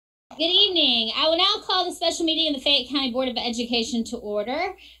Good evening. I will now call the special meeting of the Fayette County Board of Education to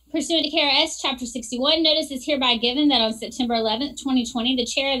order. Pursuant to KRS Chapter 61, notice is hereby given that on September 11th, 2020, the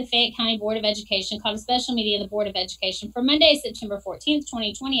chair of the Fayette County Board of Education called a special meeting of the Board of Education for Monday, September 14th,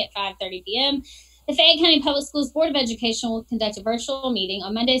 2020 at 5:30 p.m. The Fayette County Public Schools Board of Education will conduct a virtual meeting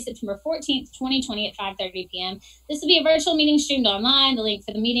on Monday, September 14th, 2020 at 5:30 p.m. This will be a virtual meeting streamed online. The link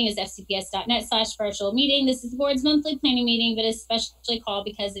for the meeting is fcps.net/virtual meeting. This is the board's monthly planning meeting, but is specially called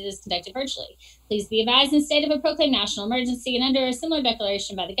because it is conducted virtually. Please be advised, in the state of a proclaimed national emergency and under a similar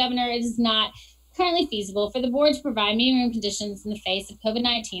declaration by the governor, it is not currently feasible for the board to provide meeting room conditions in the face of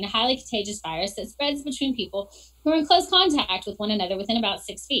COVID-19, a highly contagious virus that spreads between people who are in close contact with one another within about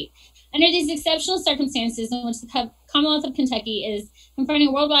 6 feet. Under these exceptional circumstances in which the Commonwealth of Kentucky is confronting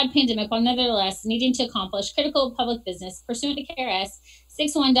a worldwide pandemic while nevertheless needing to accomplish critical public business, pursuant to KRS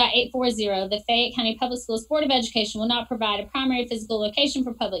 61.840, the Fayette County Public Schools Board of Education will not provide a primary physical location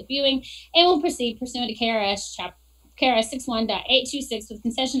for public viewing and will proceed pursuant to KRS 61.826 with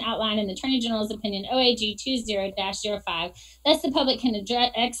concession outlined in the Attorney General's opinion OAG 20-05. Thus, the public can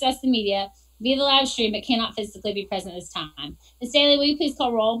access the media via the live stream but cannot physically be present this time. Ms. Daly, will you please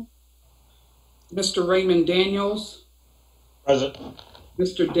call roll? Mr. Raymond Daniels. Present.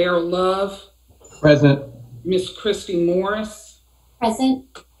 Mr. Darrell Love. Present. Ms. Christy Morris. Present.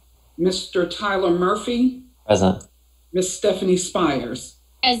 Mr. Tyler Murphy. Present. Ms. Stephanie Spires.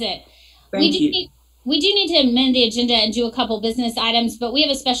 Present. Thank you. We do need to amend the agenda and do a couple business items, but we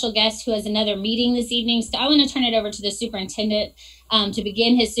have a special guest who has another meeting this evening. So I want to turn it over to the superintendent to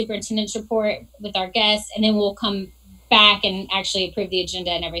begin his superintendent's report with our guests, and then we'll come back and actually approve the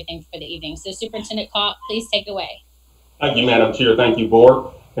agenda and everything for the evening. So Superintendent Kopp, please take it away. Thank you, Madam Chair. Thank you,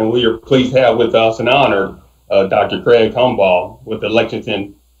 Board. And we are pleased to have with us and honor Dr. Craig Humbaugh with the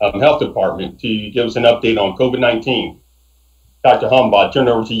Lexington Health Department to give us an update on COVID-19. Dr. Humbaugh, I turn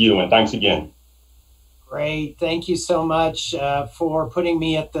it over to you, and thanks again. Great. Thank you so much for putting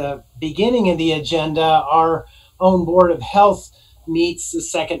me at the beginning of the agenda. Our own Board of Health meets the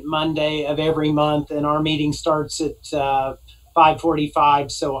second Monday of every month, and our meeting starts at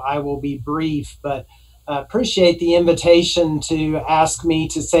 5:45, so I will be brief, but appreciate the invitation to ask me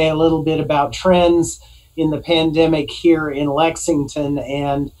to say a little bit about trends in the pandemic here in Lexington,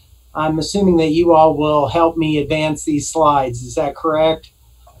 and I'm assuming that you all will help me advance these slides. Is that correct?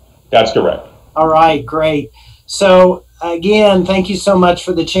 That's correct. All right, great. So again, thank you so much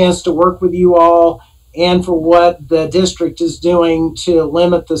for the chance to work with you all and for what the district is doing to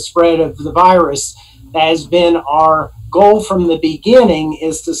limit the spread of the virus. That has been our goal from the beginning,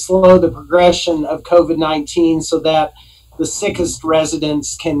 is to slow the progression of COVID-19 so that the sickest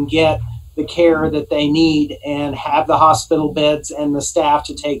residents can get the care that they need and have the hospital beds and the staff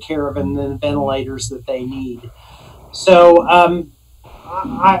to take care of and the ventilators that they need. So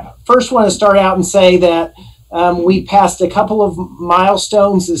I first want to start out and say that we passed a couple of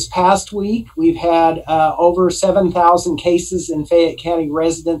milestones this past week. We've had over 7,000 cases in Fayette County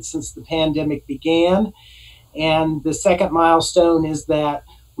residents since the pandemic began. And the second milestone is that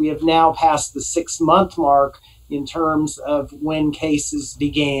we have now passed the 6-month mark in terms of when cases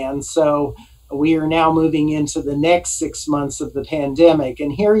began. So we are now moving into the next 6 months of the pandemic.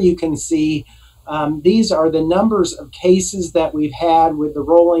 And here you can see these are the numbers of cases that we've had with the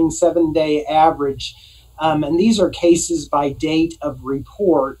rolling 7-day average. And these are cases by date of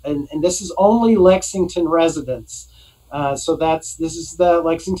report. And this is only Lexington residents. So this is the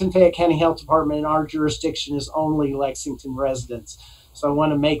Lexington Fayette County Health Department, and our jurisdiction is only Lexington residents. So I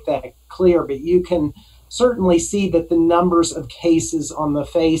want to make that clear, but you can certainly see that the numbers of cases on the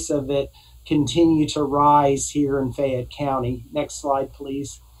face of it continue to rise here in Fayette County. Next slide,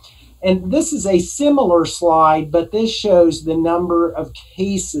 please. And this is a similar slide, but this shows the number of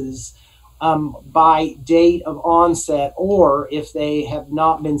cases by date of onset, or if they have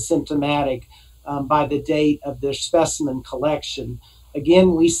not been symptomatic, by the date of their specimen collection.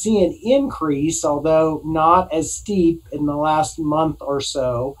 Again, we see an increase, although not as steep in the last month or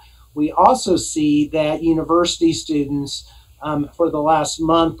so. We also see that university students for the last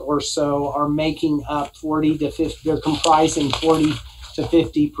month or so are making up 40 to 50, they're comprising 40 to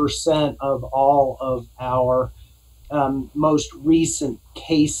 50% of all of our most recent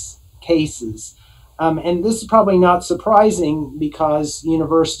cases. And this is probably not surprising because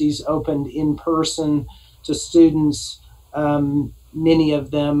universities opened in person to students, many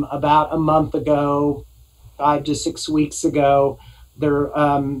of them about a month ago, 5 to 6 weeks ago. There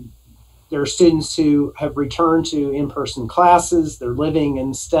are students who have returned to in-person classes. They're living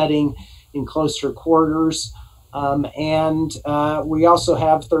and studying in closer quarters. And we also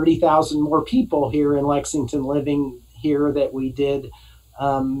have 30,000 more people here in Lexington living here that we did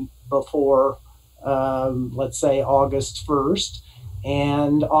before, let's say, August 1st.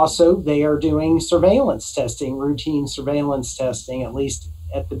 And also, they are doing surveillance testing, routine surveillance testing, at least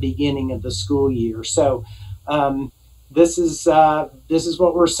at the beginning of the school year. So this is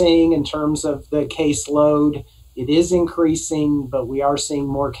what we're seeing in terms of the caseload. It is increasing, but we are seeing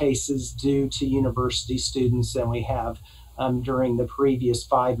more cases due to university students than we have during the previous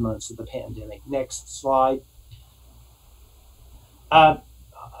 5 months of the pandemic. Next slide.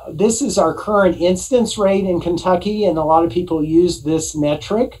 This is our current incidence rate in Kentucky, and a lot of people use this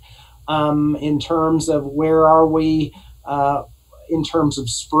metric in terms of where are we in terms of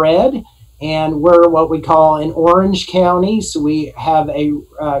spread, and we're what we call an orange county. So we have a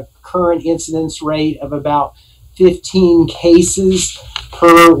current incidence rate of about 15 cases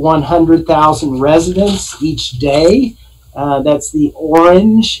per 100,000 residents each day. That's the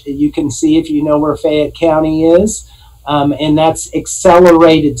orange. You can see if you know where Fayette County is. And that's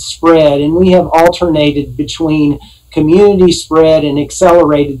accelerated spread. And we have alternated between community spread and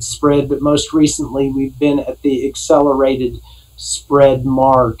accelerated spread, but most recently we've been at the accelerated spread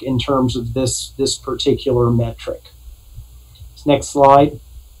mark in terms of this particular metric. Next slide.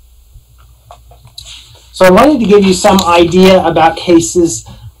 So I wanted to give you some idea about case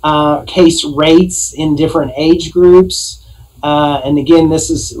rates in different age groups. And again, this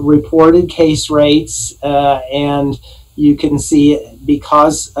is reported case rates, and you can see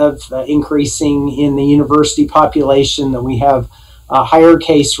because of increasing in the university population that we have higher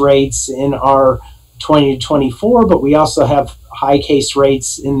case rates in our 20 to 24, but we also have high case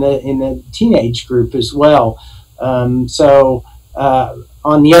rates in the teenage group as well.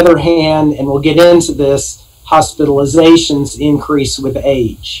 On the other hand, and we'll get into this, hospitalizations increase with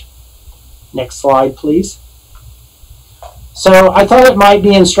age. Next slide, please. So I thought it might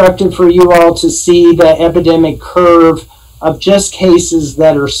be instructive for you all to see the epidemic curve of just cases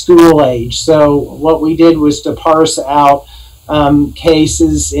that are school age. So what we did was to parse out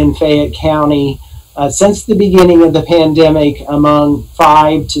cases in Fayette County since the beginning of the pandemic among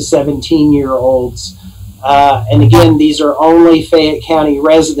 5 to 17-year-olds. And again, these are only Fayette County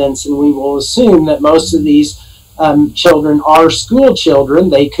residents, and we will assume that most of these children are school children.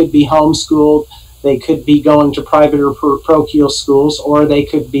 They could be homeschooled, they could be going to private or parochial schools, or they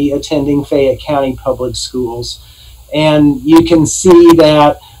could be attending Fayette County public schools. And you can see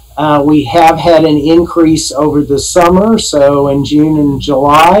that we have had an increase over the summer, so in June and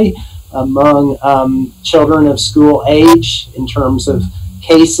July, among children of school age in terms of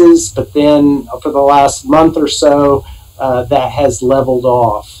cases, but then for the last month or so, that has leveled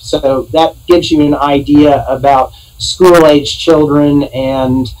off. So that gives you an idea about school-age children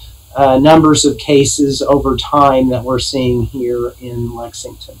and numbers of cases over time that we're seeing here in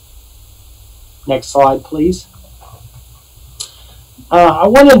Lexington. Next slide, please. I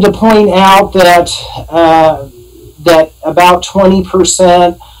wanted to point out that that about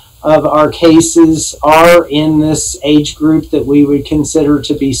 20% of our cases are in this age group that we would consider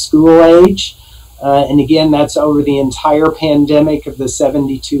to be school age. And again, that's over the entire pandemic of the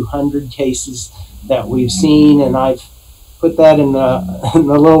 7,200 cases that we've seen. And I've put that in the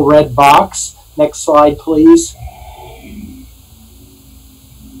little red box. Next slide, please.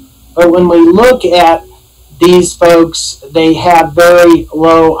 But when we look at these folks, they have very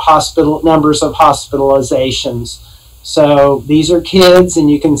low numbers of hospitalizations. So these are kids, and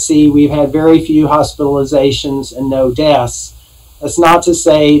you can see we've had very few hospitalizations and no deaths. That's not to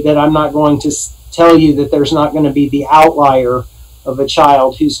say that I'm not going to tell you that there's not going to be the outlier of a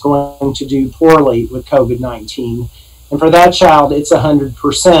child who's going to do poorly with COVID-19. And for that child, it's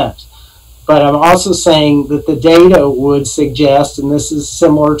 100%. But I'm also saying that the data would suggest, and this is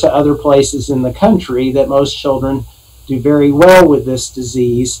similar to other places in the country, that most children do very well with this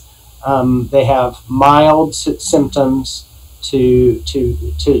disease. They have mild symptoms to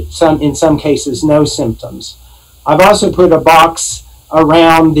in some cases, no symptoms. I've also put a box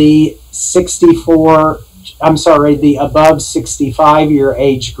around the above 65-year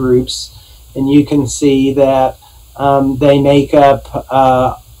age groups, and you can see that they make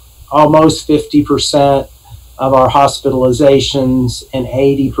up almost 50% of our hospitalizations and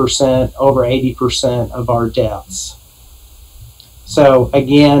over 80% of our deaths. So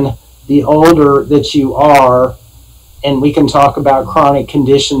again, the older that you are, and we can talk about chronic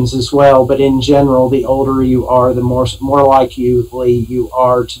conditions as well, but in general, the older you are, the more likely you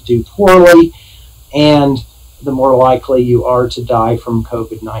are to do poorly, and the more likely you are to die from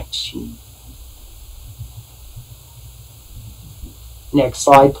COVID-19. Next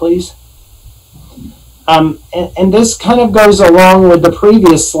slide, please. And this kind of goes along with the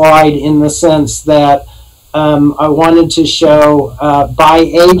previous slide in the sense that I wanted to show by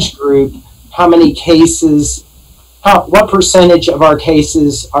age group how many cases, what percentage of our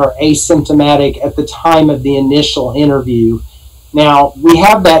cases are asymptomatic at the time of the initial interview. Now, we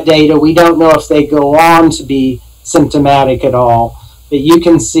have that data. We don't know if they go on to be symptomatic at all, but you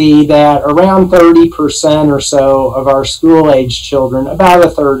can see that around 30% or so of our school-age children, about a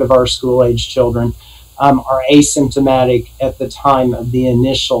third of our school-age children, are asymptomatic at the time of the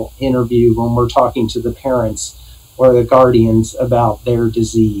initial interview when we're talking to the parents or the guardians about their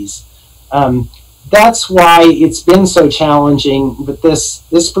disease. That's why it's been so challenging, but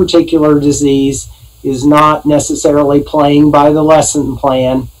this particular disease is not necessarily playing by the lesson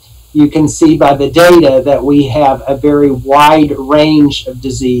plan. You can see by the data that we have a very wide range of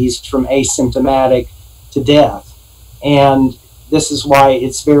disease from asymptomatic to death. And this is why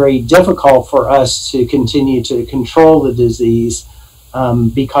it's very difficult for us to continue to control the disease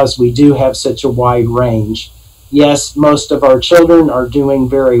because we do have such a wide range. Yes, most of our children are doing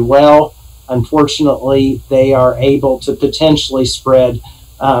very well. Unfortunately, they are able to potentially spread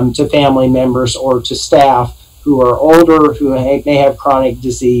to family members or to staff who are older, who may have chronic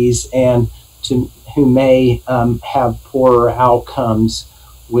disease, and who may have poorer outcomes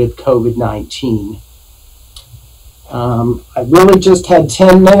with COVID-19. I really just had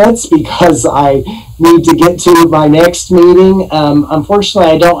 10 minutes because I need to get to my next meeting.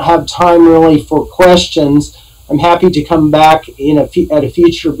 Unfortunately, I don't have time really for questions. I'm happy to come back at a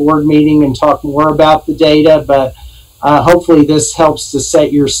future board meeting and talk more about the data, but hopefully this helps to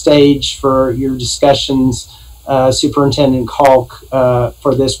set your stage for your discussions, Superintendent Kalk,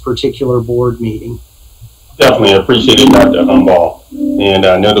 for this particular board meeting. Definitely appreciate it, Dr. Humball. And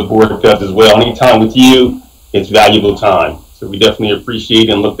I know the board does as well. Anytime with you, it's valuable time. So we definitely appreciate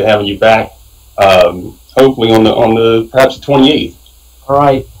it and look to having you back, hopefully on the perhaps the 28th. All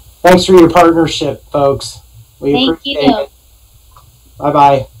right. Thanks for your partnership, folks. We Thank appreciate you. it.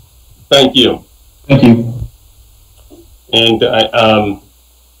 Bye-bye. Thank you. Thank you. And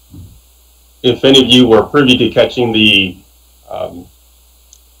if any of you were privy to catching the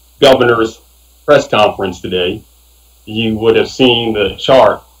governor's press conference today, you would have seen the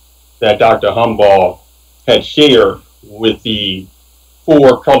chart that Dr. Humball had shared with the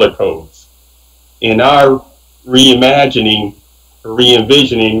 4 color codes. In our reimagining,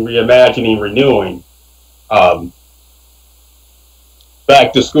 renewing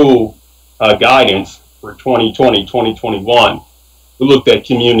back to school guidance for 2020, 2021, we looked at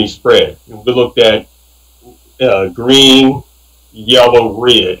community spread. We looked at green, yellow,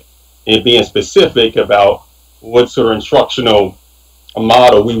 red, and being specific about what sort of instructional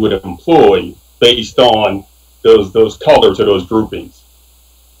model we would employ based on those colors or those groupings.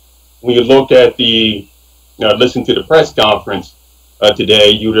 When you look at listen to the press conference today,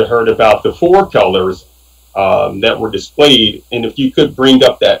 you would have heard about the 4 colors that were displayed. And if you could bring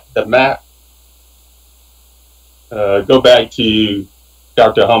up the map, go back to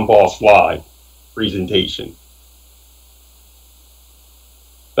Dr. Humball's slide presentation.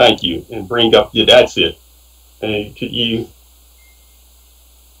 Thank you. And bring up, that's it. And could you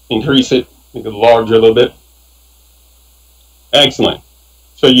increase it, make it larger a little bit? Excellent.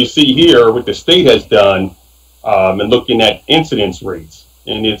 So you see here what the state has done and looking at incidence rates,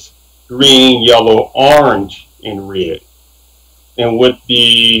 and it's green, yellow, orange, and red. And what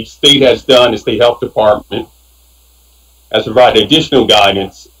the state has done, the state health department has provided additional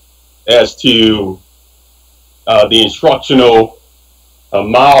guidance as to the instructional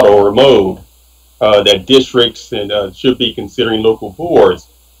model or mode that districts and should be considering local boards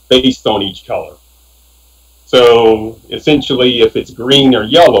based on each color. So essentially, if it's green or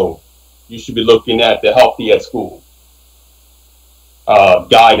yellow, you should be looking at the Healthy at School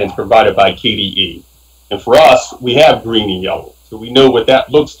guidance provided by KDE. And for us, we have green and yellow. So we know what that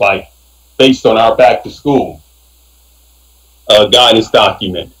looks like based on our back to school guidance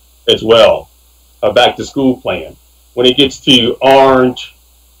document as well, a back to school plan. When it gets to orange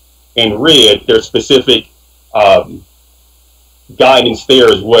and red, there's specific guidance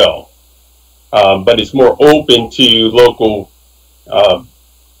there as well. But it's more open to local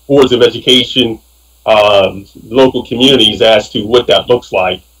boards of education, local communities as to what that looks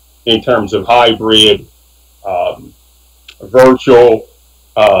like in terms of hybrid, virtual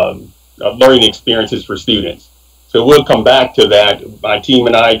learning experiences for students. So we'll come back to that. My team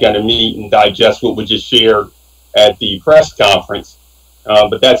and I got to meet and digest what we just shared at the press conference.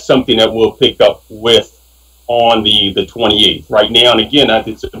 But that's something that we'll pick up with on the 28th. Right now, and again, I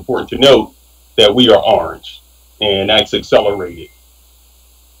think it's important to note that we are orange, and that's accelerated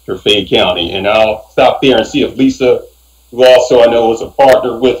for Fayette County. And I'll stop there and see if Lisa, who also I know is a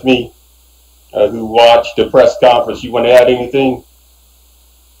partner with me, who watched the press conference, you want to add anything?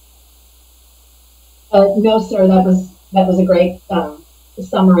 No, sir. That was a great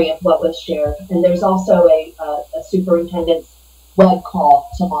summary of what was shared. And there's also a superintendent's web call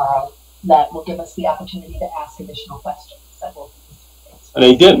tomorrow that will give us the opportunity to ask additional questions. And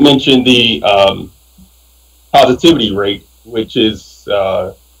they did mention the positivity rate, which is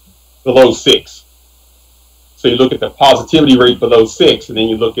below 6. So you look at the positivity rate below 6, and then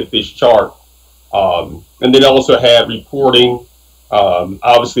you look at this chart. And then also have reporting.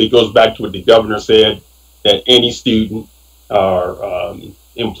 Obviously, it goes back to what the governor said, that any student or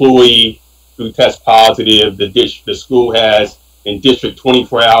employee who tests positive, the school has in district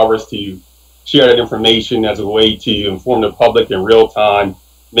 24 hours to share that information as a way to inform the public in real time,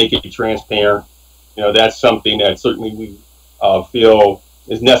 make it transparent. You know, that's something that certainly we feel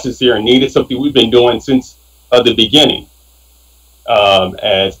is necessary and needed, something we've been doing since the beginning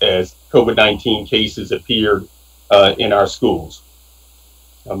as COVID-19 cases appeared in our schools,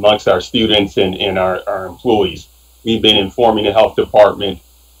 amongst our students and our employees. We've been informing the health department,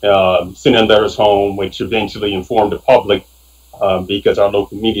 sending letters home, which eventually informed the public because our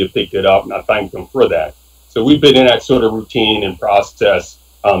local media picked it up, and I thank them for that. So we've been in that sort of routine and process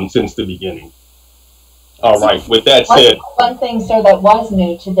since the beginning. All right, with that said. One thing, sir, that was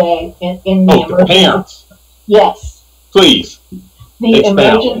new today in the emergency. The parents. Yes. Please.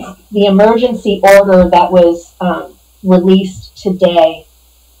 The emergency order that was released today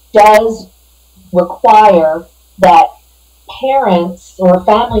does require that parents or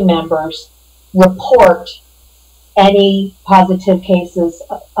family members report any positive cases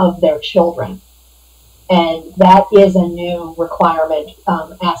of their children. And that is a new requirement,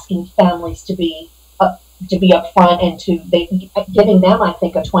 asking families to be upfront and giving them, I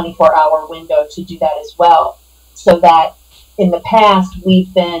think, a 24-hour window to do that as well. So that in the past,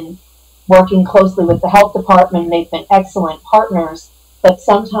 we've been working closely with the health department. They've been excellent partners, but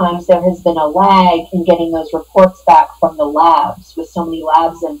sometimes there has been a lag in getting those reports back from the labs, with so many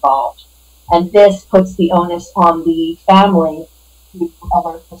labs involved. And this puts the onus on the family to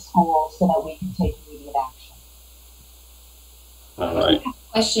alert the school so that we can take immediate action. All right.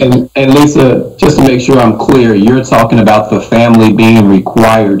 Question. And Lisa, just to make sure I'm clear, you're talking about the family being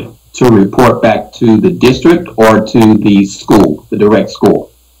required to report back to the district or to the school, the direct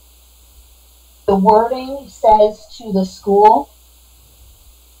school? The wording says to the school,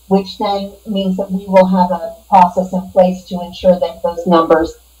 which then means that we will have a process in place to ensure that those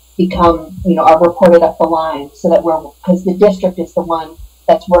numbers become, are reported up the line, so that because the district is the one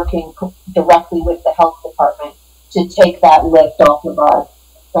that's working directly with the health department to take that lift off of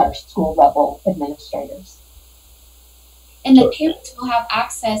our school level administrators. And the parents will have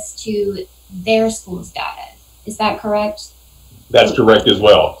access to their school's data. Is that correct? That's correct as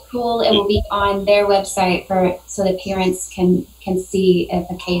well. Cool. It will be on their website so the parents can see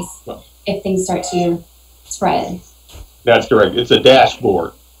if things start to spread. That's correct. It's a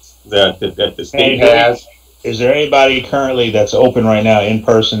dashboard that the state has. Is there anybody currently that's open right now in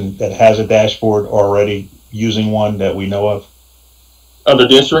person that has a dashboard already using one that we know of? Other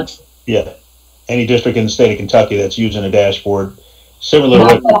districts? Yeah. Any district in the state of Kentucky that's using a dashboard similar Not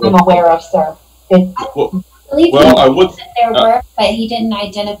to that I'm aware of, sir. I believe there were, but he didn't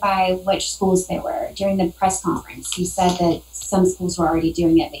identify which schools they were during the press conference. He said that some schools were already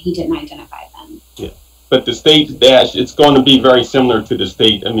doing it, but he didn't identify them. Yeah, but the state's dash, it's going to be very similar to the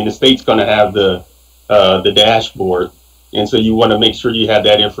state. I mean, the state's going to have the dashboard, and so you want to make sure you have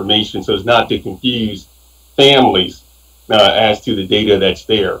that information so as not to confuse families as to the data that's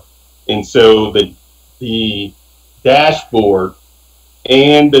there. And so the dashboard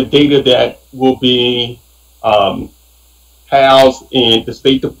and the data that will be housed in the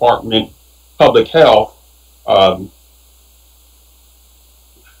State Department Public Health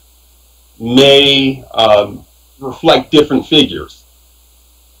may reflect different figures.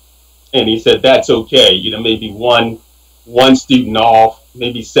 And he said that's okay. Maybe one student off,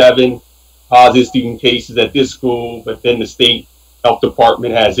 maybe 7 positive student cases at this school, but then the state health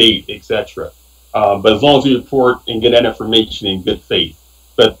department has 8, etc. But as long as we report and get that information in good faith.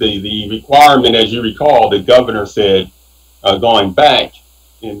 But the requirement, as you recall, the governor said going back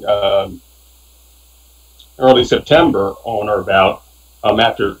in early September on or about,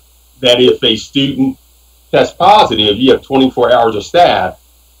 after that, if a student tests positive, you have 24 hours of staff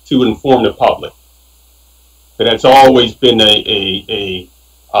to inform the public. But that's always been a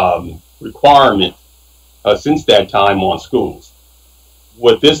requirement since that time on schools.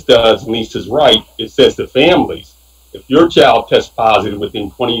 What this does, and Lisa's right, it says to families, if your child tests positive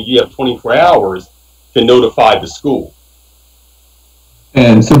within you have 24 hours to notify the school.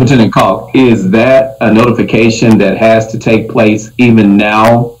 And Superintendent Calk, is that a notification that has to take place even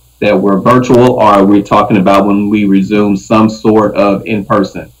now that we're virtual, or are we talking about when we resume some sort of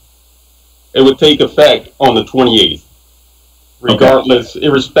in-person? It would take effect on the 28th, regardless,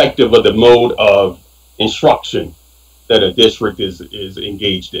 irrespective of the mode of instruction that a district is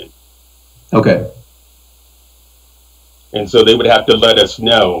engaged in. Okay. And so they would have to let us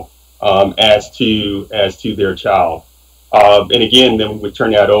know as to their child. And again, then we would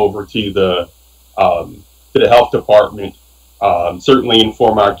turn that over to the health department. Certainly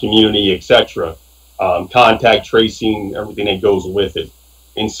inform our community, etc. Contact tracing, everything that goes with it.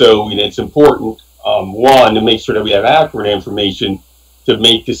 And so it's important, one, to make sure that we have accurate information to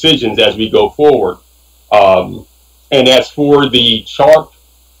make decisions as we go forward. And as for the chart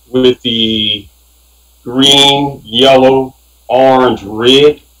with the green, yellow, orange,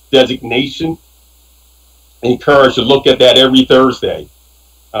 red designation, encouraged to look at that every Thursday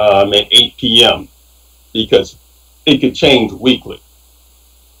at 8 p.m. because it could change weekly.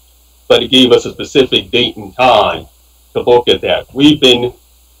 But it gave us a specific date and time to look at that. We've been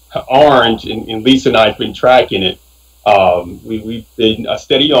orange, and Lisa and I have been tracking it. We've been a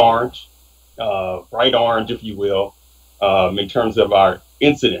steady orange, bright orange, if you will, in terms of our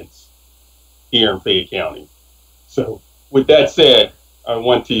incidents here in Fayette County. So with that said, I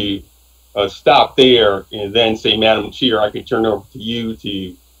want to stop there and then say, Madam Chair, I can turn over to you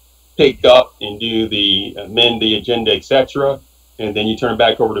to pick up and do the amend the agenda, etc. And then you turn it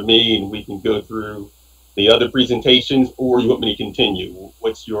back over to me and we can go through the other presentations, or you want me to continue?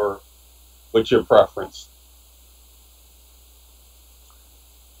 What's your preference?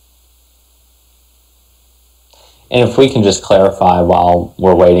 And if we can just clarify while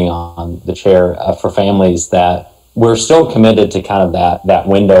we're waiting on the chair for families, that we're still committed to kind of that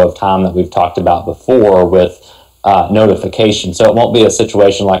window of time that we've talked about before with notification. So it won't be a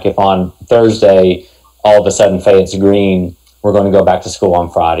situation like if on Thursday, all of a sudden Fayette's green, we're going to go back to school on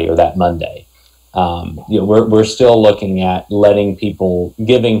Friday or that Monday. We're still looking at letting people,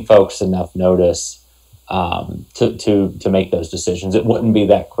 giving folks enough notice to make those decisions. It wouldn't be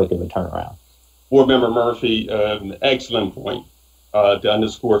that quick of a turnaround. Board Member Murphy, excellent point to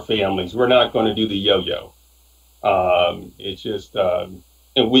underscore families. We're not going to do the yo-yo. It's just, and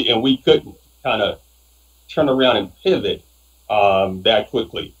we couldn't kind of turn around and pivot that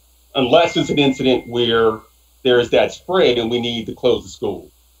quickly, unless it's an incident where there is that spread and we need to close the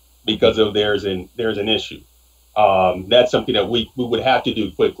school because of there's an issue. That's something that we would have to do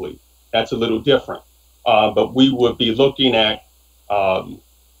quickly. That's a little different, but we would be looking at.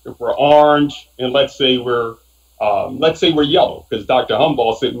 If we're orange, and let's say we're yellow, because Dr.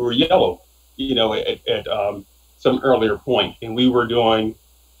 Humboldt said we were yellow, at some earlier point, and we were doing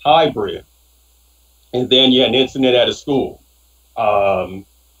hybrid, and then you had an incident at a school, and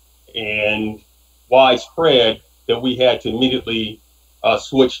widespread that we had to immediately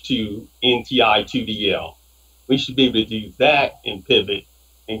switch to NTI 2DL. We should be able to do that and pivot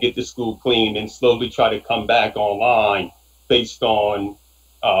and get the school clean and slowly try to come back online based on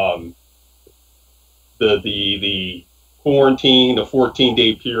the quarantine, the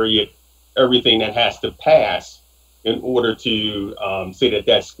 14-day period, everything that has to pass in order to say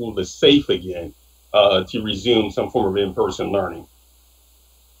that school is safe again to resume some form of in-person learning.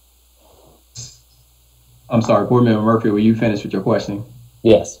 I'm sorry, Board Member Murphy, were you finished with your question?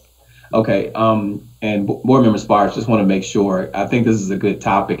 Yes. Okay, and Board Member Spires, just want to make sure, I think this is a good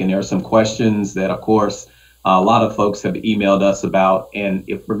topic, and there are some questions that, of course, a lot of folks have emailed us about, and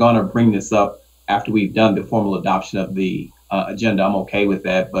if we're going to bring this up after we've done the formal adoption of the agenda, I'm okay with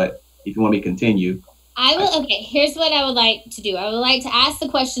that. But if you want me to continue. I will. Okay, here's what I would like to do. I would like to ask the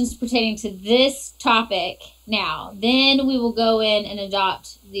questions pertaining to this topic now. Then we will go in and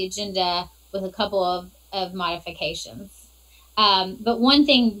adopt the agenda with a couple of modifications. But one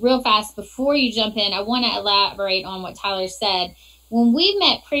thing real fast before you jump in, I want to elaborate on what Tyler said. When we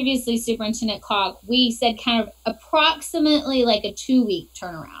met previously, Superintendent Calk, we said kind of approximately like a 2-week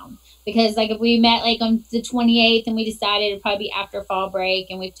turnaround. Because like if we met like on the 28th and we decided it'd probably be after fall break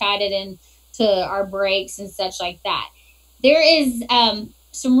and we've tied it into our breaks and such like that. There is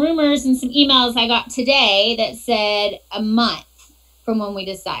some rumors and some emails I got today that said a month from when we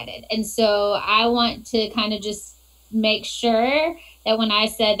decided. And so I want to kind of just make sure that when I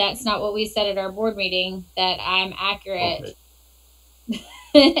said that's not what we said at our board meeting, that I'm accurate. Okay.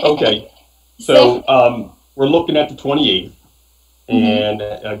 Okay, so we're looking at the 28th, and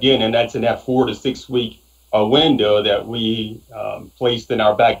again, and that's in that 4 to 6 week window that we placed in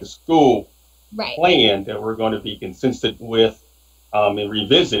our back to school plan that we're going to be consistent with in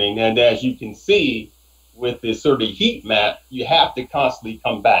revisiting. And as you can see, with this sort of heat map, you have to constantly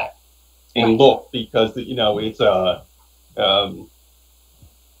come back and look, because it's we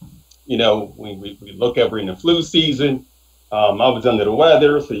look at, we're in the flu season. I was under the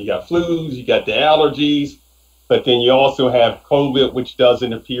weather, so you got flus, you got the allergies, but then you also have COVID, which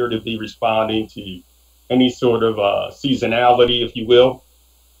doesn't appear to be responding to any sort of seasonality, if you will.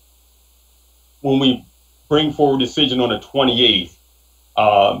 When we bring forward a decision on the 28th,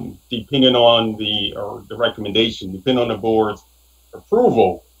 depending on the recommendation, depending on the board's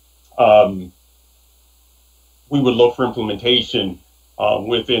approval, we would look for implementation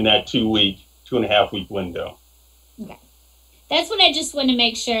within that 2.5 week window. Okay. That's what I just want to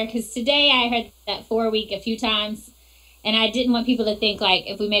make sure, because today I heard that 4 week a few times, and I didn't want people to think like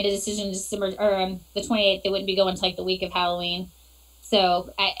if we made a decision in December or the 28th, it wouldn't be going to like the week of Halloween.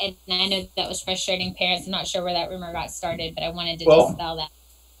 So I know that was frustrating parents. I'm not sure where that rumor got started, but I wanted to dispel that.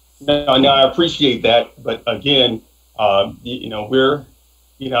 No, I appreciate that, but again, I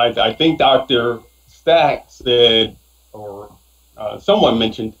think Dr. Stack said, or someone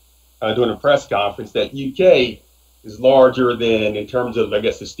mentioned during a press conference, that UK is larger than, in terms of, I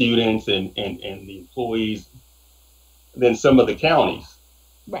guess, the students and the employees, than some of the counties.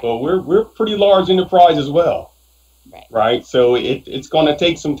 Right. Well, we're pretty large enterprise as well. Right. So it's going to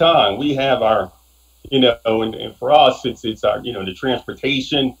take some time. We have our, and for us, it's our, the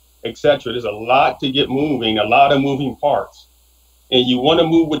transportation, etc. There's a lot to get moving, a lot of moving parts, and you want to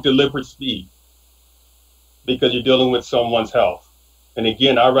move with deliberate speed because you're dealing with someone's health. And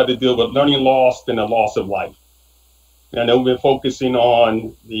again, I'd rather deal with learning loss than a loss of life. And I know we've been focusing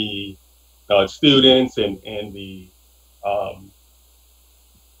on the students and the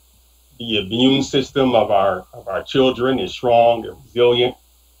immune system of our children is strong, they're resilient,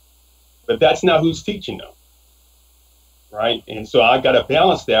 but that's not who's teaching them, right? And so I got to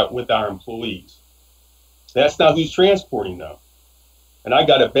balance that with our employees. That's not who's transporting them. And I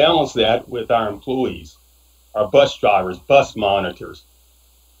got to balance that with our employees, our bus drivers, bus monitors,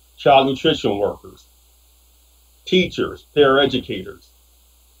 child nutrition workers, teachers, paraeducators.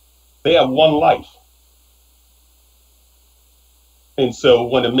 They have one life. And so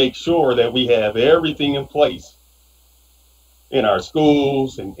want to make sure that we have everything in place in our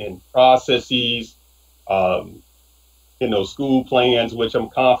schools and processes, school plans, which I'm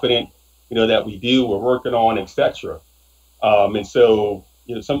confident, that we do, we're working on, etc. And so,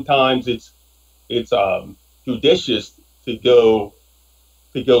 sometimes it's judicious to go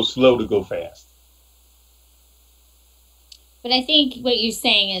slow to go fast. But I think what you're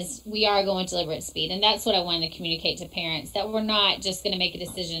saying is we are going deliberate speed. And that's what I wanted to communicate to parents, that we're not just going to make a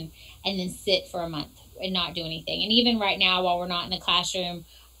decision and then sit for a month and not do anything. And even right now, while we're not in the classroom,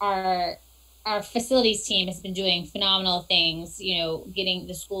 our facilities team has been doing phenomenal things, getting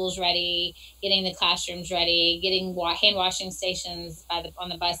the schools ready, getting the classrooms ready, getting hand washing stations on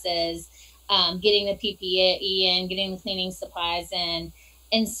the buses, getting the PPE in, getting the cleaning supplies in.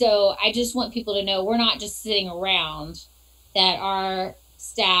 And so I just want people to know we're not just sitting around, that our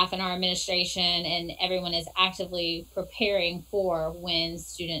staff and our administration and everyone is actively preparing for when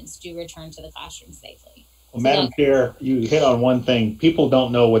students do return to the classroom safely. Well, Madam Chair, you hit on one thing. People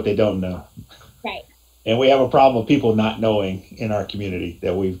don't know what they don't know. Right. And we have a problem with people not knowing in our community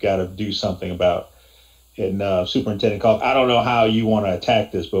that we've got to do something about. And Superintendent Cobb, I don't know how you want to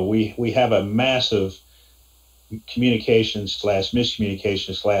attack this, but we have a massive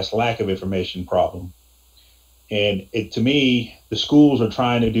communication/miscommunication/ lack of information problem. And to me, the schools are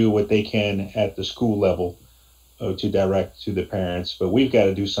trying to do what they can at the school level to direct to the parents, but we've got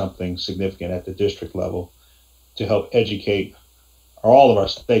to do something significant at the district level to help educate all of our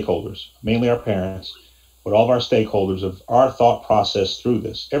stakeholders, mainly our parents, but all of our stakeholders of our thought process through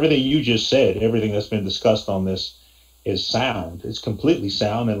this. Everything you just said, everything that's been discussed on this is sound. It's completely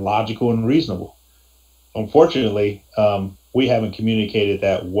sound and logical and reasonable. Unfortunately, we haven't communicated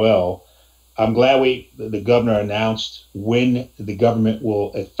that well. I'm glad the governor announced when the government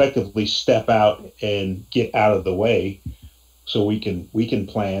will effectively step out and get out of the way so we can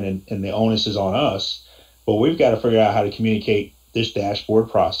plan, and the onus is on us. But we've got to figure out how to communicate this dashboard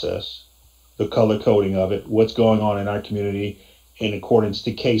process, the color coding of it, what's going on in our community in accordance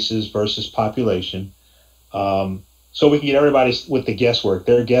to cases versus population. So we can get everybody with the guesswork.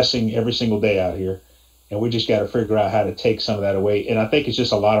 They're guessing every single day out here, and we just got to figure out how to take some of that away. And I think it's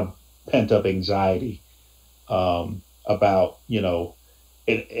just a lot of pent-up anxiety about, and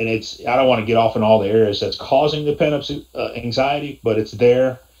it's, I don't want to get off in all the areas that's causing the pent-up anxiety, but it's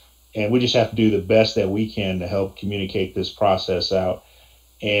there, and we just have to do the best that we can to help communicate this process out.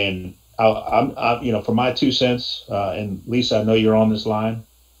 And I'm for my 2 cents, and Lisa, I know you're on this line.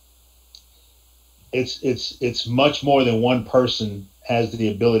 it's much more than one person has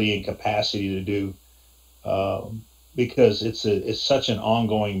the ability and capacity to do, because it's such an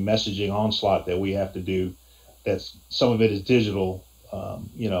ongoing messaging onslaught that we have to do. That's some of it is digital,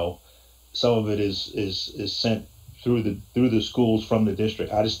 some of it is sent through the schools from the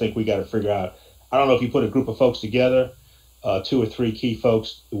district. I just think we got to figure out. I don't know if you put a group of folks together, 2 or 3 key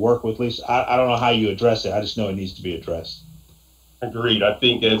folks to work with. Lisa, I don't know how you address it. I just know it needs to be addressed. Agreed. I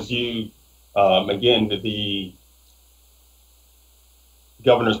think as you again the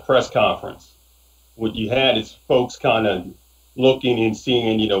governor's press conference, what you had is folks kind of looking and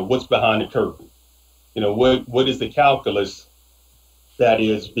seeing, what's behind the curtain. What is the calculus that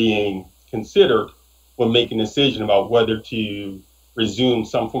is being considered when making a decision about whether to resume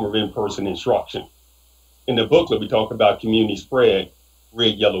some form of in-person instruction. In the booklet, we talk about community spread,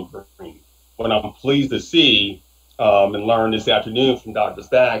 red, yellow, green. What I'm pleased to see and learn this afternoon from Dr.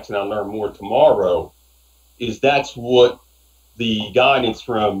 Stacks, and I'll learn more tomorrow, is that's what the guidance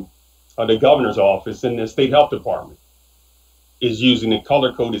from the governor's office and the state health department is using the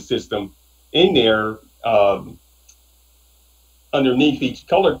color-coded system in there. Underneath each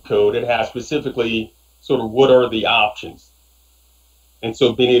color code, it has specifically sort of what are the options. And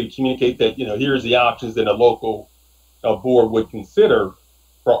so being able to communicate that, here's the options that a local board would consider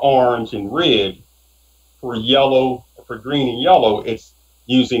for orange and red. For yellow, for green and yellow, it's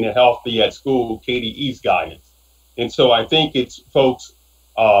using the Healthy at School KDE's guidance. And so I think it's folks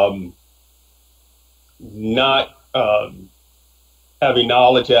not having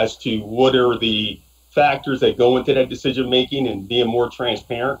knowledge as to what are the factors that go into that decision making and being more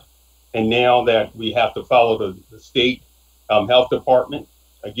transparent. And now that we have to follow the state health department,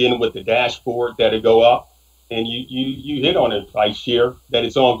 again, with the dashboard that'll go up, and you hit on it, Vice Chair, that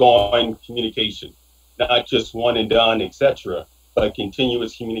it's ongoing communication, not just one and done, etc., but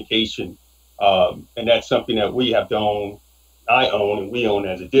continuous communication. And that's something that we have to own, I own, and we own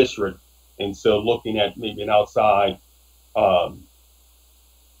as a district. And so looking at maybe an outside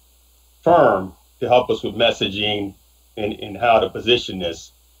firm to help us with messaging and how to position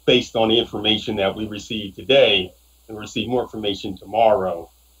this based on the information that we received today, and receive more information tomorrow.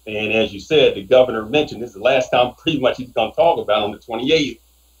 And as you said, the governor mentioned this is the last time pretty much he's going to talk about on the 28th.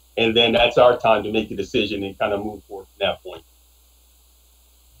 And then that's our time to make a decision and kind of move forward from that point.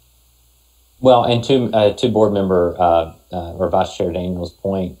 Well, and to board member or Vice Chair Daniel's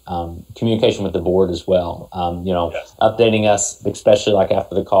point, communication with the board as well. Yes. Updating us, especially like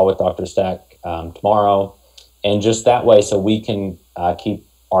after the call with Dr. Stack tomorrow, and just that way, so we can keep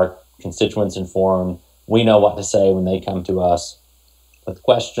our constituents informed. We know what to say when they come to us with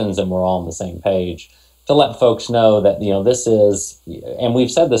questions, and we're all on the same page. To let folks know that this is, and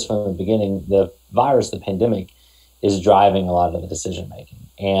we've said this from the beginning, the virus, the pandemic, is driving a lot of the decision making.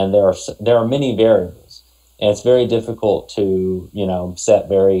 And there are many variables, and it's very difficult to set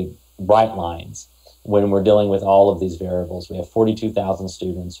very bright lines when we're dealing with all of these variables. We have 42,000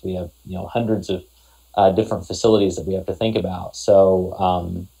 students. We have hundreds of different facilities that we have to think about.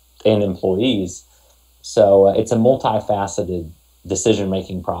 So and employees. So it's a multifaceted decision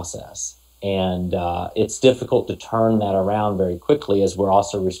making process, and it's difficult to turn that around very quickly as we're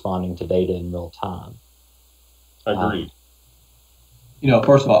also responding to data in real time. Agreed.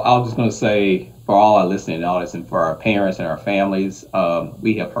 First of all, I was just going to say, for all our listening audience and for our parents and our families,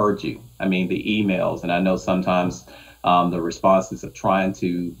 we have heard you. I mean, the emails, and I know sometimes the responses of trying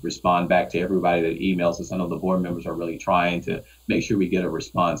to respond back to everybody that emails us. I know the board members are really trying to make sure we get a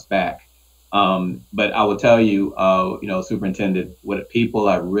response back. But I will tell you, Superintendent, what people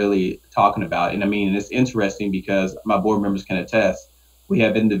are really talking about. And I mean, it's interesting because my board members can attest, we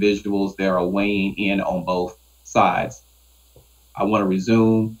have individuals that are weighing in on both sides. I want to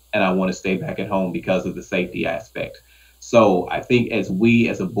resume and I want to stay back at home because of the safety aspect. So I think as we,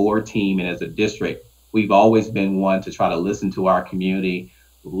 as a board team and as a district, we've always been one to try to listen to our community,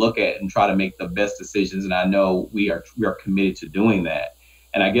 look at and try to make the best decisions. And I know we are committed to doing that.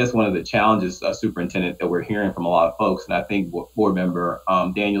 And I guess one of the challenges, Superintendent, that we're hearing from a lot of folks, and I think board member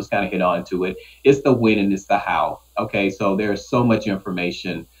Daniel's kind of hit on to it, it's the when and it's the how. Okay, so there's so much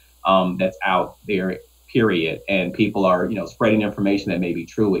information that's out there, period. And people are, spreading information that may be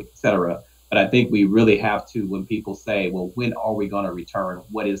true, et cetera. But I think we really have to, when people say, well, when are we going to return?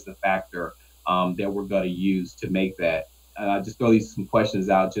 What is the factor that we're going to use to make that? And I just throw these some questions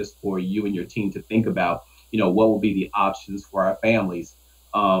out just for you and your team to think about, what will be the options for our families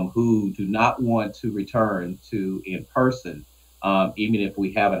who do not want to return to in person, even if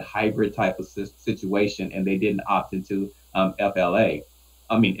we have a hybrid type of situation and they didn't opt into BLA,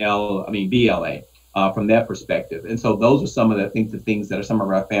 from that perspective. And so those are some of the things that some of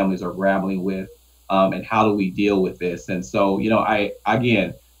our families are grappling with. and how do we deal with this? And so,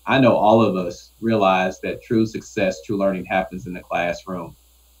 I know all of us realize that true success, true learning happens in the classroom.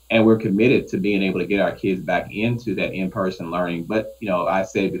 And we're committed to being able to get our kids back into that in-person learning. But, I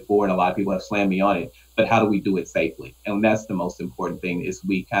said before, and a lot of people have slammed me on it, but how do we do it safely? And that's the most important thing, is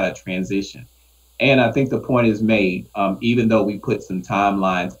we kind of transition. And I think the point is made, even though we put some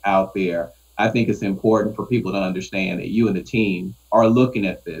timelines out there, I think it's important for people to understand that you and the team are looking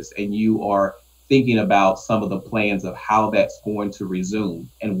at this, and you are thinking about some of the plans of how that's going to resume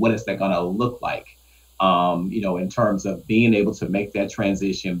and what is that going to look like, in terms of being able to make that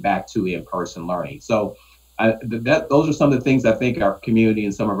transition back to in-person learning. So those are some of the things I think our community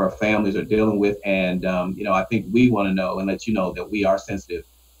and some of our families are dealing with. And, I think we want to know and let you know that we are sensitive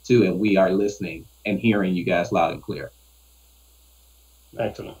to, and we are listening and hearing you guys loud and clear.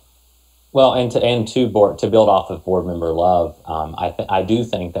 Excellent. Well, and to build off of Board Member Love, I do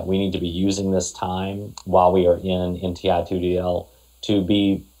think that we need to be using this time while we are in NTI 2DL to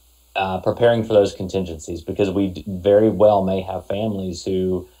be preparing for those contingencies, because we very well may have families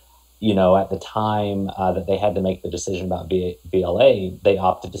who, at the time that they had to make the decision about BLA, they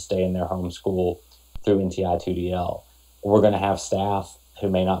opted to stay in their home school through NTI 2DL. We're going to have staff who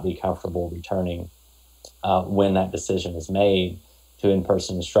may not be comfortable returning when that decision is made to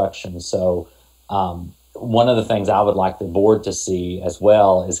in-person instruction. So one of the things I would like the board to see as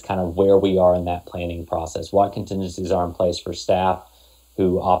well is kind of where we are in that planning process. What contingencies are in place for staff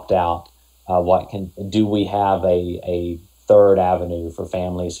who opt out? Do we have a third avenue for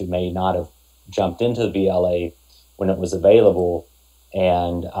families who may not have jumped into the BLA when it was available,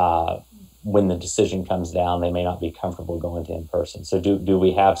 and when the decision comes down, they may not be comfortable going to in-person. So do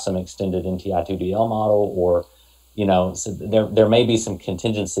we have some extended NTI 2DL model, or so there may be some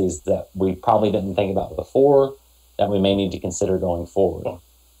contingencies that we probably didn't think about before that we may need to consider going forward.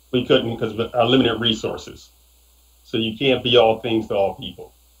 We couldn't, because of our limited resources. So you can't be all things to all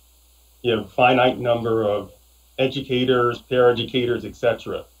people. You have a finite number of educators, paraeducators,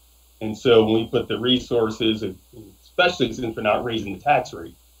 etc. And so when we put the resources, especially since we're not raising the tax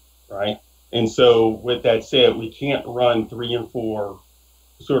rate, right? And so with that said, we can't run 3 and 4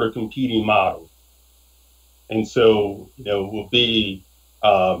 sort of competing models. And so, will be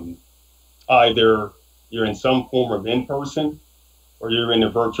either you're in some form of in-person or you're in a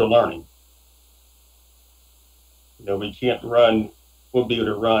virtual learning. We'll be able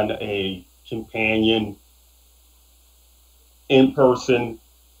to run a companion in-person,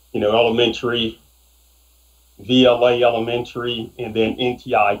 elementary, VLA elementary, and then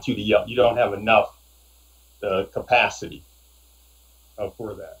NTI 2DL. You don't have enough capacity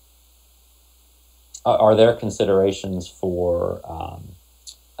for that. Are there considerations for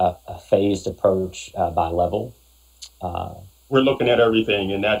a phased approach by level? We're looking at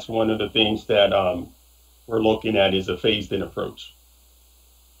everything, and that's one of the things that we're looking at, is a phased-in approach.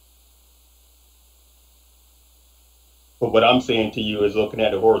 But what I'm saying to you is looking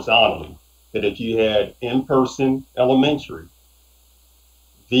at it horizontally, that if you had in-person elementary,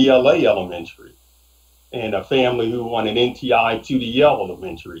 VLA elementary, and a family who wanted NTI 2DL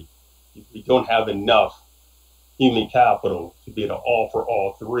elementary, we don't have enough human capital to be able to offer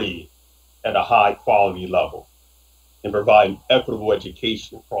all three at a high quality level and provide equitable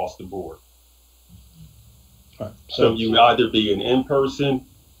education across the board. Right. So you either be an in-person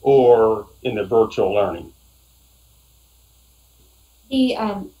or in the virtual learning.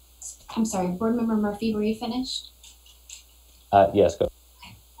 I'm sorry, Board Member Murphy, were you finished? Yes, go.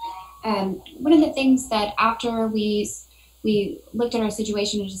 One of the things that after we looked at our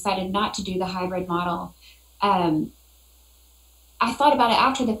situation and decided not to do the hybrid model, I thought about it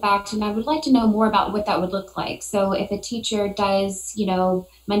after the fact, and I would like to know more about what that would look like. So if a teacher does,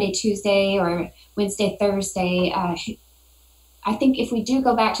 Monday, Tuesday, or Wednesday, Thursday, I think if we do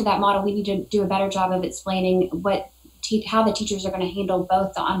go back to that model, we need to do a better job of explaining how the teachers are going to handle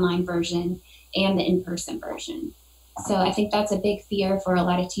both the online version and the in-person version. So I think that's a big fear for a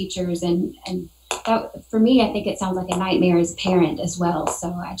lot of teachers, and that, for me, I think it sounds like a nightmare as a parent as well.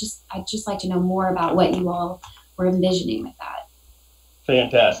 So I'd just like to know more about what you all were envisioning with that.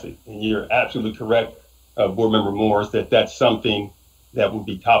 Fantastic. And you're absolutely correct, Board Member Morris, that's something that will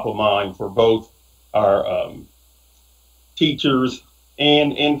be top of mind for both our teachers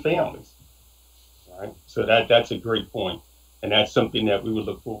and families. All right. So that's a great point. And that's something that we would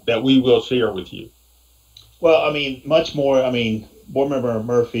look for, that we will share with you. Well, much more. Board Member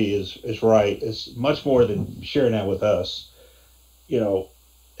Murphy is right. It's much more than sharing that with us.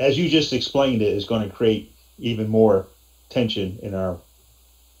 As you just explained, it is going to create even more tension in our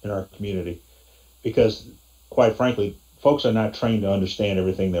community, because, quite frankly, folks are not trained to understand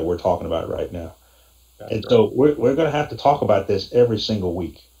everything that we're talking about right now. And so we're going to have to talk about this every single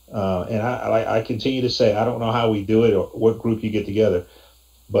week. And I continue to say, I don't know how we do it or what group you get together,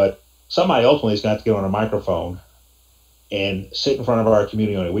 but somebody ultimately is going to have to get on a microphone and sit in front of our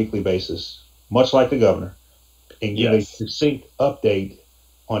community on a weekly basis, much like the governor, and give a succinct update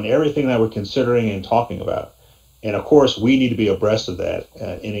on everything that we're considering and talking about. And of course, we need to be abreast of that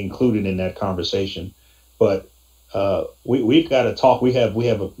and included in that conversation. But we've got to talk. We have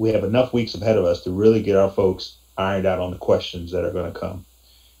enough weeks ahead of us to really get our folks ironed out on the questions that are going to come.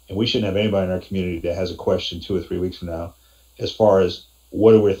 And we shouldn't have anybody in our community that has a question 2 or 3 weeks from now, as far as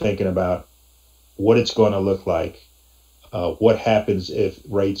what are we thinking about, what it's going to look like, what happens if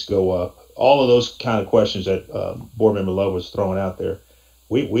rates go up, all of those kind of questions that Board Member Love was throwing out there.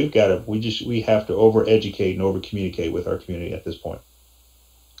 We have to over educate and over communicate with our community at this point.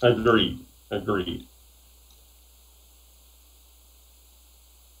 Agreed.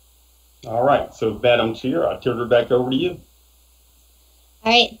 All right, so Madam Chair, I'll turn it back over to you.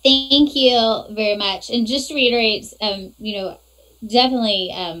 All right, thank you very much. And just to reiterate,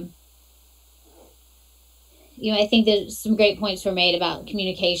 definitely, I think there's some great points were made about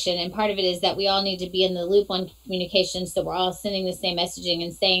communication, and part of it is that we all need to be in the loop on communication, so we're all sending the same messaging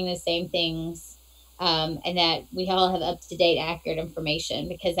and saying the same things, and that we all have up-to-date, accurate information,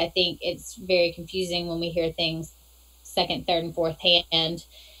 because I think it's very confusing when we hear things second, third, and fourth hand.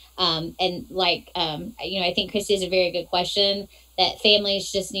 I think Christy has a very good question that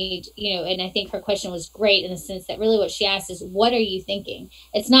families just need, and I think her question was great in the sense that really what she asked is, what are you thinking?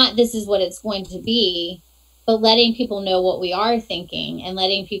 It's not, this is what it's going to be, but letting people know what we are thinking and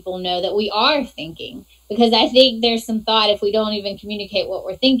letting people know that we are thinking, because I think there's some thought if we don't even communicate what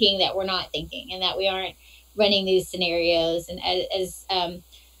we're thinking, that we're not thinking and that we aren't running these scenarios. And as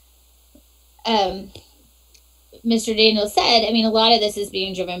Mr. Daniel said, I mean, a lot of this is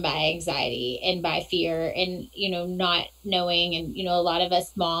being driven by anxiety and by fear and, not knowing. And, a lot of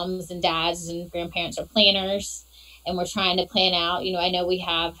us moms and dads and grandparents are planners, and we're trying to plan out. I know we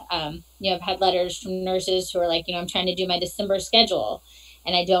have, I've had letters from nurses who are like, I'm trying to do my December schedule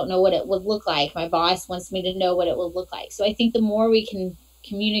and I don't know what it would look like. My boss wants me to know what it will look like. So I think the more we can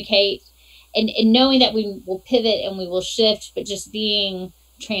communicate and knowing that we will pivot and we will shift, but just being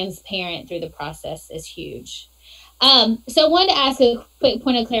transparent through the process is huge. So I wanted to ask a quick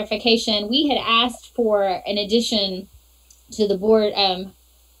point of clarification. We had asked for an addition to the board.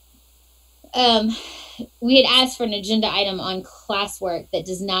 We had asked for an agenda item on classwork that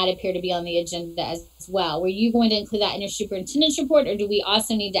does not appear to be on the agenda as well. Were you going to include that in your superintendent's report, or do we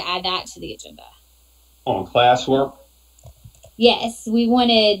also need to add that to the agenda? On classwork? Yes, we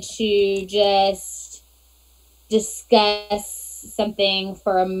wanted to just discuss something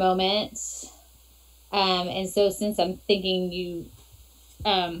for a moment. And so since I'm thinking you,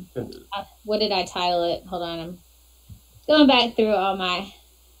 what did I title it? Hold on, I'm going back through all my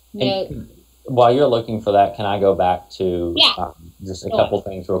notes. While you're looking for that, can I go back to just a couple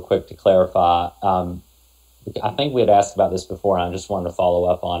things real quick to clarify? I think we had asked about this before, and I just wanted to follow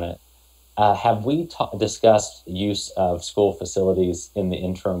up on it. Have we discussed use of school facilities in the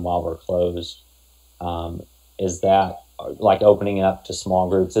interim while we're closed? Is that like opening up to small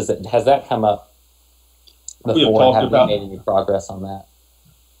groups? Has that come up before? Have we made any progress on that?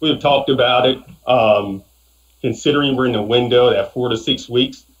 We have talked about it. Considering we're in the window, that 4 to 6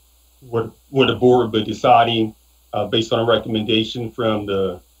 weeks, where the board will be deciding based on a recommendation from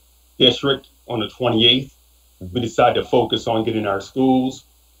the district on the 28th. We decided to focus on getting our schools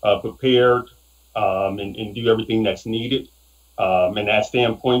prepared and do everything that's needed. And that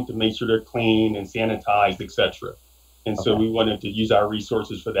standpoint to make sure they're clean and sanitized, etc. And so we wanted to use our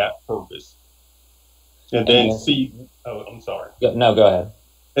resources for that purpose. And then see, I'm sorry. No, go ahead.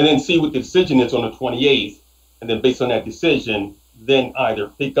 And then see what the decision is on the 28th. And then based on that decision, then either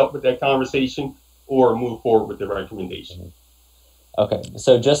pick up with that conversation or move forward with the recommendation. Okay,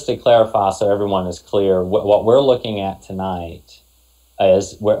 so just to clarify so everyone is clear, what we're looking at tonight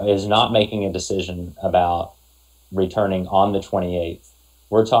is not making a decision about returning on the 28th.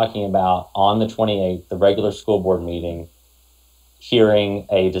 We're talking about on the 28th, the regular school board meeting, hearing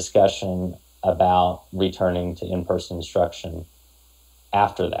a discussion about returning to in-person instruction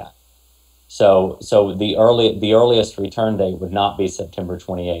after that. So the earliest return date would not be September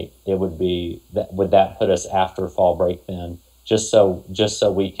 28th. It would be would that put us after fall break then? Just so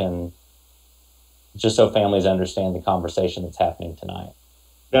families understand the conversation that's happening tonight.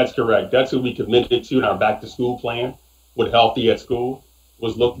 That's correct. That's what we committed to in our back to school plan with Healthy at School,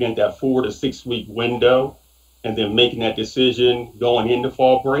 was looking at that 4 to 6 week window and then making that decision going into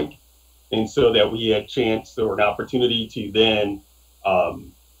fall break. And so that we had a chance or an opportunity to then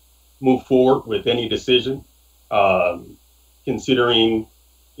move forward with any decision, considering,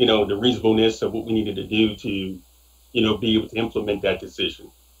 the reasonableness of what we needed to do to, be able to implement that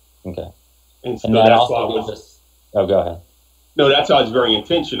decision. Okay. And so And that that's why also gives us, oh, go ahead. no, that's why it's very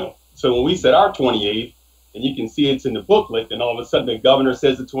intentional. So when we said our 28th, and you can see it's in the booklet, and all of a sudden the governor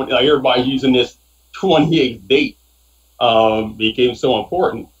says the 20, like everybody's using this 28th date became so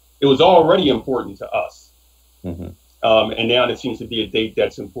important. It was already important to us. Mm-hmm. And now it seems to be a date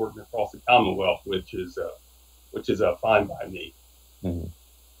that's important across the Commonwealth, which is fine by me. Mm-hmm.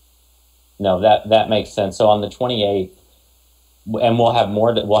 No, that makes sense. So on the 28th, and we'll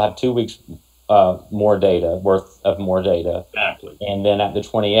have 2 weeks more data. Exactly. And then at the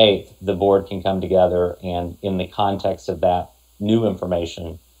 28th, the board can come together and in the context of that new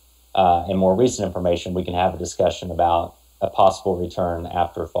information and more recent information, we can have a discussion about a possible return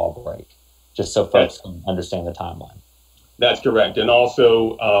after fall break, just so folks can understand the timeline. That's correct. And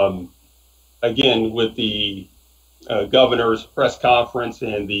also, again, with the governor's press conference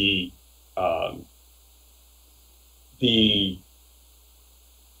and the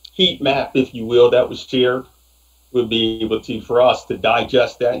heat map, if you will, that was shared, we'll be able to, for us to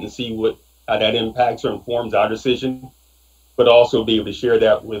digest that and see how that impacts or informs our decision, but also be able to share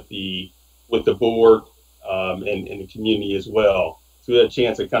that with the board and the community as well. So we had a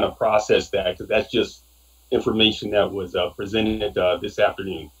chance to kind of process that, because that's just information that was presented this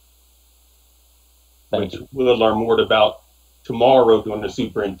afternoon, which we'll learn more about tomorrow during the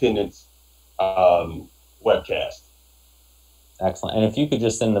superintendent's webcast. Excellent. And if you could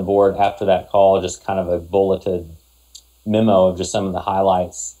just send the board after that call, just kind of a bulleted memo of just some of the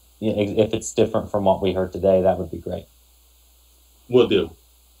highlights, if it's different from what we heard today, that would be great. Will do.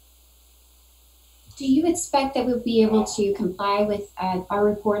 Do you expect that we'll be able to comply with our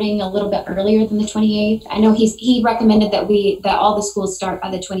reporting a little bit earlier than the 28th? I know he recommended that all the schools start by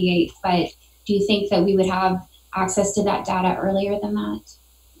the 28th, but do you think that we would have access to that data earlier than that?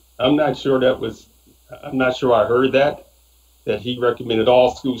 I'm not sure I heard that he recommended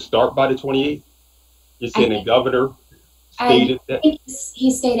all schools start by the 28th. You're saying the governor stated that?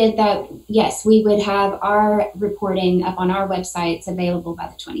 He stated that, yes, we would have our reporting up on our websites available by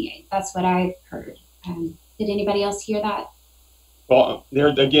the 28th. That's what I heard. Did anybody else hear that? Well, there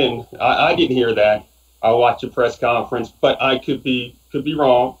again, I didn't hear that. I watched a press conference, but I could be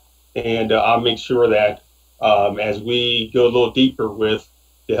wrong. And I'll make sure that as we go a little deeper with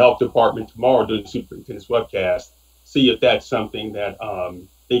the health department tomorrow during the superintendent's webcast, see if that's something that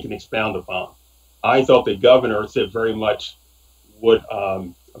they can expound upon. I thought the governor said very much what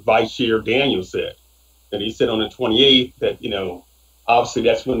Vice Chair Daniel said. And he said on the 28th that, obviously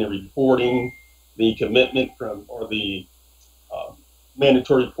that's when the reporting, the commitment or the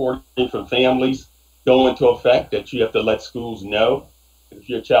mandatory reporting from families go into effect, that you have to let schools know. If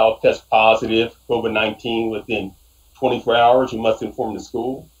your child tests positive COVID-19 within 24 hours, you must inform the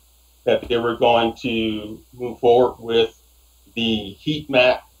school. That they were going to move forward with the heat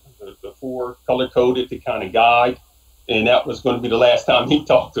map, the 4 color coded to kind of guide. And that was going to be the last time he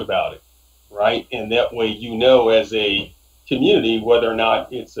talked about it, right? And that way, as a community, whether or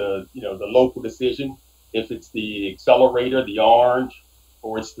not it's the local decision, if it's the accelerator, the orange,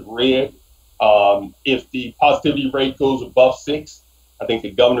 or it's the red. If the positivity rate goes above 6, I think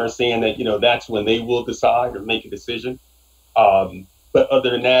the governor is saying that, that's when they will decide or make a decision. But other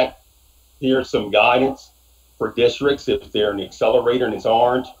than that, here's some guidance for districts. If they're an accelerator and it's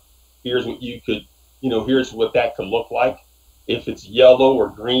orange, here's what here's what that could look like. If it's yellow or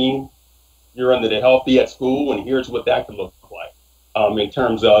green, you're under the healthy at school, and here's what that could look like in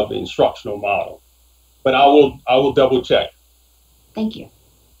terms of instructional model. But I will double check. Thank you.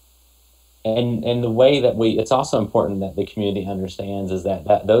 And the way that it's also important that the community understands is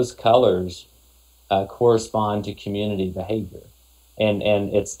that those colors correspond to community behavior. And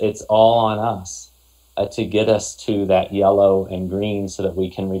it's all on us to get us to that yellow and green so that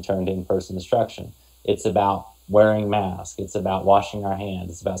we can return to in-person instruction. It's about wearing masks. It's about washing our hands.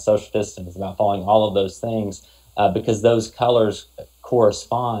 It's about social distance. It's about following all of those things because those colors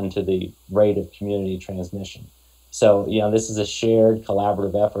correspond to the rate of community transmission. So, this is a shared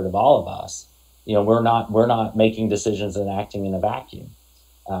collaborative effort of all of us. We're not making decisions and acting in a vacuum.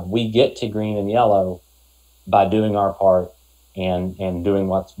 We get to green and yellow by doing our part and doing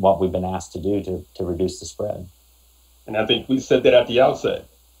what we've been asked to do to reduce the spread. And I think we said that at the outset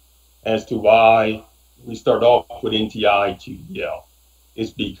as to why we started off with NTI to yell.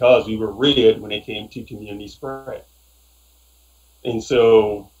 It's because we were red when it came to community spread. And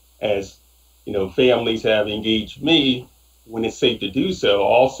so as families have engaged me when it's safe to do so,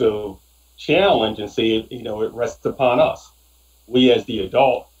 also challenge and say, it rests upon us. We as the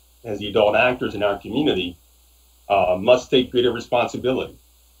adult as the adult actors in our community, must take greater responsibility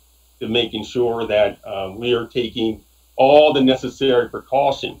to making sure that we are taking all the necessary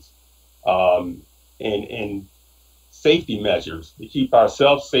precautions and safety measures to keep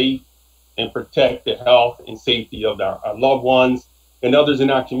ourselves safe and protect the health and safety of our loved ones and others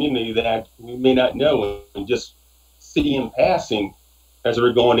in our community that we may not know and just see in passing as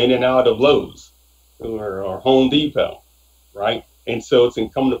we're going in and out of Lowe's or Home Depot, right? And so it's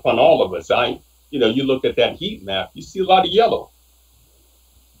incumbent upon all of us. You look at that heat map, you see a lot of yellow.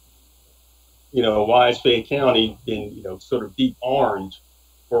 Why has Fayette County been, sort of deep orange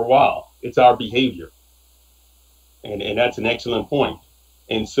for a while? It's our behavior. And that's an excellent point.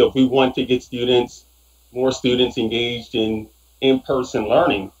 And so if we want to get more students engaged in in-person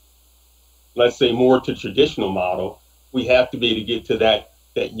learning, let's say more to traditional model, we have to be able to get to that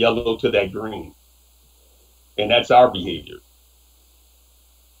yellow to that green. And that's our behavior.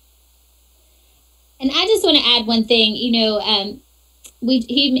 And I just want to add one thing, he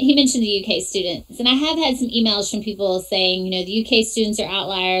mentioned the UK students, and I have had some emails from people saying, the UK students are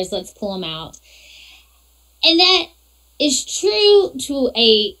outliers, let's pull them out. And that is true to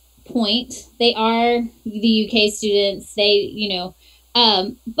a point. They are the UK students, but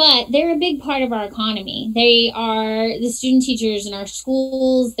they're a big part of our economy. They are the student teachers in our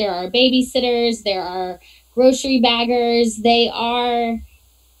schools, there are babysitters, there are grocery baggers, they are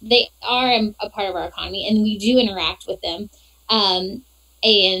a part of our economy, and we do interact with them.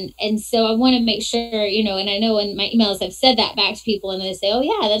 And so I want to make sure, and I know in my emails I've said that back to people and they say, oh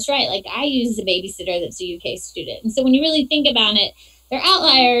yeah, that's right. Like I use a babysitter that's a UK student. And so when you really think about it, they're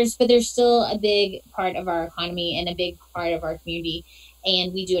outliers, but they're still a big part of our economy and a big part of our community.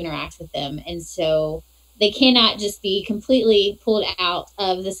 And we do interact with them. And so they cannot just be completely pulled out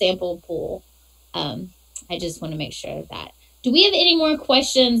of the sample pool. I just want to make sure of that. Do we have any more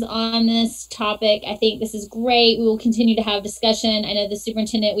questions on this topic? I think this is great. We will continue to have discussion. I know the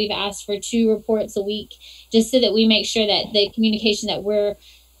superintendent, we've asked for 2 reports a week just so that we make sure that the communication that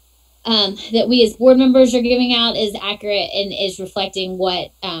that we as board members are giving out is accurate and is reflecting what,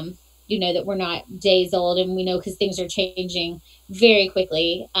 that we're not days old, and we know because things are changing very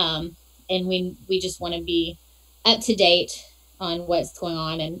quickly. And we just want to be up to date on what's going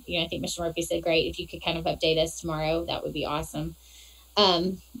on. And, I think Mr. Murphy said, great, if you could kind of update us tomorrow, that would be awesome.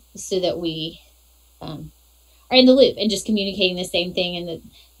 So that we are in the loop and just communicating the same thing and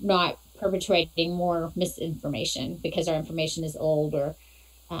not perpetuating more misinformation because our information is old or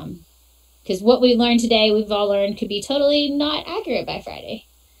because what we learned today, we've all learned could be totally not accurate by Friday.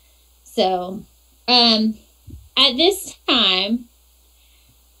 So at this time,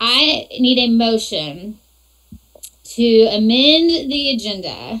 I need a motion to amend the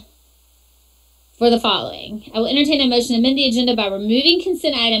agenda for the following. I will entertain a motion to amend the agenda by removing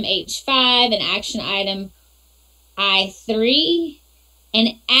consent item H5 and action item I3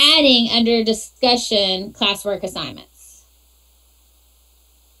 and adding under discussion classwork assignments.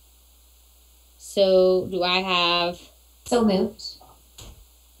 So do I have? So moved.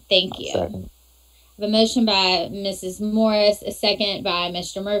 Thank you. Second. I have a motion by Mrs. Morris, a second by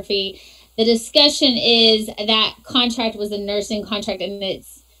Mr. Murphy. The discussion is that contract was a nursing contract, and there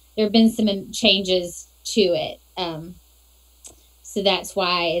have been some changes to it. So that's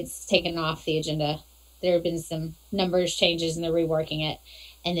why it's taken off the agenda. There have been some numbers changes, and they're reworking it.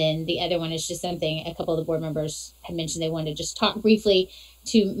 And then the other one is just something a couple of the board members had mentioned they wanted to just talk briefly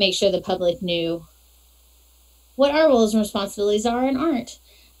to make sure the public knew what our roles and responsibilities are and aren't.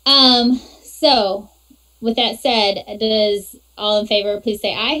 So with that said, does all in favor please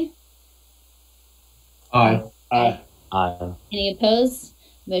say aye? Aye. Aye. Aye. Any opposed?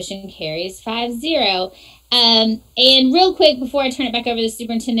 Motion carries 5-0. And real quick, before I turn it back over to the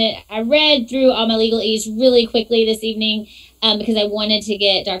superintendent, I read through all my legalese really quickly this evening because I wanted to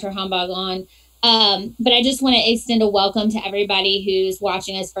get Dr. Hombach on. But I just want to extend a welcome to everybody who's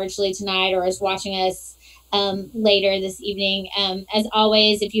watching us virtually tonight or is watching us later this evening. As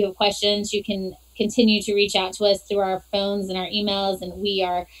always, if you have questions, you can continue to reach out to us through our phones and our emails, and we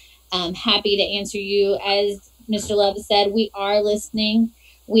are happy to answer you. As Mr. Love said, we are listening.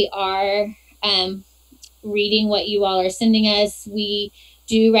 We are reading what you all are sending us. We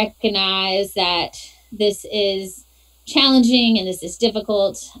do recognize that this is challenging and this is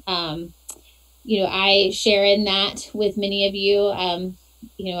difficult. I share in that with many of you. I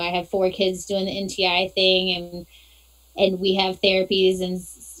have 4 kids doing the NTI thing, and we have therapies and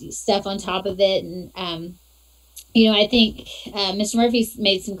stuff on top of it. And, I think Mr. Murphy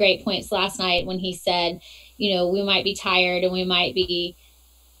made some great points last night when he said, we might be tired and we might be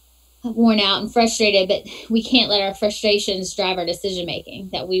worn out and frustrated, but we can't let our frustrations drive our decision making.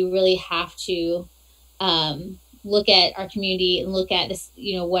 That we really have to look at our community and look at this,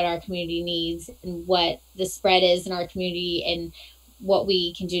 what our community needs and what the spread is in our community and what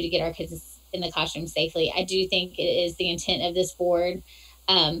we can do to get our kids in the classroom safely. I do think it is the intent of this board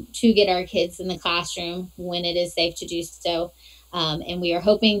to get our kids in the classroom when it is safe to do so. And we are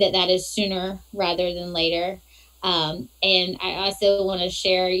hoping that that is sooner rather than later. And I also want to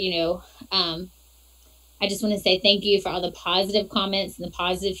share, I just want to say thank you for all the positive comments and the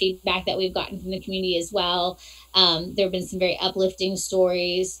positive feedback that we've gotten from the community as well. There have been some very uplifting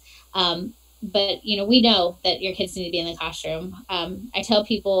stories. But, we know that your kids need to be in the classroom. I tell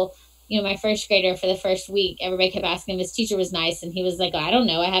people, my first grader, for the first week, everybody kept asking if his teacher was nice. And he was like, I don't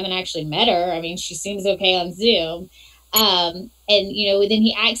know. I haven't actually met her. I mean, she seems okay on Zoom. And, then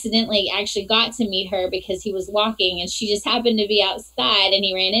he accidentally actually got to meet her because he was walking and she just happened to be outside and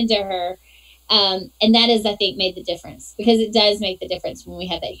he ran into her. And that is, I think, made the difference, because it does make the difference when we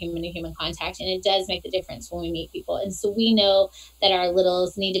have that human to human contact, and it does make the difference when we meet people. And so we know that our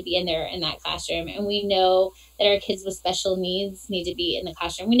littles need to be in there in that classroom, and we know that our kids with special needs need to be in the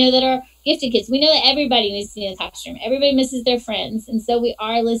classroom. We know that our gifted kids, we know that everybody needs to be in the classroom. Everybody misses their friends. And so we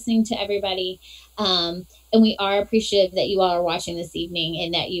are listening to everybody. And we are appreciative that you all are watching this evening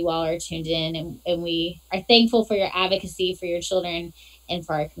and that you all are tuned in. And we are thankful for your advocacy for your children and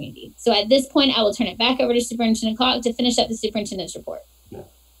for our community. So at this point, I will turn it back over to Superintendent Clark to finish up the superintendent's report.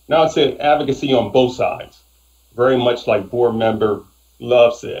 Now, I'd say advocacy on both sides, very much like board member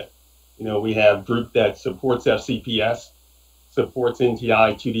Love said. We have group that supports FCPS, supports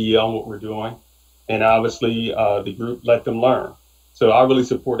NTI, 2DL, what we're doing, and obviously the group Let Them Learn. So I really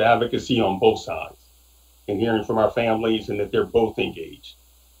support advocacy on both sides and hearing from our families and that they're both engaged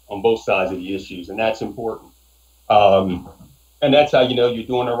on both sides of the issues, and that's important. And that's how you're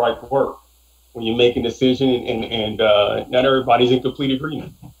doing the right work, when you make a decision and not everybody's in complete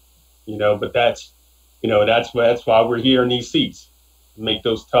agreement, but that's why we're here in these seats, to make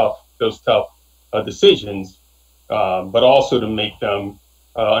those tough decisions, but also to make them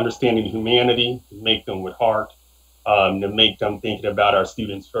understanding humanity, to make them with heart, to make them thinking about our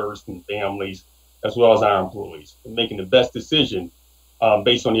students first and families, as well as our employees, and making the best decision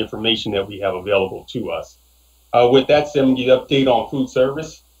based on the information that we have available to us. With that said, I'm going to give an update on food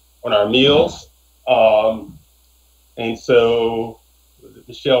service, on our meals. And so,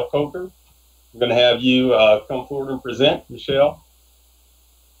 Michelle Coker, I'm going to have you come forward and present. Michelle.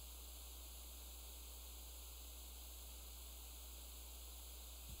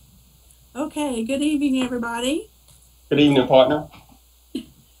 Okay, good evening, everybody. Good evening, partner.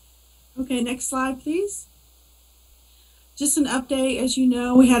 Okay, next slide, please. Just an update. As you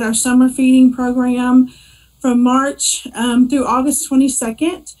know, we had our summer feeding program from March through August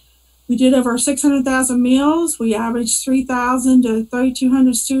 22nd. We did over 600,000 meals. We averaged 3,000 to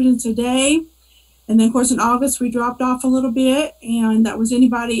 3,200 students a day. And then, of course, in August, we dropped off a little bit, and that was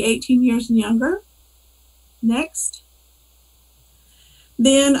anybody 18 years and younger. Next.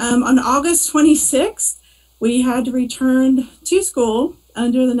 Then on August 26th, we had to return to school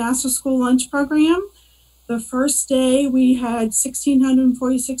under the National School Lunch Program. The first day, we had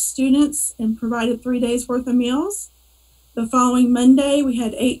 1,646 students and provided 3 days worth of meals. The following Monday, we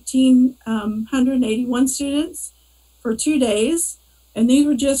had 1,881 students for 2 days, and these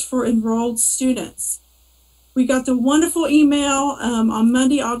were just for enrolled students. We got the wonderful email on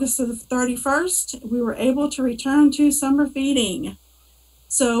Monday, August the 31st. We were able to return to summer feeding.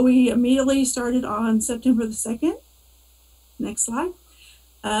 So we immediately started on September the 2nd. Next slide.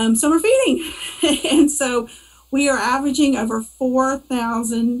 Summer feeding. And so we are averaging over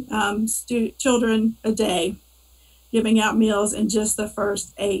 4,000 children a day giving out meals in just the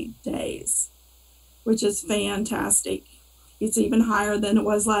first 8 days, which is fantastic. It's even higher than it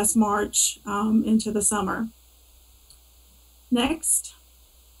was last March into the summer. Next.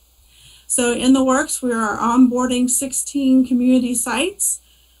 So in the works, we are onboarding 16 community sites.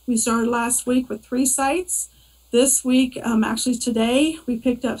 We started last week with 3 sites. This week, actually today, we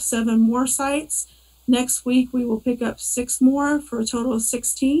picked up 7 more sites. Next week, we will pick up 6 more for a total of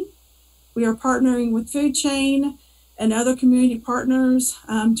 16. We are partnering with Food Chain and other community partners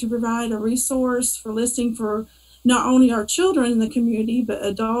to provide a resource for listing for not only our children in the community, but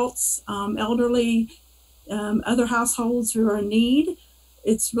adults, elderly, other households who are in need.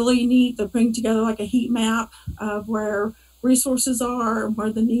 It's really neat to bring together like a heat map of where resources are and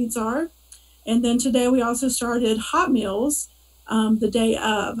where the needs are. And then today we also started hot meals the day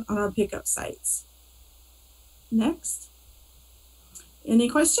of on our pickup sites. Next. Any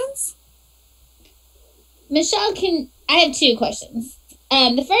questions? Michelle, I have 2 questions.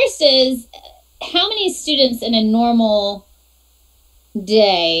 The first is, how many students in a normal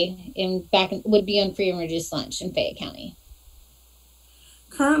day would be on free and reduced lunch in Fayette County?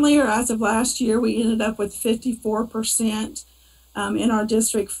 Currently, or as of last year, we ended up with 54% in our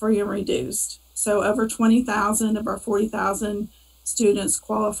district free and reduced. So over 20,000 of our 40,000 students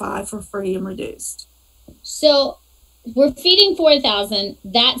qualify for free and reduced. So we're feeding 4,000.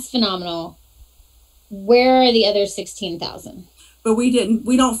 That's phenomenal. Where are the other 16,000? But we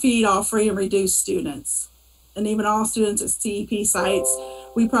don't feed all free and reduced students. And even all students at CEP sites,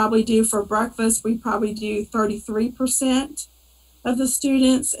 we probably do for breakfast, we probably do 33% of the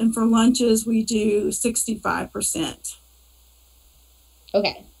students. And for lunches, we do 65%.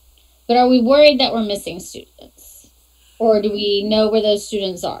 Okay. But are we worried that we're missing students? Or do we know where those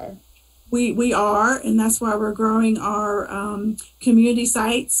students are? We are, and that's why we're growing our community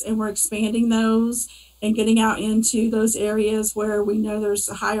sites, and we're expanding those and getting out into those areas where we know there's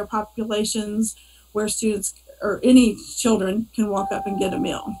higher populations, where students or any children can walk up and get a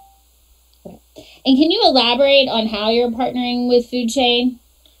meal. Okay. And can you elaborate on how you're partnering with Food Chain?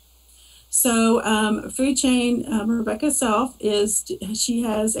 So Food Chain, Rebecca Self, she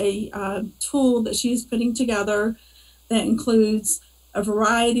has a tool that she's putting together that includes a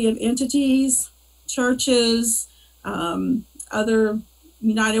variety of entities, churches, other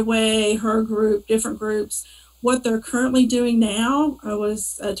United Way, her group, different groups. What they're currently doing now, I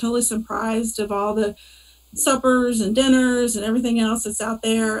was totally surprised of all the suppers and dinners and everything else that's out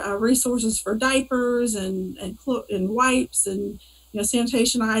there, resources for diapers and wipes and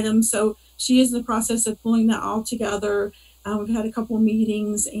sanitation items. So she is in the process of pulling that all together. We've had a couple of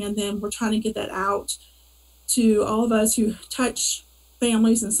meetings, and then we're trying to get that out to all of us who touch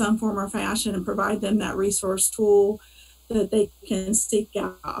families in some form or fashion and provide them that resource tool that they can seek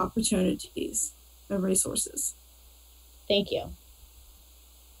out opportunities and resources. Thank you.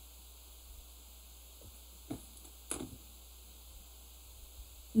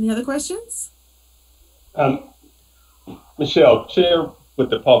 Any other questions? Michelle, share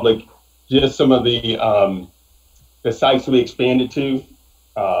with the public just some of the sites we expanded to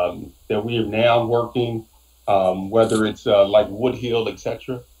that we are now working, whether it's like Woodhill,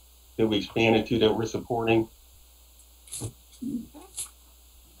 etc., that we expanded to that we're supporting.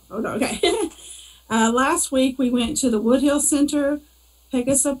 Okay. Last week we went to the Woodhill Center,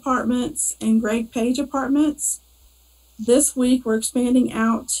 Pegasus Apartments, and Greg Page Apartments. This week we're expanding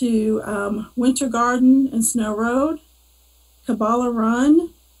out to Winter Garden and Snow Road, Kabbalah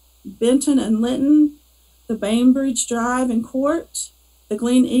Run, Benton and Linton, the Bainbridge Drive and Court, the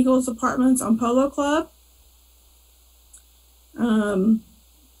Glen Eagles Apartments on Polo Club.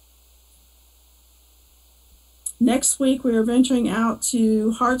 Next week we are venturing out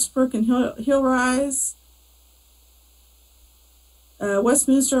to Hartsbrook and Hillrise,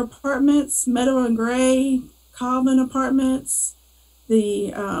 Westminster Apartments, Meadow and Gray, Calvin Apartments,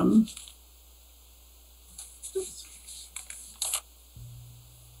 the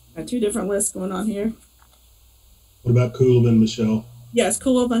got two different lists going on here. What about Coolabin, Michelle? Yes,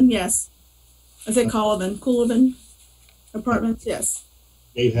 Coolabin, yes. I said Coolabin Apartments, yes.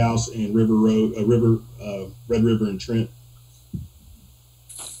 Gatehouse and River Road, Red River and Trent.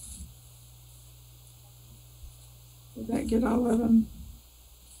 Did that get all of them?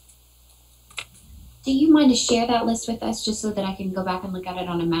 Do you mind to share that list with us just so that I can go back and look at it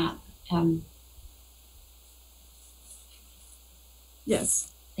on a map?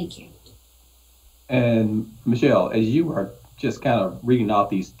 Yes. Thank you. And Michelle, as you are just kind of reading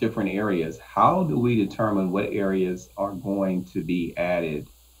out these different areas, how do we determine what areas are going to be added?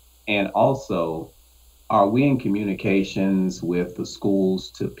 And also, are we in communications with the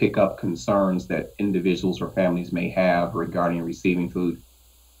schools to pick up concerns that individuals or families may have regarding receiving food?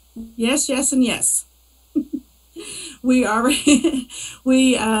 Yes, yes, and yes. We already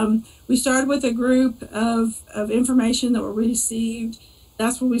we started with a group of information that were received.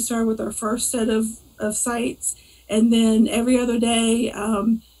 That's when we started with our first set of sites. And then every other day,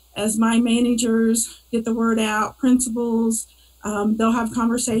 as my managers get the word out, principals, they'll have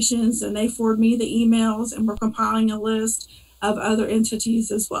conversations and they forward me the emails, and we're compiling a list of other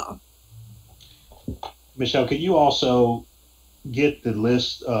entities as well. Michelle, could you also get the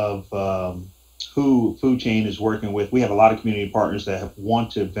list of who Food Chain is working with? We have a lot of community partners that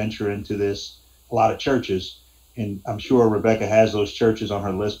want to venture into this, a lot of churches. And I'm sure Rebecca has those churches on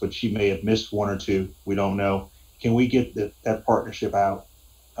her list, but she may have missed one or two. We don't know. Can we get that partnership out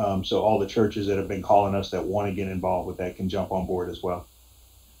so all the churches that have been calling us that want to get involved with that can jump on board as well?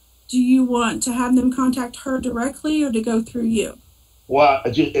 Do you want to have them contact her directly or to go through you? Well,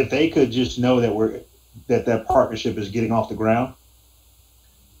 if they could just know that that partnership is getting off the ground,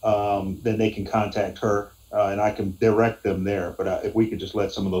 then they can contact her, and I can direct them there. But if we could just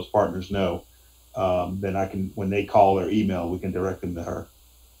let some of those partners know, then I can, when they call or email, we can direct them to her.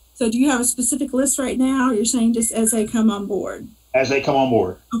 So do you have a specific list right now, or you're saying just as they come on board? As they come on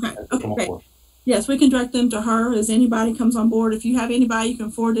board. Okay, okay, great. Yes, we can direct them to her as anybody comes on board. If you have anybody, you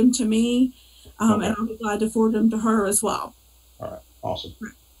can forward them to me, and I'll be glad to forward them to her as well. All right, awesome.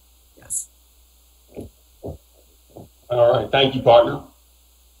 Right. Yes. All right, thank you, partner.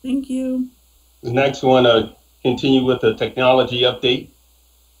 Thank you. The next one, continue with the technology update.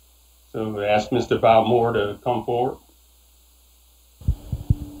 So I ask Mr. Bob Moore to come forward.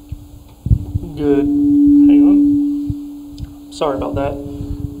 Good. Hang on. Sorry about that.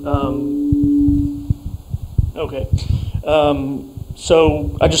 Okay.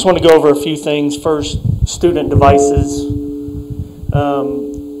 So I just want to go over a few things. First, student devices.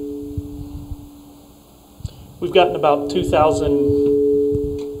 We've gotten about 2,000.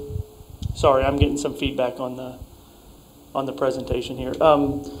 Sorry, I'm getting some feedback on the presentation here.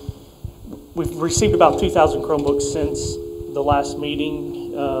 We've received about 2,000 Chromebooks since the last meeting.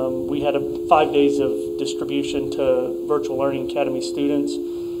 We had 5 days of distribution to Virtual Learning Academy students.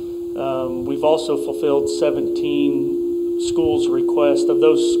 We've also fulfilled 17 schools' requests. Of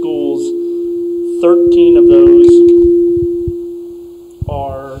those schools, 13 of those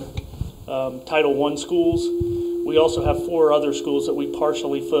are Title I schools. We also have 4 other schools that we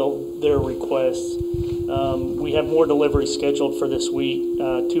partially filled their requests. We have more deliveries scheduled for this week.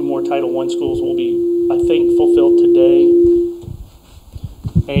 2 more Title I schools will be, I think, fulfilled today.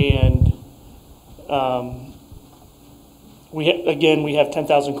 And we have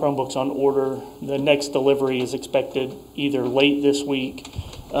 10,000 Chromebooks on order. The next delivery is expected either late this week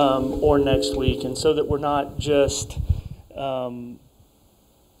or next week. And so that we're not just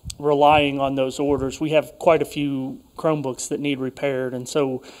relying on those orders, we have quite a few Chromebooks that need repaired. And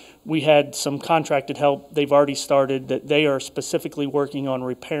so we had some contracted help. They've already started that they are specifically working on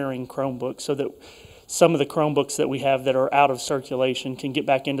repairing Chromebooks so that some of the Chromebooks that we have that are out of circulation can get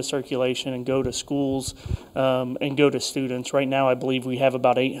back into circulation and go to schools and go to students. Right now, I believe we have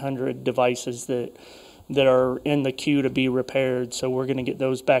about 800 devices that are in the queue to be repaired. So we're going to get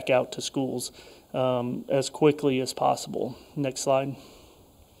those back out to schools as quickly as possible. Next slide.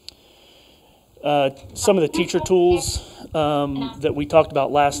 Some of the teacher tools that we talked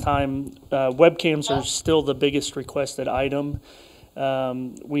about last time, webcams are still the biggest requested item.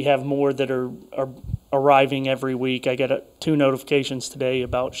 We have more that are arriving every week. I got 2 notifications today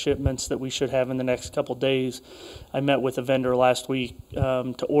about shipments that we should have in the next couple days. I met with a vendor last week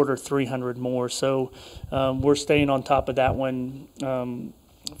to order 300 more. So we're staying on top of that one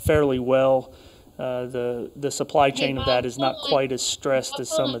fairly well. The supply chain of that is not quite as stressed as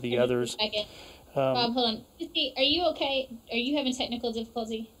some of the others. Bob, hold on. Are you okay? Are you having technical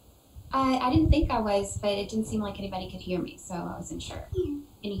difficulty? I didn't think I was, but it didn't seem like anybody could hear me, so I wasn't sure. Can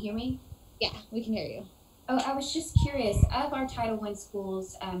you hear me? Yeah, we can hear you. Oh, I was just curious, of our Title I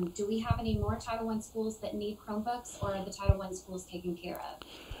schools, do we have any more Title I schools that need Chromebooks, or are the Title I schools taken care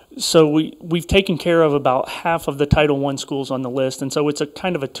of? So we've taken care of about half of the Title I schools on the list, and so it's a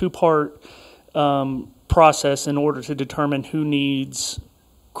kind of a 2-part process in order to determine who needs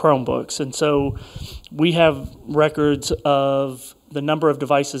Chromebooks. And so we have records of the number of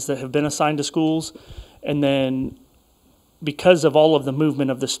devices that have been assigned to schools, and then because of all of the movement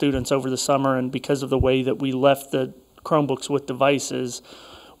of the students over the summer and because of the way that we left the Chromebooks with devices,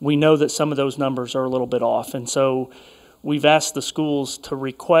 we know that some of those numbers are a little bit off. And so we've asked the schools to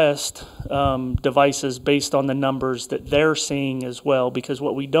request devices based on the numbers that they're seeing as well, because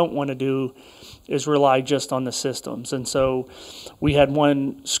what we don't want to do is rely just on the systems. And so we had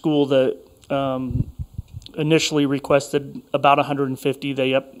one school that initially requested about 150.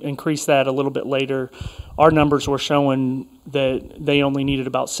 They increased that a little bit later. Our numbers were showing that they only needed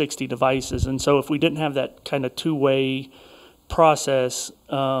about 60 devices. And so if we didn't have that kind of 2-way process,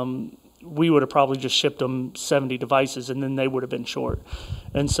 we would have probably just shipped them 70 devices and then they would have been short.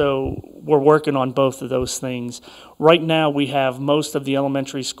 And so we're working on both of those things. Right now we have most of the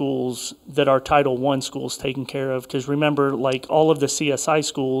elementary schools that are Title I schools taken care of, because remember, like all of the CSI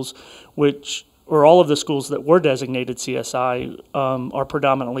schools, or all of the schools that were designated CSI are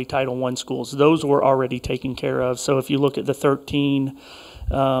predominantly Title I schools. Those were already taken care of. So if you look at the 13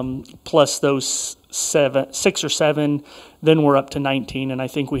 plus those 6 or 7, then we're up to 19, and I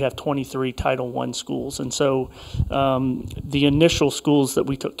think we have 23 Title I schools. And so the initial schools that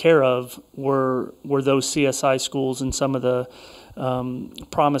we took care of were those CSI schools and some of the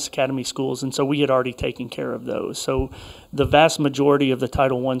Promise Academy schools, and so we had already taken care of those. So the vast majority of the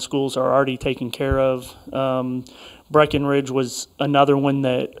Title I schools are already taken care of. Breckenridge was another one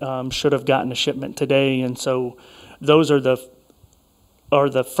that should have gotten a shipment today, and so those are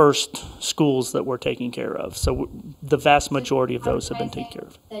the first schools that we're taking care of. So the vast majority of those have been taken care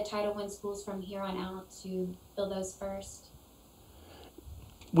of. The Title I schools from here on out to fill those first?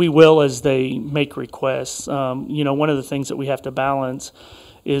 We will as they make requests. You know, one of the things that we have to balance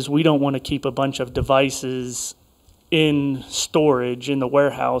is we don't want to keep a bunch of devices in storage in the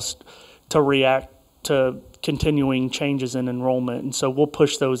warehouse to react to continuing changes in enrollment. And so we'll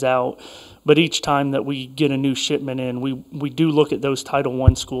push those out. But each time that we get a new shipment in, we do look at those Title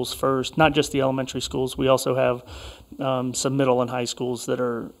I schools first, not just the elementary schools. We also have some middle and high schools that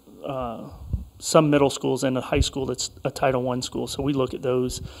are, some middle schools and a high school that's a Title I school. So we look at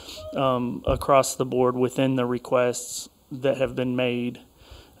those across the board within the requests that have been made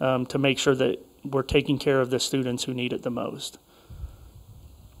to make sure that we're taking care of the students who need it the most.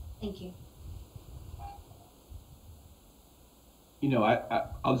 Thank you. You know, I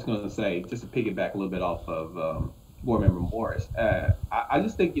was going to say, just to piggyback a little bit off of Board Member Morris, I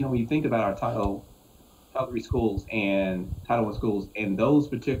just think, you know, when you think about our Title III schools and Title I schools and those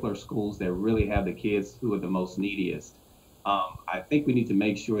particular schools that really have the kids who are the most neediest, I think we need to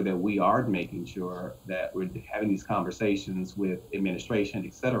make sure that we are making sure that we're having these conversations with administration,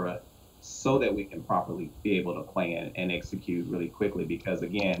 et cetera, so that we can properly be able to plan and execute really quickly. Because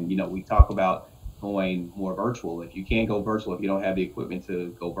again, you know, we talk about going more virtual. If you can't go virtual, if you don't have the equipment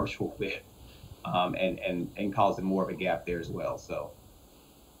to go virtual with, and causing more of a gap there as well. So.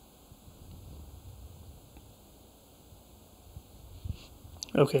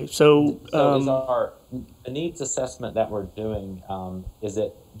 Okay, so is the needs assessment that we're doing, is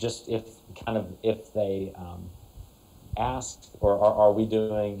it just if they ask, or are we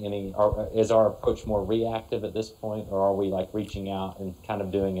doing any, or is our approach more reactive at this point, or are we like reaching out and kind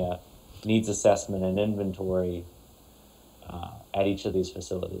of doing a needs assessment and inventory at each of these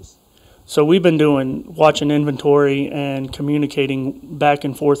facilities? So we've been watching inventory and communicating back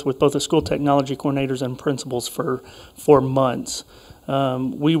and forth with both the school technology coordinators and principals for months.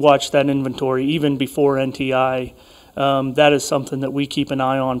 We watch that inventory even before NTI. That is something that we keep an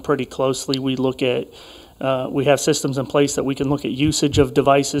eye on pretty closely. We look at, we have systems in place that we can look at usage of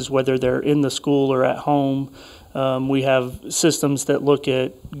devices, whether they're in the school or at home. We have systems that look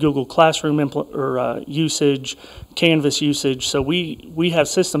at Google Classroom usage, Canvas usage. So we have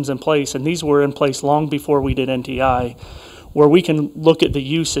systems in place, and these were in place long before we did NTI, where we can look at the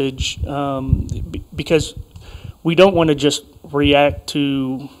usage because we don't want to just react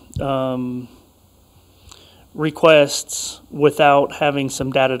to requests without having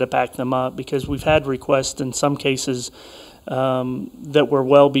some data to back them up, because we've had requests in some cases that were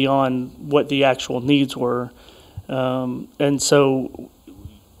well beyond what the actual needs were. And so,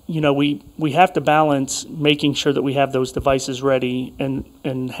 you know, we have to balance making sure that we have those devices ready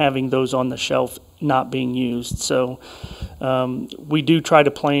and having those on the shelf not being used. So we do try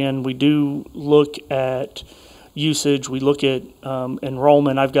to plan. We do look at usage. We look at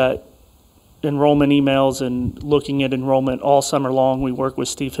enrollment. I've got enrollment emails and looking at enrollment all summer long. We work with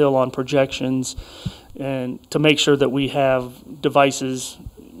Steve Hill on projections and to make sure that we have devices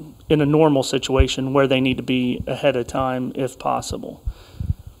in a normal situation where they need to be ahead of time if possible.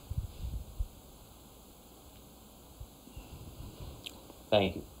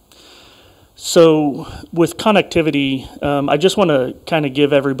 Thank you. So with connectivity, I just want to kind of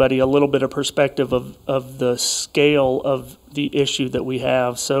give everybody a little bit of perspective of the scale of the issue that we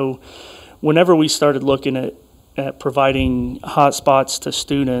have. So whenever we started looking at providing hotspots to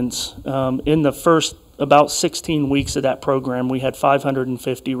students, in the first about 16 weeks of that program, we had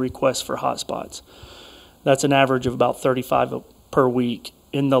 550 requests for hotspots. That's an average of about 35 per week.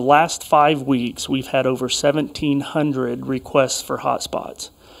 In the last 5 weeks, we've had over 1,700 requests for hotspots.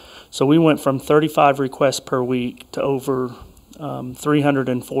 So we went from 35 requests per week to over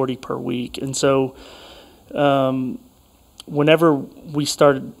 340 per week. And so whenever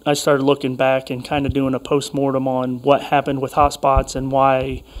I started looking back and kind of doing a postmortem on what happened with hotspots and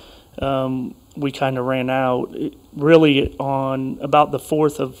why we kind of ran out. Really on about the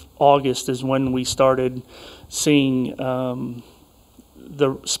 4th of August is when we started seeing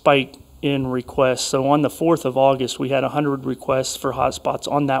the spike in requests. So on the 4th of August, we had 100 requests for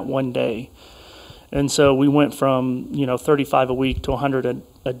hotspots on that one day. And so we went from, 35 a week to 100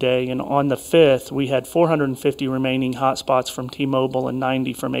 a day. And on the 5th, we had 450 remaining hotspots from T-Mobile and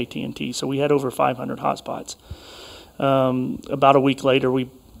 90 from AT&T. So we had over 500 hotspots. About a week later, we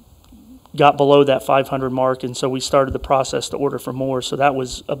got below that 500 mark, and so we started the process to order for more. So that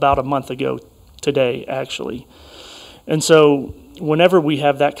was about a month ago today, actually. And so whenever we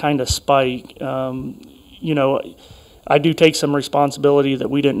have that kind of spike, I do take some responsibility that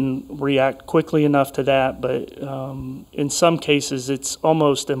we didn't react quickly enough to that, but in some cases it's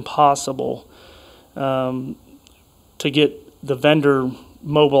almost impossible to get the vendor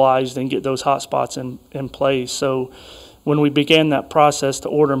mobilized and get those hotspots in place. So when we began that process to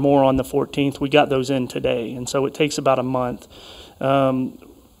order more on the 14th, we got those in today, and so it takes about a month.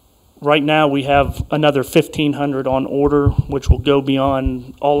 Right now we have another 1,500 on order, which will go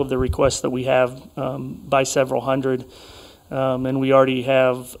beyond all of the requests that we have by several hundred. And we already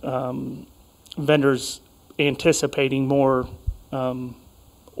have vendors anticipating more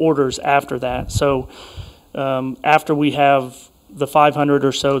orders after that. So after we have the 500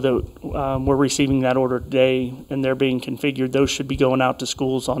 or so that we're receiving that order today and they're being configured, those should be going out to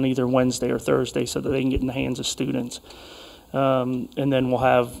schools on either Wednesday or Thursday so that they can get in the hands of students. And then we'll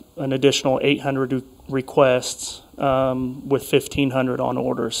have an additional 800 requests with 1,500 on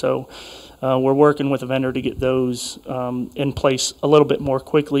order. So we're working with a vendor to get those in place a little bit more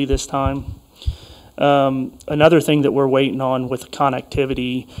quickly this time. Another thing that we're waiting on with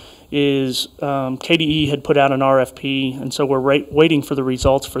connectivity is KDE had put out an RFP, and so we're waiting for the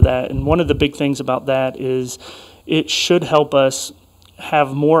results for that. And one of the big things about that is it should help us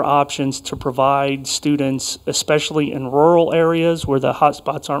have more options to provide students, especially in rural areas where the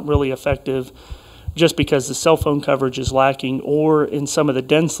hotspots aren't really effective just because the cell phone coverage is lacking, or in some of the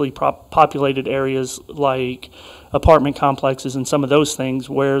densely populated areas like apartment complexes and some of those things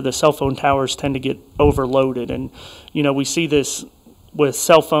where the cell phone towers tend to get overloaded. And, you know, we see this with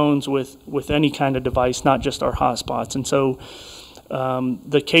cell phones, with any kind of device, not just our hotspots. And so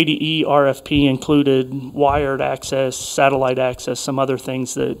the KDE RFP included wired access, satellite access, some other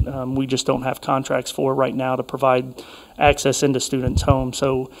things that we just don't have contracts for right now to provide access into students' homes.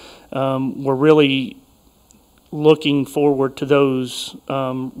 So we're really looking forward to those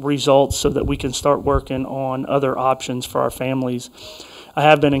results so that we can start working on other options for our families. I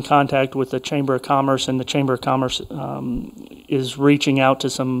have been in contact with the Chamber of Commerce, and the Chamber of Commerce is reaching out to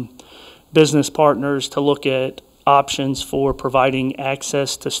some business partners to look at options for providing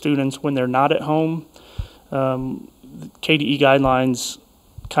access to students when they're not at home. KDE guidelines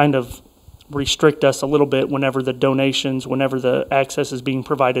kind of restrict us a little bit whenever the access is being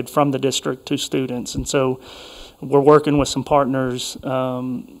provided from the district to students. And so we're working with some partners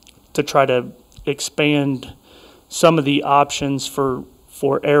to try to expand some of the options for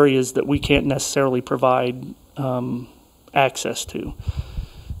areas that we can't necessarily provide access to.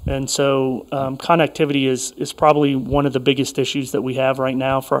 And so connectivity is probably one of the biggest issues that we have right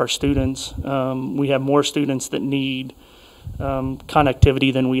now for our students. We have more students that need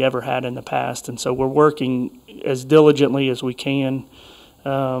connectivity than we ever had in the past. And so we're working as diligently as we can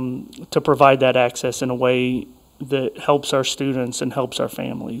to provide that access in a way that helps our students and helps our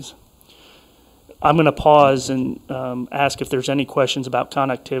families. I'm going to pause and ask if there's any questions about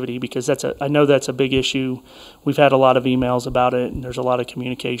connectivity, because I know that's a big issue. We've had a lot of emails about it, and there's a lot of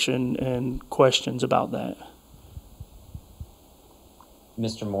communication and questions about that.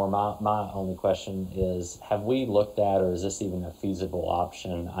 Mr. Moore, my only question is, have we looked at, or is this even a feasible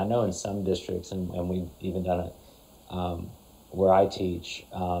option? I know in some districts, and we've even done it where I teach,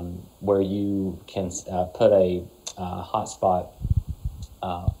 where you can put a hotspot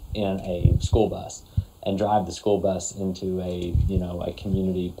in a school bus and drive the school bus into a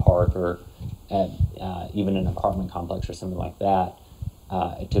community park or even an apartment complex or something like that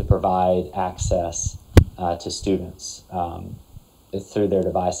to provide access to students through their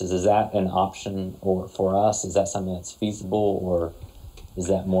devices. Is that an option or for us? Is that something that's feasible, or is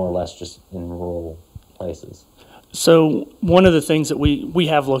that more or less just in rural places? So one of the things that we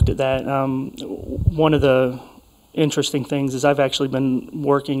have looked at that, one of the interesting things is I've actually been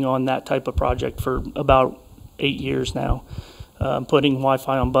working on that type of project for about 8 years now, putting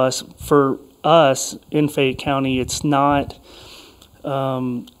Wi-Fi on bus. For us in Fayette County, it's not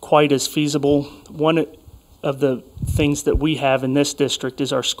quite as feasible. One of the things that we have in this district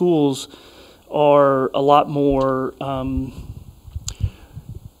is our schools are a lot more,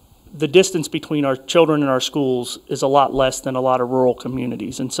 the distance between our children and our schools is a lot less than a lot of rural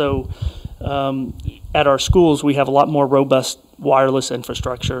communities. And so at our schools, we have a lot more robust wireless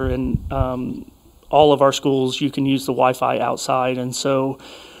infrastructure, and all of our schools, you can use the Wi-Fi outside. And so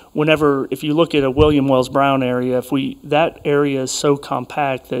if you look at a William Wells Brown area, that area is so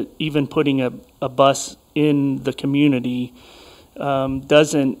compact that even putting a bus in the community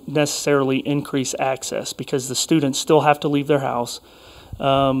doesn't necessarily increase access, because the students still have to leave their house.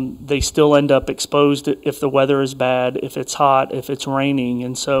 They still end up exposed if the weather is bad, if it's hot, if it's raining.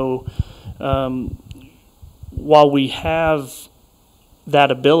 And so while we have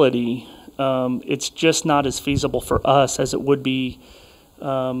that ability, it's just not as feasible for us as it would be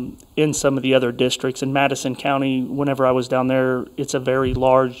in some of the other districts. In Madison County, whenever I was down there, it's a very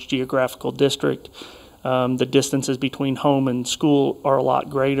large geographical district. The distances between home and school are a lot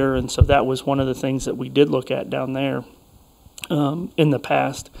greater, and so that was one of the things that we did look at down there in the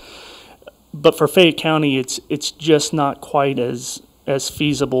past. But for Fayette County, it's just not quite as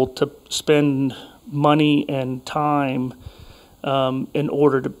feasible to spend money and time in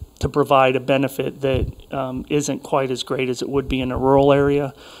order to provide a benefit that isn't quite as great as it would be in a rural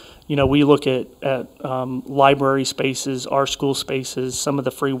area. You know, we look at library spaces, our school spaces, some of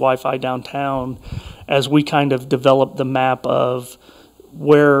the free Wi-Fi downtown, as we kind of develop the map of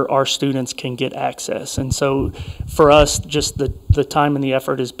where our students can get access. And so for us, just the time and the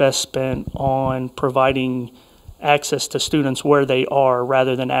effort is best spent on providing access to students where they are,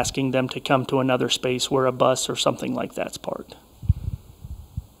 rather than asking them to come to another space where a bus or something like that's parked.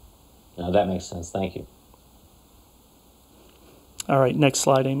 No, that makes sense. Thank you. All right, next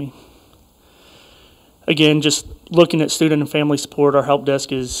slide, Amy. Again, just looking at student and family support, our help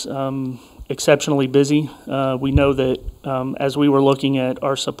desk is exceptionally busy. We know that as we were looking at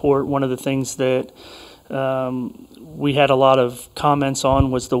our support, one of the things that we had a lot of comments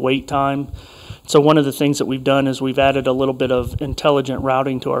on was the wait time. So one of the things that we've done is we've added a little bit of intelligent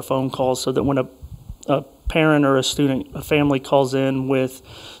routing to our phone calls, so that when a parent or a student, a family calls in with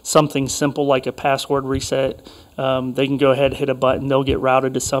something simple like a password reset, they can go ahead, hit a button, they'll get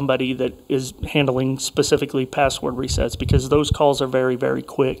routed to somebody that is handling specifically password resets, because those calls are very, very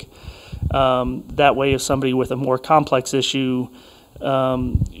quick. That way, if somebody with a more complex issue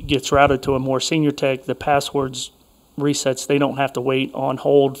gets routed to a more senior tech, the passwords resets, they don't have to wait on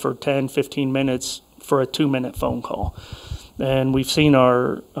hold for 10, 15 minutes for a 2-minute phone call. And we've seen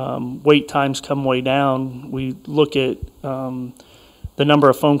our wait times come way down. We look at the number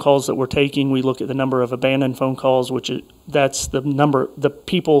of phone calls that we're taking. We look at the number of abandoned phone calls, that's the number, the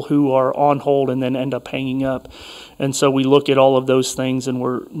people who are on hold and then end up hanging up. And so we look at all of those things, and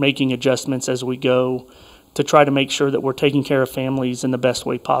we're making adjustments as we go to try to make sure that we're taking care of families in the best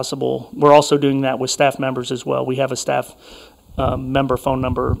way possible. We're also doing that with staff members as well. We have a staff member phone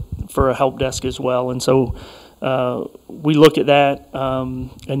number for a help desk as well. And so we look at that,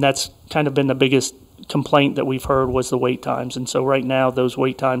 and that's kind of been the biggest complaint that we've heard was the wait times. And so right now those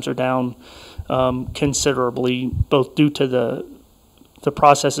wait times are down considerably, both due to the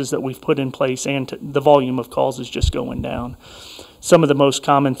processes that we've put in place, and the volume of calls is just going down. Some of the most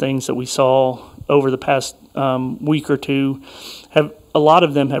common things that we saw over the past week or two, a lot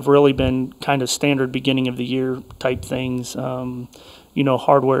of them have really been kind of standard beginning of the year type things. You know,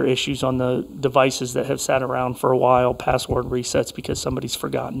 hardware issues on the devices that have sat around for a while, password resets because somebody's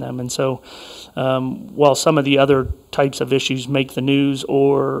forgotten them. And so while some of the other types of issues make the news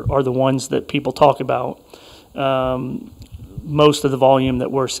or are the ones that people talk about, most of the volume that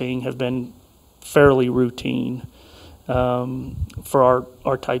we're seeing have been fairly routine for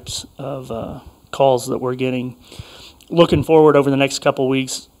our types of calls that we're getting. Looking forward over the next couple of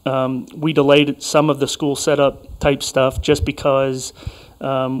weeks, we delayed some of the school setup type stuff just because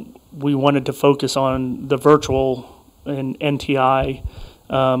we wanted to focus on the virtual and NTI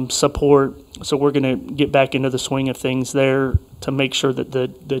support. So we're going to get back into the swing of things there to make sure that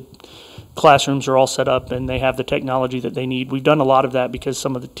the classrooms are all set up and they have the technology that they need. We've done a lot of that because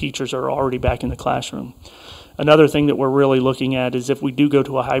some of the teachers are already back in the classroom. Another thing that we're really looking at is if we do go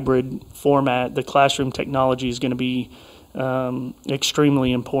to a hybrid format, the classroom technology is going to be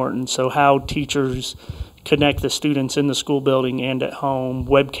extremely important. So how teachers connect the students in the school building and at home,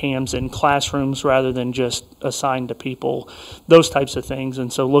 webcams in classrooms rather than just assigned to people, those types of things.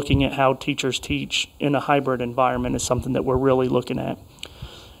 And so looking at how teachers teach in a hybrid environment is something that we're really looking at.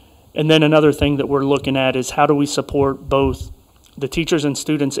 And then another thing that we're looking at is how do we support both the teachers and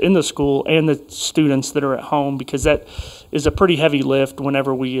students in the school and the students that are at home, because that is a pretty heavy lift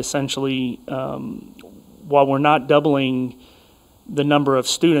whenever we essentially, while we're not doubling the number of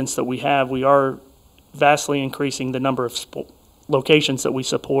students that we have, we are vastly increasing the number of locations that we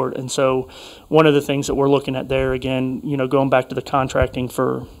support. And so one of the things that we're looking at there, again, you know, going back to the contracting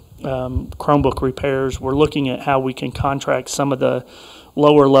for Chromebook repairs, we're looking at how we can contract some of the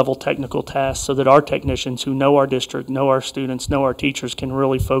lower level technical tasks so that our technicians who know our district, know our students, know our teachers can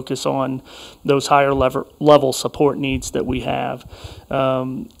really focus on those higher level support needs that we have,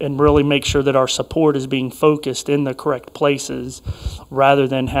 and really make sure that our support is being focused in the correct places rather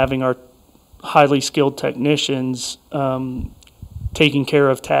than having our highly skilled technicians taking care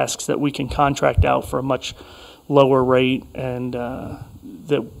of tasks that we can contract out for a much lower rate, and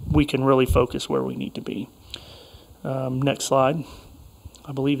that we can really focus where we need to be. Next slide.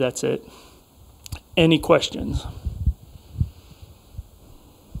 I believe that's it. Any questions?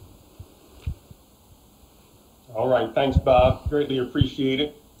 All right, thanks, Bob. Greatly appreciate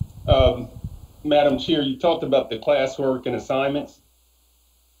it. Madam Chair, you talked about the classwork and assignments.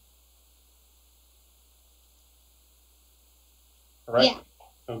 Correct? Yeah.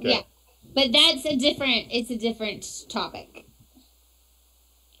 Okay. Yeah. But it's a different topic.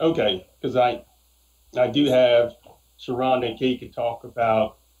 Okay, because I do have Sharonda and Kate to talk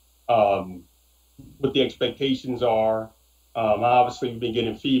about what the expectations are. Obviously, we've been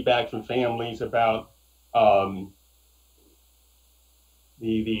getting feedback from families about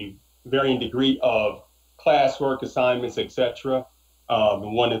the varying degree of classwork, assignments, etc.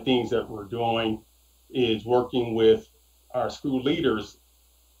 And one of the things that we're doing is working with our school leaders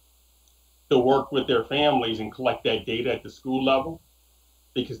to work with their families and collect that data at the school level,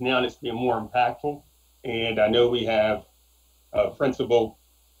 because now it's being more impactful. And I know we have Principal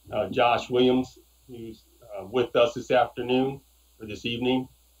Josh Williams, who's with us this afternoon or this evening,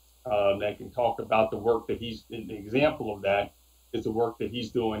 that can talk about the work that an example of that is the work that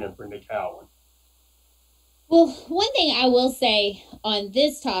he's doing at Brenda Cowan. Well, one thing I will say on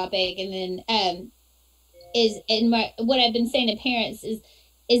this topic, and then is what I've been saying to parents is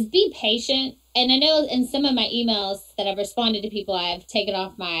be patient. And I know in some of my emails that I've responded to people, I've taken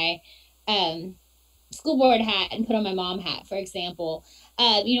off my school board hat and put on my mom hat, for example.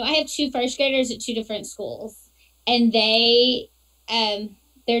 I have 2 first graders at 2 different schools, and they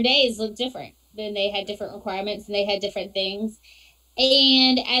their days look different. Then they had different requirements and they had different things.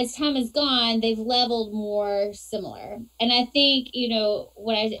 And as time has gone, they've leveled more similar. And I think,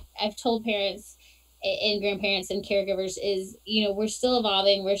 what I've told parents and grandparents and caregivers is, we're still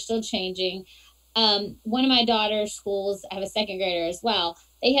evolving, we're still changing. One of my daughter's schools, I have a 2nd grader as well.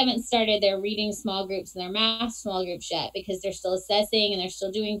 They haven't started their reading small groups and their math small groups yet because they're still assessing and they're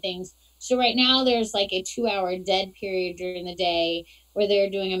still doing things. So right now there's like a 2-hour dead period during the day where they're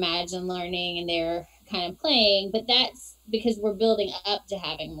doing Imagine Learning and they're kind of playing, but that's because we're building up to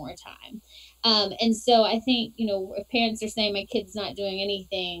having more time. And so I think, if parents are saying my kid's not doing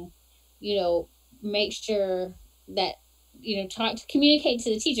anything, make sure that, communicate to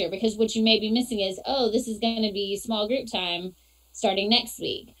the teacher, because what you may be missing is, this is going to be small group time starting next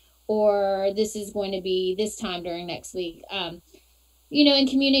week, or this is going to be this time during next week. And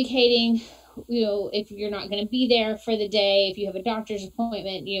communicating, if you're not going to be there for the day, if you have a doctor's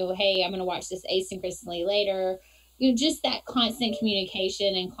appointment, hey, I'm going to watch this asynchronously later, just that constant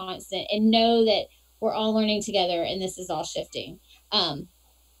communication and know that we're all learning together and this is all shifting. And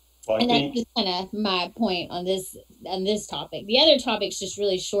that's just kind of my point on this topic. The other topic's just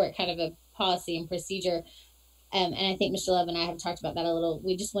really short, kind of a policy and procedure. And I think Mr. Love and I have talked about that a little.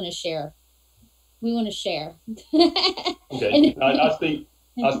 We just want to share. We want to share. Okay, I'll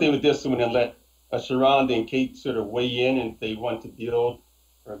stay with this one and let Sharonda and Kate sort of weigh in, and if they want to build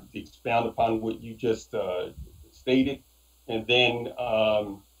or expound upon what you just stated. And then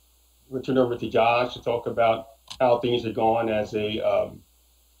we'll turn over to Josh to talk about how things are going as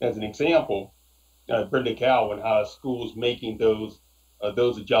an example, Brenda Cowan, how schools making those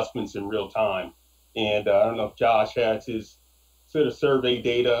adjustments in real time. And I don't know if Josh has his sort of survey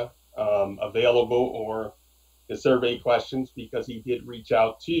data available or the survey questions, because he did reach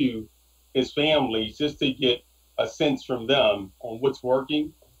out to his families just to get a sense from them on what's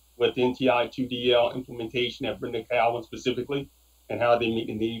working with NTI 2DL implementation at Brenda Cowan specifically, and how they meet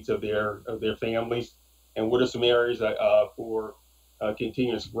the needs of their families, and what are some areas for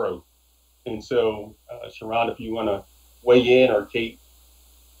continuous growth. And so, Sharon, if you want to weigh in, or Kate.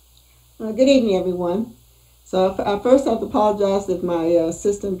 Good evening, everyone. So I first have to apologize if my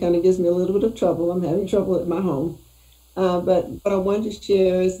system kind of gives me a little bit of trouble. I'm having trouble at my home. But what I wanted to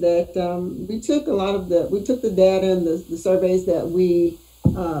share is that we took the data and the surveys that we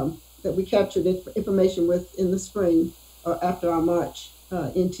captured information with in the spring or after our March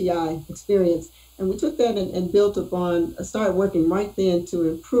NTI experience. And we took that and built upon, started working right then to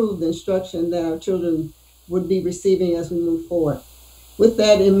improve the instruction that our children would be receiving as we move forward. With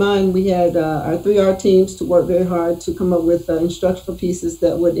that in mind, we had our 3R teams to work very hard to come up with instructional pieces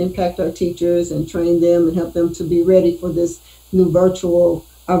that would impact our teachers and train them and help them to be ready for this new virtual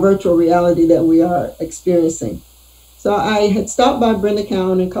reality that we are experiencing. So I had stopped by Brenda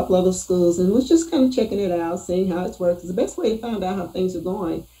Cowan and a couple other schools and was just kind of checking it out, seeing how it's working. The best way to find out how things are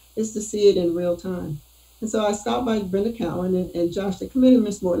going is to see it in real time. And so I stopped by Brenda Cowan and Josh said, "Come in,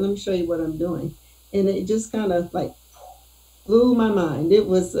 Miss Morton, let me show you what I'm doing." And it just kind of like blew my mind. It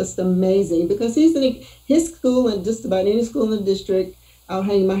was just amazing, because he's in his school and just about any school in the district, I'll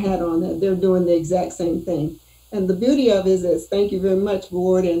hang my hat on that they're doing the exact same thing. And the beauty of it is thank you very much,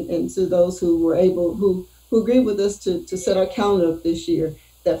 board, and to those who were able, who agreed with us to set our calendar up this year,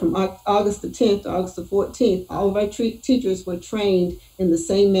 that from August the 10th to August the 14th, all of our teachers were trained in the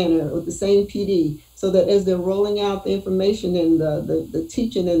same manner with the same PD, so that as they're rolling out the information and the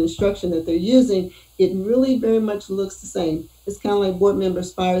teaching and instruction that they're using, it really very much looks the same. It's kind of like Board Member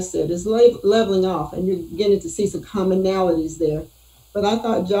Spires said, it's leveling off, and you're beginning to see some commonalities there. But I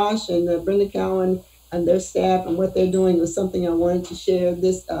thought Josh and Brenda Cowan and their staff and what they're doing was something I wanted to share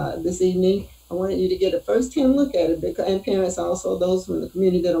this evening. I wanted you to get a first-hand look at it, because, and parents also, those from the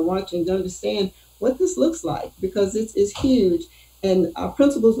community that are watching, to understand what this looks like, because it's huge. And our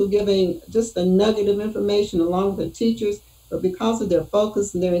principals were giving just a nugget of information along with the teachers, but because of their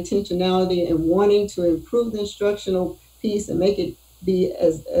focus and their intentionality and wanting to improve the instructional piece and make it be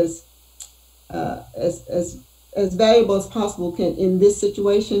as valuable as possible in this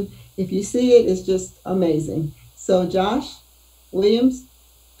situation, if you see it, it's just amazing. So Josh Williams,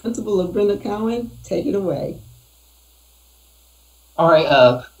 Principal of Brenda Cowan, take it away. All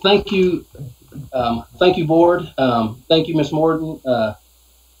right, thank you, board. Thank you, Ms. Morton,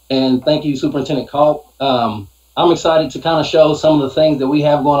 and thank you, Superintendent Culp. I'm excited to kind of show some of the things that we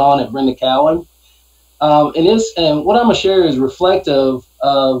have going on at Brenda Cowan. And what I'm gonna share is reflective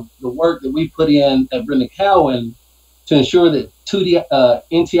of the work that we put in at Brenda Cowan to ensure that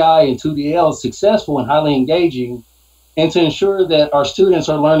NTI and 2DL is successful and highly engaging, and to ensure that our students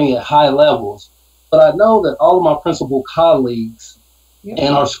are learning at high levels. But I know that all of my principal colleagues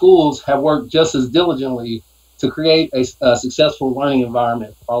and our schools have worked just as diligently to create a successful learning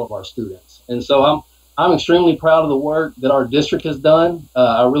environment for all of our students. And so I'm extremely proud of the work that our district has done.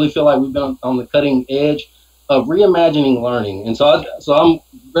 I really feel like we've been on the cutting edge of reimagining learning. And so I'm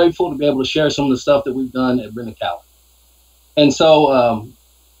grateful to be able to share some of the stuff that we've done at Brenda Cowan. And so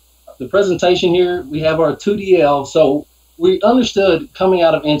the presentation here, we have our 2DL. So we understood coming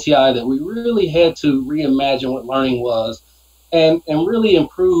out of NTI that we really had to reimagine what learning was and really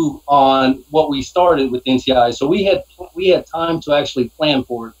improve on what we started with NTI. So we had time to actually plan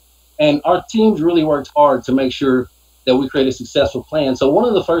for it. And our teams really worked hard to make sure that we create a successful plan. So one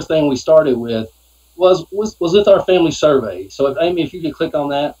of the first things we started with was with our family survey. So Amy, if you could click on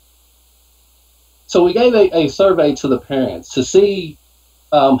that. So we gave a survey to the parents to see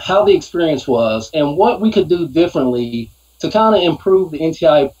how the experience was and what we could do differently to kind of improve the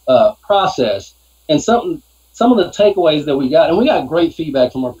NTI process. And some of the takeaways that we got, and we got great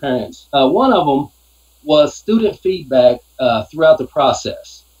feedback from our parents. One of them was student feedback throughout the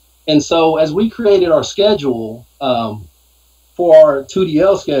process. And so as we created our schedule for our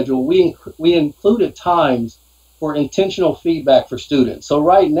 2DL schedule, we included times for intentional feedback for students. So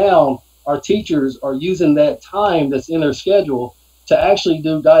right now, our teachers are using that time that's in their schedule to actually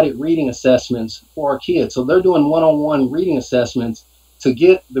do guided reading assessments for our kids. So they're doing one-on-one reading assessments to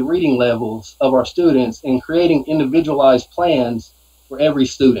get the reading levels of our students and creating individualized plans for every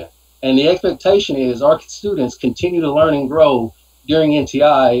student. And the expectation is our students continue to learn and grow during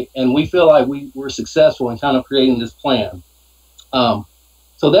NTI, and we feel like we're successful in kind of creating this plan.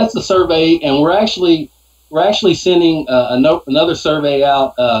 So that's the survey, and we're actually sending another survey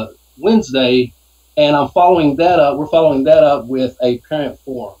out Wednesday, and I'm following that up. We're following that up with a parent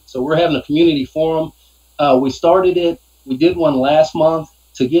forum. So we're having a community forum. We started it. We did one last month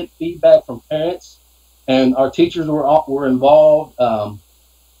to get feedback from parents, and our teachers were involved,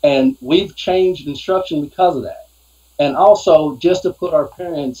 and we've changed instruction because of that. And also just to put our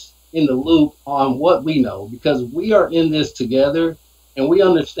parents in the loop on what we know, because we are in this together and we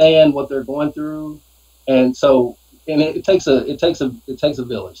understand what they're going through. And so, and it takes a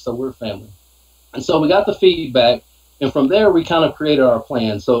village. So we're a family. And so we got the feedback, and from there we kind of created our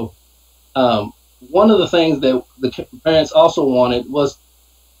plan. So one of the things that the parents also wanted was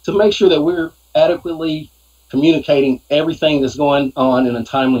to make sure that we're adequately communicating everything that's going on in a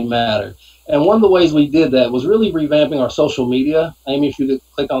timely manner. And one of the ways we did that was really revamping our social media. Amy, if you could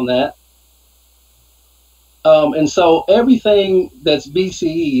click on that. And so everything that's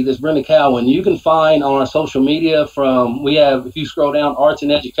BCE, that's Brenda Cowan, you can find on our social media we have, if you scroll down, Arts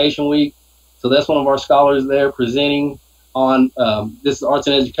and Education Week. So that's one of our scholars there presenting on this is Arts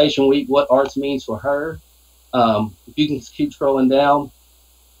and Education Week, what arts means for her. If you can keep scrolling down,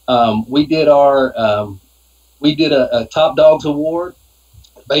 we did a Top Dogs Award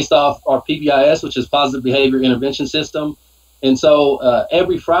based off our PBIS, which is Positive Behavior Intervention System. And so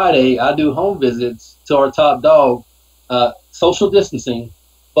every Friday I do home visits to our top dog, social distancing,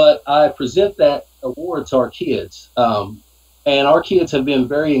 but I present that award to our kids. And our kids have been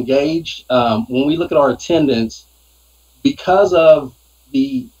very engaged. When we look at our attendance, because of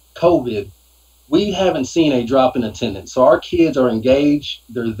the COVID, we haven't seen a drop in attendance. So our kids are engaged,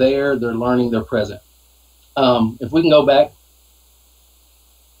 they're there, they're learning, they're present. If we can go back.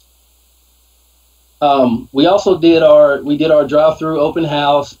 We also did our drive-through open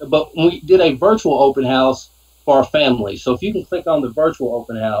house, but we did a virtual open house for our family. So if you can click on the virtual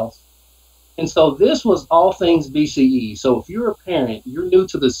open house. And so this was all things BCE. So if you're a parent, you're new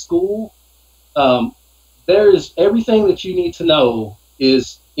to the school, there's everything that you need to know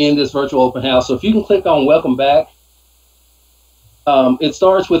is in this virtual open house. So if you can click on welcome back, it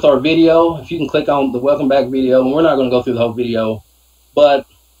starts with our video. If you can click on the welcome back video, and we're not going to go through the whole video, but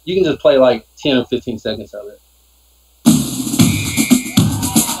you can just play like 10 or 15 seconds of it.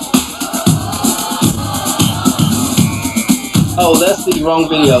 Oh, that's the wrong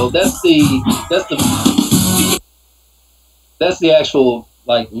video. That's the actual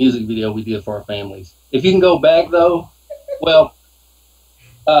like music video we did for our families. If you can go back though, well,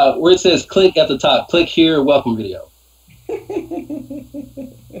 where it says click at the top, click here, welcome video. I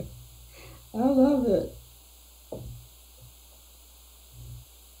love it.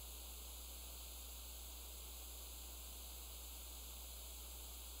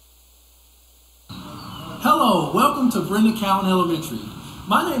 Hello, welcome to Brenda Cowan Elementary.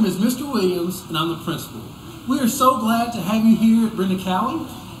 My name is Mr. Williams and I'm the principal. We are so glad to have you here at Brenda Cowan.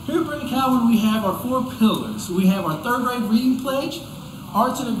 Here at Brenda Cowan we have our 4 pillars. We have our 3rd grade reading pledge,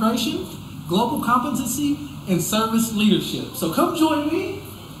 arts integration, global competency, and service leadership. So come join me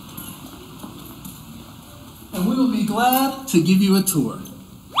and we will be glad to give you a tour.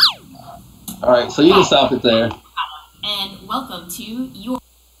 All right, so you can stop it there. And welcome to your...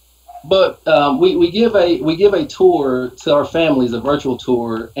 But we give a tour to our families, a virtual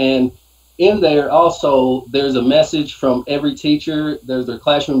tour, and in there also there's a message from every teacher. There's their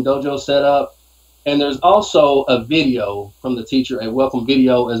classroom dojo set up, and there's also a video from the teacher, a welcome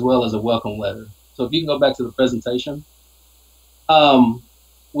video as well as a welcome letter. So if you can go back to the presentation,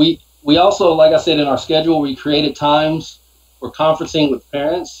 we also, like I said, in our schedule we created times for conferencing with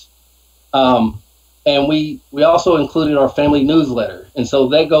parents. And we also included our family newsletter, and so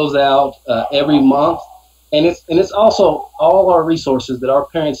that goes out every month, and it's also all our resources that our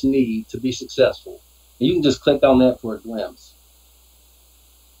parents need to be successful. And you can just click on that for a glimpse.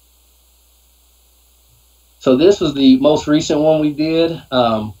 So this was the most recent one we did,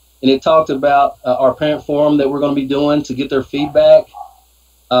 and it talked about our parent forum that we're going to be doing to get their feedback,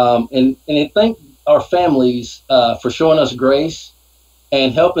 and it thanked our families for showing us grace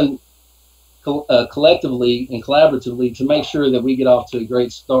and helping collectively and collaboratively to make sure that we get off to a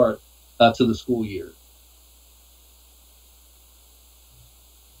great start to the school year.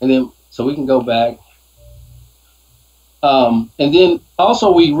 And then, so we can go back. And then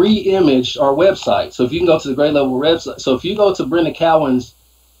also we re-imaged our website. So if you can go to the grade level website. So if you go to Brenda Cowan's,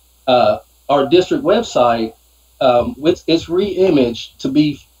 our district website, it's re-imaged to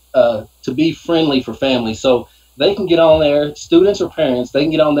be friendly for families. So they can get on there, students or parents, they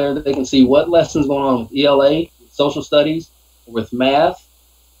can get on there, they can see what lessons going on with ELA, social studies, with math.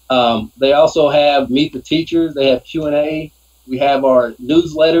 They also have Meet the Teachers, they have Q&A. We have our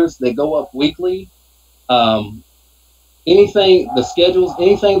newsletters that go up weekly. Anything, the schedules,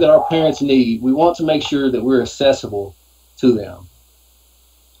 anything that our parents need, we want to make sure that we're accessible to them.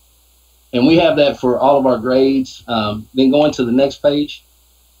 And we have that for all of our grades. Then going to the next page.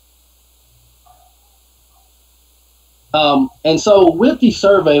 And so with the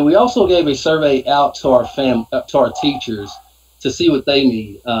survey, we also gave a survey out to our teachers to see what they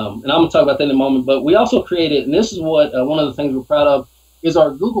need. And I'm going to talk about that in a moment, but we also created, and this is what one of the things we're proud of, is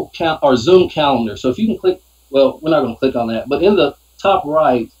our our Zoom calendar. So if you can click, well, we're not going to click on that, but in the top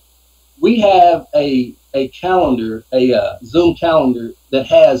right, we have a calendar, a Zoom calendar that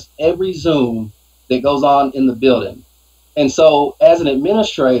has every Zoom that goes on in the building. And so as an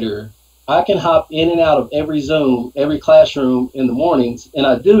administrator, I can hop in and out of every Zoom, every classroom in the mornings, and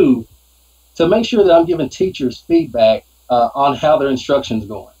I do, to make sure that I'm giving teachers feedback on how their instruction's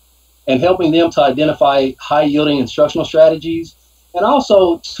going and helping them to identify high-yielding instructional strategies and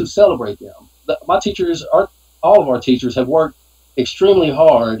also to celebrate them. My teachers, all of our teachers have worked extremely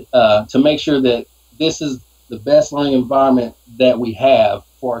hard to make sure that this is the best learning environment that we have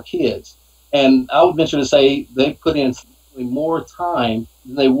for our kids. And I would venture to say they put in more time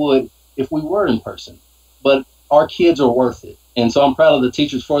than they would if we were in person, but our kids are worth it. And so I'm proud of the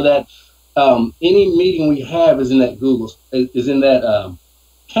teachers for that. Any meeting we have is in that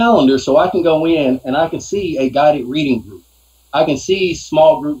calendar, so I can go in and I can see a guided reading group. I can see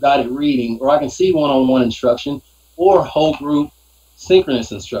small group guided reading, or I can see one-on-one instruction or whole group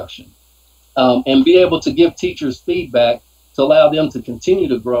synchronous instruction, and be able to give teachers feedback to allow them to continue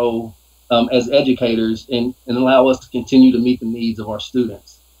to grow as educators and allow us to continue to meet the needs of our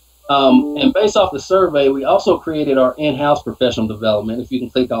students. And based off the survey, we also created our in-house professional development, if you can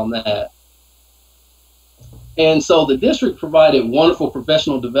click on that. And so the district provided wonderful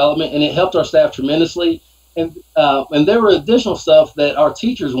professional development, and it helped our staff tremendously. And there were additional stuff that our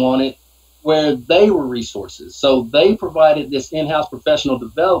teachers wanted where they were resources. So they provided this in-house professional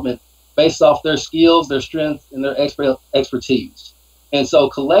development based off their skills, their strengths, and their expertise. And so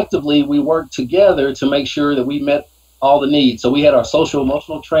collectively, we worked together to make sure that we met all the needs. So we had our social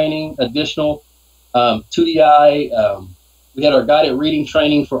emotional training, additional 2DI. We had our guided reading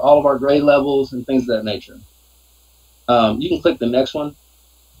training for all of our grade levels and things of that nature. You can click the next one.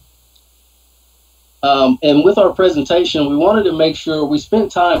 And with our presentation, we wanted to make sure we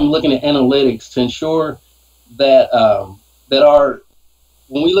spent time looking at analytics to ensure that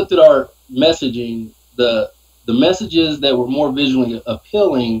when we looked at our messaging, the messages that were more visually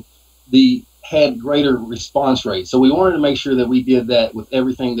appealing, had greater response rates. So we wanted to make sure that we did that with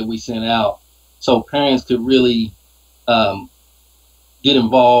everything that we sent out, so parents could really get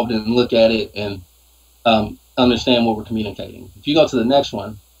involved and look at it and understand what we're communicating. If you go to the next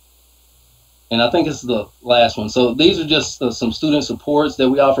one, and I think this is the last one. So these are just some student supports that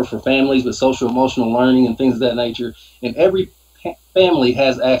we offer for families with social emotional learning and things of that nature. And every family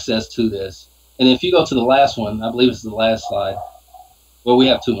has access to this. And if you go to the last one, I believe it's the last slide. Well, we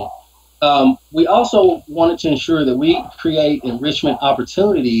have two more. We also wanted to ensure that we create enrichment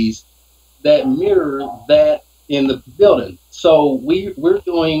opportunities that mirror that in the building. So we're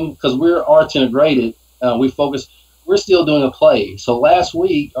doing, because we're arts integrated, we're still doing a play. So last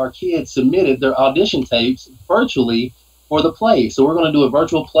week, our kids submitted their audition tapes virtually for the play. So we're going to do a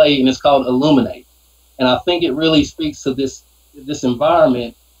virtual play, and it's called Illuminate. And I think it really speaks to this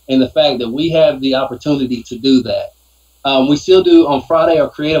environment and the fact that we have the opportunity to do that. We still do on Friday our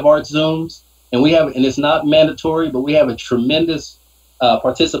creative arts Zooms, and it's not mandatory, but we have a tremendous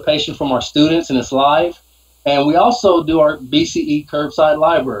participation from our students, and it's live. And we also do our BCE curbside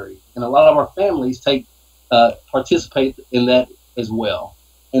library, and a lot of our families participate in that as well.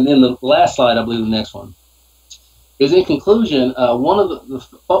 And then the last slide, I believe the next one, is in conclusion, one of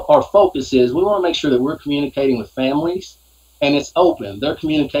our focus is we want to make sure that we're communicating with families, and it's open. They're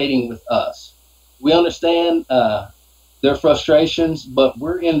communicating with us. We understand their frustrations, but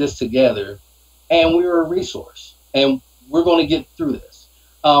we're in this together, and we're a resource, and we're going to get through this.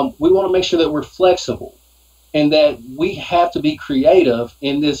 We want to make sure that we're flexible and that we have to be creative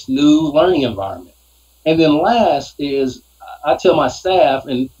in this new learning environment. And then last is, I tell my staff,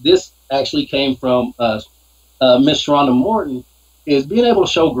 and this actually came from Miss Sharonda Morton, is being able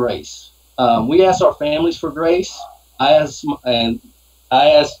to show grace. We ask our families for grace. I ask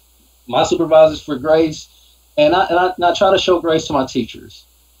my supervisors for grace, and I try to show grace to my teachers,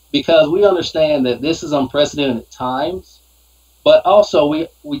 because we understand that this is unprecedented times, but also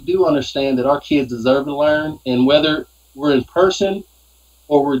we do understand that our kids deserve to learn, and whether we're in person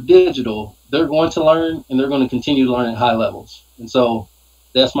or we're digital, they're going to learn, and they're going to continue to learn at high levels. And so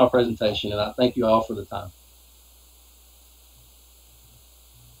that's my presentation, and I thank you all for the time.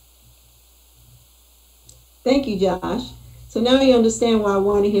 Thank you, Josh. So now you understand why I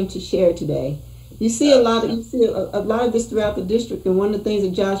wanted him to share today. You see a lot of this throughout the district, and one of the things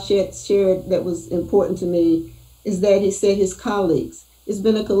that Josh shared that was important to me is that he said his colleagues. It's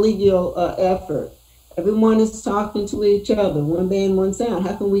been a collegial effort. Everyone is talking to each other, one band, one sound.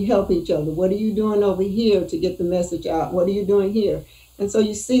 How can we help each other? What are you doing over here to get the message out? What are you doing here? And so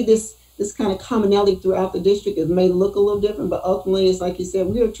you see this kind of commonality throughout the district. It may look a little different, but ultimately, it's like you said,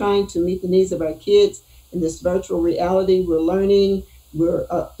 we are trying to meet the needs of our kids in this virtual reality. We're learning. We're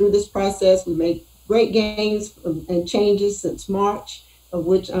through this process. We made great gains and changes since March, of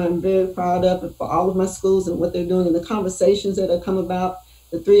which I'm very proud of, and for all of my schools and what they're doing, and the conversations that have come about,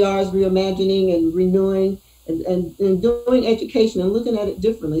 the 3 R's, reimagining and renewing, and doing education and looking at it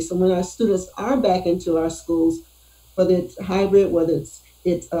differently. So when our students are back into our schools, whether it's hybrid, whether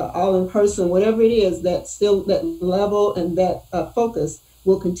it's all in person, whatever it is, that level and that focus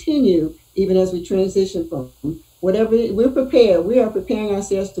will continue even as we transition from whatever. We're prepared. We are preparing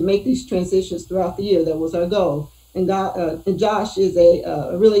ourselves to make these transitions throughout the year. That was our goal. And Josh is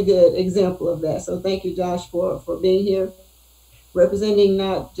a really good example of that. So thank you, Josh, for being here, representing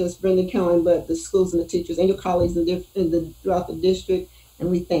not just Brenda County, but the schools and the teachers and your colleagues throughout the district. And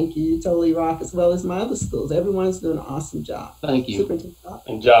we thank you. You totally rock, as well as my other schools. Everyone's doing an awesome job. Thank you.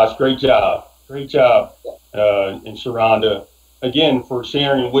 And Josh, great job. Great job. And Sharonda, again, for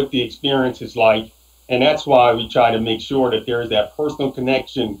sharing what the experience is like. And that's why we try to make sure that there is that personal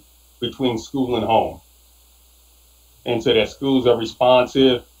connection between school and home. And so that schools are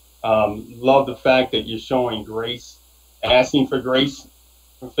responsive Love the fact that you're showing grace, asking for grace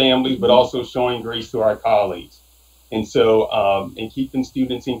from families, but also showing grace to our colleagues. And so, and keeping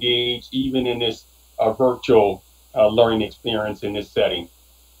students engaged, even in this virtual learning experience in this setting.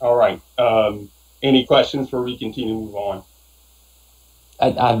 All right. Any questions before we continue to move on?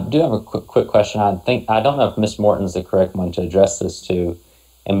 I do have a quick question. I don't know if Ms. Morton's the correct one to address this to.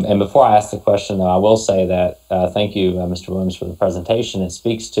 And before I ask the question, though, I will say that thank you, Mr. Williams, for the presentation. It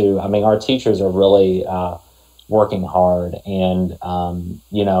speaks to, I mean, our teachers are really working hard. And,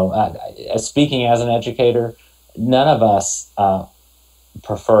 you know, speaking as an educator, none of us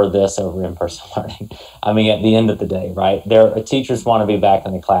prefer this over in-person learning. I mean, at the end of the day, right? Teachers want to be back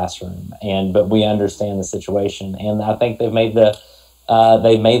in the classroom, but we understand the situation. And I think they've made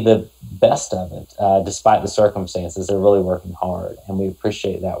the best of it, despite the circumstances. They're really working hard, and we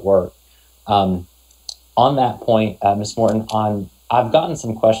appreciate that work. On that point, Ms. Morton, I've gotten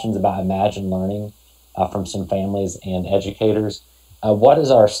some questions about Imagine Learning from some families and educators. What is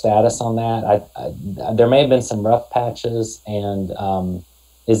our status on that? There may have been some rough patches, and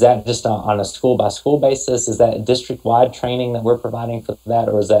is that just on a school-by-school basis? Is that district-wide training that we're providing for that,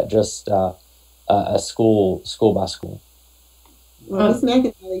 or is that just a school-by-school? Well, Ms.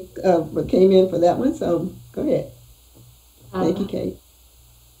 McInally came in for that one, so go ahead. Thank you, Kate.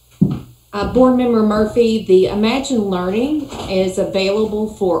 Board Member Murphy, the Imagine Learning is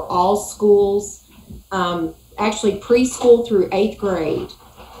available for all schools, actually preschool through 8th grade.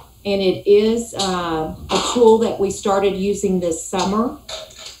 And it is a tool that we started using this summer.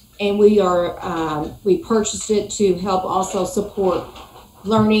 And we purchased it to help also support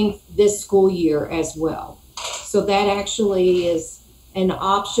learning this school year as well. So that actually is an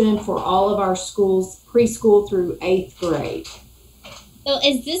option for all of our schools, preschool through 8th grade. So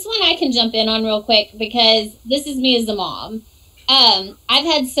is this one I can jump in on real quick, because this is me as a mom. I've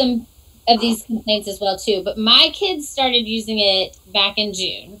had some of these complaints as well too, but my kids started using it back in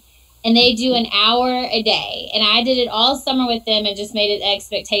June, and they do an hour a day. And I did it all summer with them and just made it an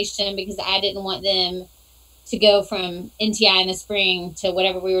expectation because I didn't want them to go from NTI in the spring to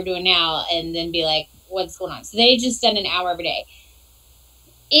whatever we were doing now and then be like, what's going on? So they just done an hour every day.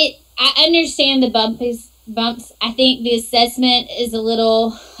 I understand the bumps. I think the assessment is a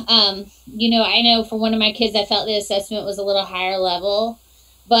little, I know for one of my kids, I felt the assessment was a little higher level.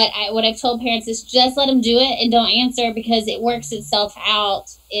 But what I've told parents is just let them do it and don't answer, because it works itself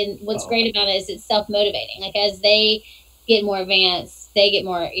out. And what's great about it is it's self-motivating. Like as they get more advanced, they get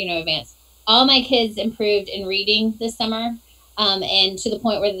more, advanced. All my kids improved in reading this summer. And to the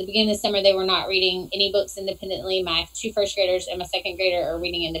point where at the beginning of the summer, they were not reading any books independently. My 2 first graders and my 2nd grader are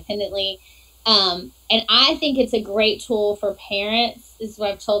reading independently. And I think it's a great tool for parents. This is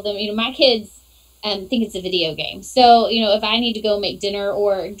what I've told them. My kids think it's a video game. So, if I need to go make dinner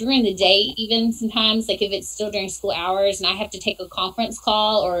or during the day, even sometimes, like if it's still during school hours and I have to take a conference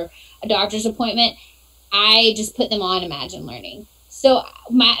call or a doctor's appointment, I just put them on Imagine Learning. So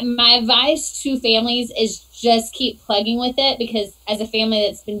my advice to families is just keep plugging with it, because as a family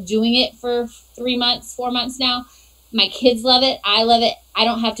that's been doing it for 3 months, 4 months now, my kids love it. I love it. I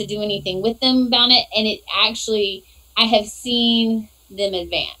don't have to do anything with them about it. And it actually, I have seen them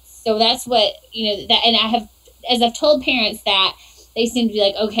advance. So that's what, and as I've told parents that, they seem to be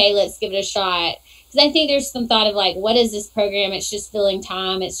like, okay, let's give it a shot. Because I think there's some thought of like, what is this program? It's just filling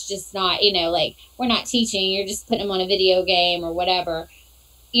time. It's just not, like, we're not teaching. You're just putting them on a video game or whatever.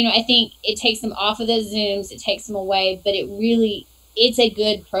 I think it takes them off of those Zooms. It takes them away. But it's a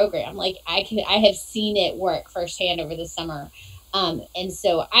good program. Like I have seen it work firsthand over the summer. And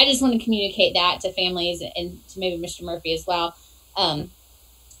so I just want to communicate that to families and to maybe Mr. Murphy as well.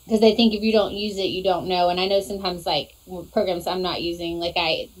 Because I think if you don't use it, you don't know. And I know sometimes like programs I'm not using, like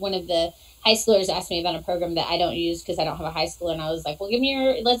one of the high schoolers asked me about a program that I don't use because I don't have a high schooler. And I was like, well,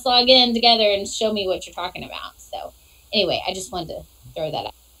 let's log in together and show me what you're talking about. So anyway, I just wanted to throw that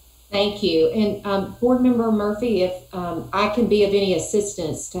out. Thank you. And Board Member Murphy, if I can be of any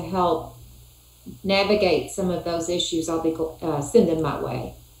assistance to help navigate some of those issues, I'll be send them my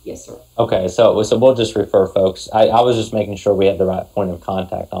way. Yes, sir. Okay, so we'll just refer folks. I was just making sure we had the right point of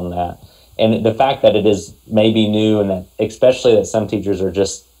contact on that. And the fact that it is maybe new, and that especially that some teachers are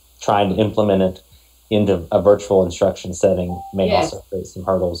just trying to implement it into a virtual instruction setting may also create some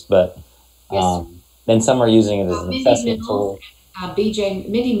hurdles. But then some are using it as an assessment tool.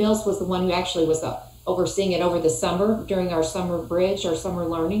 Mindy Mills was the one who actually was overseeing it over the summer during our summer bridge, our summer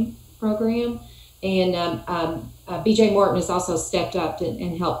learning program. And BJ Morton has also stepped up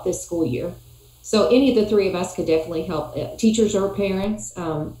and helped this school year. So any of the 3 of us could definitely help teachers or parents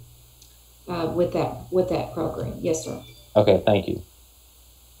with that program. Yes, sir. Okay, thank you.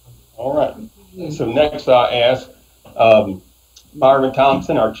 All right. So next I ask Myron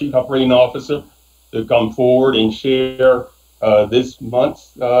Thompson, our Chief Operating Officer, to come forward and share this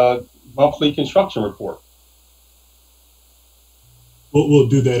month's monthly construction report. We'll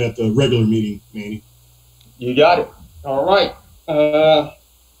do that at the regular meeting, Manny. You got it. All right. Let's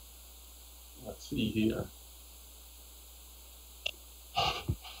see here.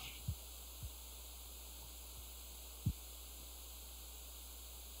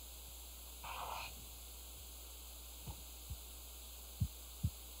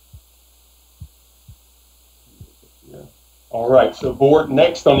 All right, so board,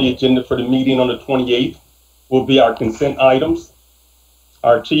 next on the agenda for the meeting on the 28th will be our consent items.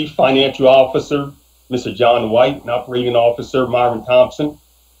 Our Chief Financial Officer, Mr. John White, and Operating Officer, Myron Thompson,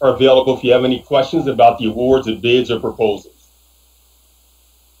 are available if you have any questions about the awards of bids or proposals.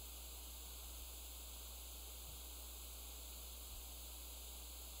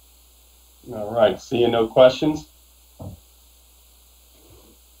 All right, seeing no questions.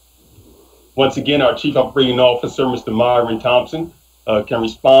 Once again, our Chief Operating Officer, Mr. Myron Thompson, can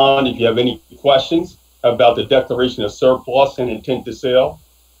respond if you have any questions about the declaration of surplus and intent to sell.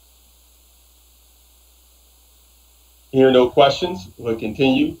 Hearing no questions, we'll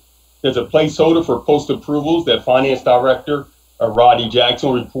continue. There's a placeholder for post approvals that Finance Director Rodney Jackson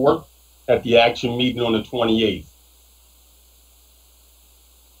will report at the action meeting on the 28th.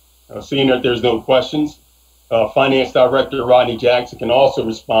 Seeing that there's no questions, Finance Director Rodney Jackson can also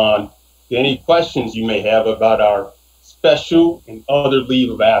respond to any questions you may have about our special and other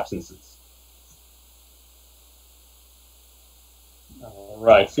leave of absences. All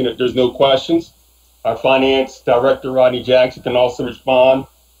right, seeing that there's no questions, our Finance Director Rodney Jackson can also respond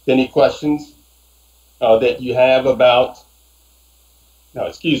to any questions that you have about,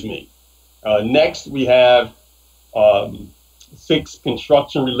 next we have 6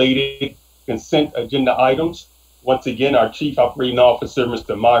 construction-related consent agenda items. Once again, our Chief Operating Officer,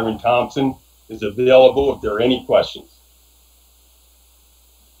 Mr. Myron Thompson, is available if there are any questions.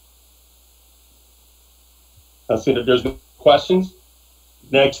 I see that there's no questions.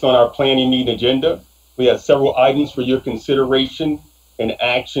 Next on our planning meeting agenda, we have several items for your consideration and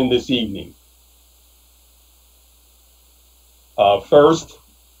action this evening. First,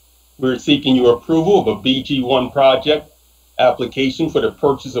 we're seeking your approval of a BG1 project application for the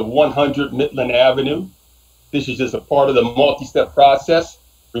purchase of 100 Midland Avenue. This is just a part of the multi-step process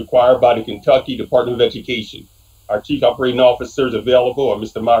required by the Kentucky Department of Education. Our Chief Operating Officer is available, or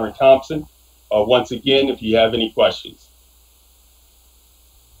Mr. Myron Thompson, once again, if you have any questions.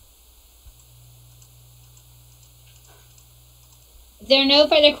 If there are no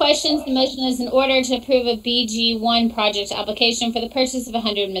further questions, the motion is in order to approve a BG1 project application for the purchase of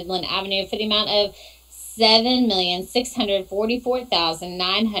 100 Midland Avenue for the amount of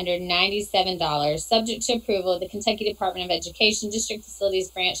 $7,644,997, subject to approval of the Kentucky Department of Education District Facilities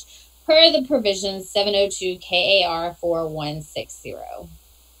Branch per the provisions 702 KAR 4160.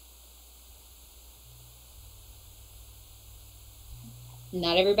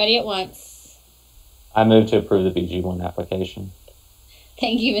 Not everybody at once. I move to approve the BG1 application.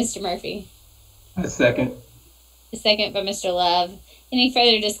 Thank you, Mr. Murphy. A second. A second by Mr. Love. Any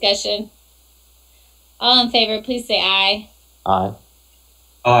further discussion? All in favor, please say aye. Aye.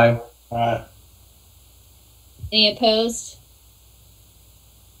 Aye. Aye. Any opposed?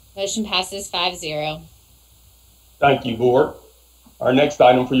 Motion passes 5-0. Thank you, Board. Our next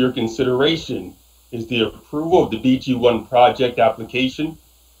item for your consideration is the approval of the BG1 project application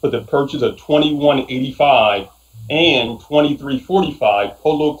for the purchase of 2185 and 2345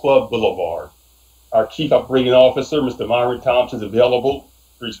 Polo Club Boulevard. Our Chief Operating Officer, Mr. Myron Thompson, is available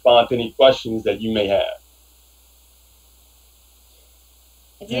to respond to any questions that you may have.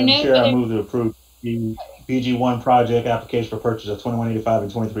 Madam Chair, I move to approve the BG1 project application for purchase of 2185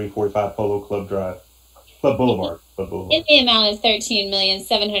 and 2345 Polo Club Boulevard. In the amount of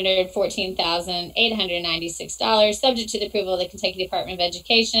 $13,714,896, subject to the approval of the Kentucky Department of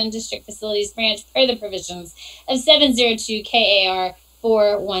Education District Facilities Branch per the provisions of 702 KAR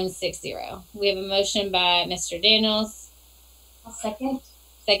 4160. We have a motion by Mr. Daniels. I'll second.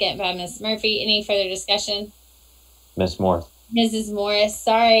 Second by Ms. Murphy. Any further discussion? Ms. Morris. Mrs. Morris,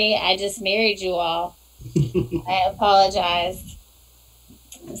 sorry, I just married you all. I apologize.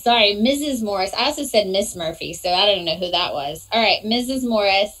 Sorry, Mrs. Morris. I also said Miss Murphy, so I don't know who that was. All right, Mrs.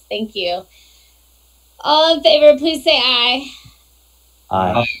 Morris, thank you. All in favor, please say aye.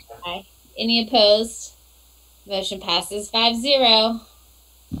 Aye. Aye. Any opposed? Motion passes 5-0.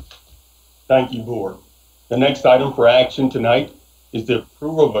 Thank you, Board. The next item for action tonight is the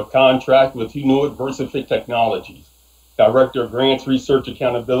approval of a contract with Hewitt Versafit Technologies. Director of Grants, Research,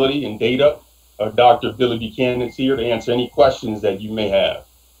 Accountability, and Data, Dr. Billy Buchanan, is here to answer any questions that you may have.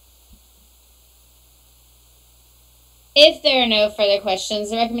 If there are no further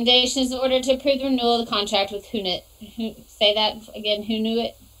questions, the recommendation is in order to approve the renewal of the contract with Who say that again? Who knew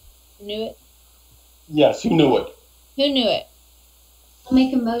it? Knew it? Yes, who knew it? Who knew it? I'll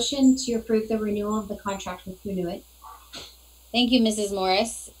make a motion to approve the renewal of the contract with Who Knew It. Thank you, Mrs.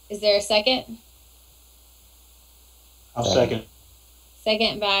 Morris. Is there a second? I'll second.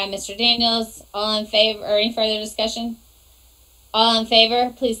 Second by Mr. Daniels. All in favor, or any further discussion? All in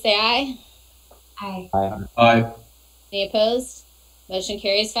favor, please say aye. Aye. Aye. Aye. Any opposed? Motion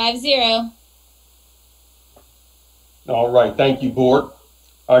carries 5-0. All right, thank you, Board.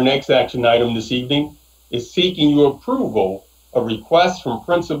 Our next action item this evening is seeking your approval of requests from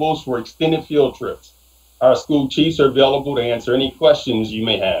principals for extended field trips. Our school chiefs are available to answer any questions you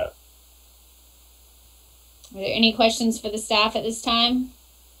may have. Are there any questions for the staff at this time?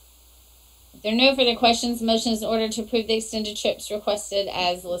 If there are no further questions, the motion is in order to approve the extended trips requested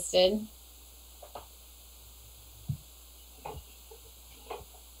as listed.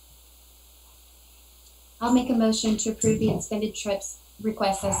 I'll make a motion to approve the extended trips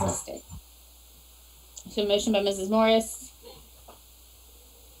request as listed. So motion by Mrs. Morris.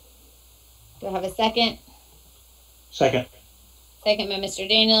 Do I have a second? Second. Second by Mr.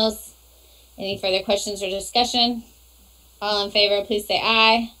 Daniels. Any further questions or discussion? All in favor, please say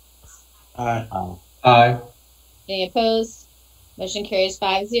aye. Aye. Aye. Any opposed? Motion carries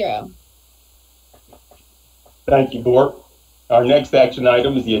 5-0. Thank you, Board. Our next action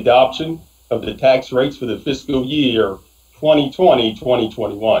item is the adoption of the tax rates for the fiscal year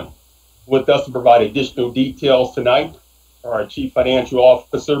 2020-2021. With us to provide additional details tonight are our Chief Financial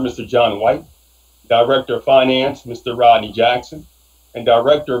Officer, Mr. John White, Director of Finance, Mr. Rodney Jackson, and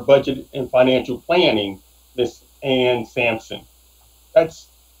Director of Budget and Financial Planning, Ms. Ann Sampson. That's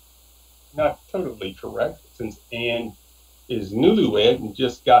not totally correct, since Ann is newlywed and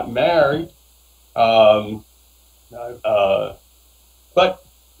just got married. But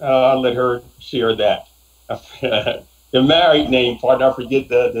I'll let her share that. The married name part, I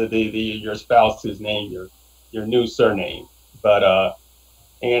forget your spouse's name, your new surname. But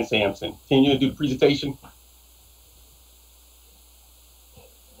Ann Sampson, can you do the presentation?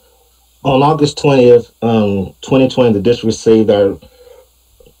 On August 20th, 2020, the district received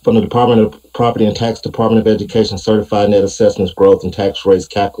from the Department of Property and Tax Department of Education certified net assessments growth and tax rates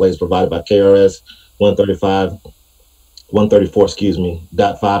calculated provided by KRS 134,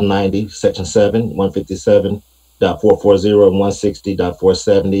 .590, Section 7, 157.440,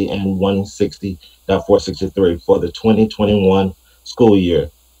 160.470, and 160.463 for the 2021 school year.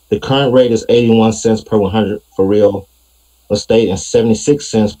 The current rate is 81 cents per 100 for real estate and 76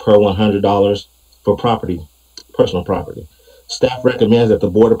 cents per $100 for personal property. Staff recommends that the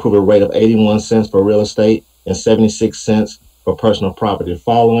board approve a rate of 81 cents for real estate and 76 cents for personal property. The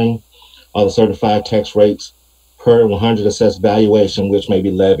following are the certified tax rates per 100 assessed valuation, which may be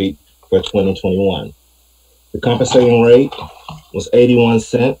levied for 2021. The compensating rate was 81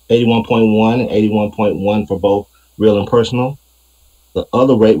 cent, 81.1, and 81.1 for both real and personal. The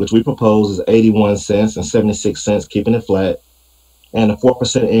other rate, which we propose, is 81 cents and 76 cents, keeping it flat. And the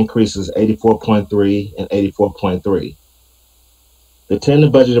 4% increase is 84.3 and 84.3. The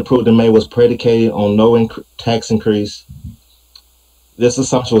tentative budget approved in May was predicated on no tax increase. This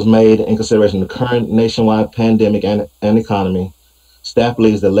assumption was made in consideration of the current nationwide pandemic and economy. Staff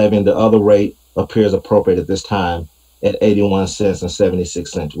believes that levying the other rate appears appropriate at this time at 81 cents and 76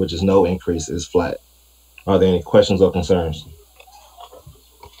 cents, which is no increase, is flat. Are there any questions or concerns?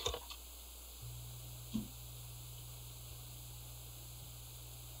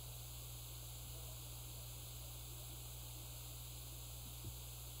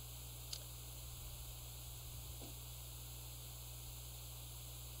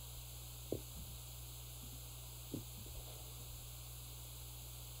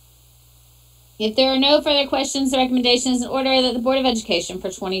 If there are no further questions, the recommendation is in order that the Board of Education for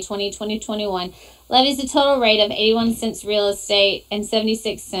 2020-2021 levies a total rate of 81 cents real estate and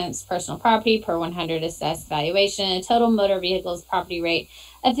 76 cents personal property per 100 assessed valuation, and a total motor vehicles property rate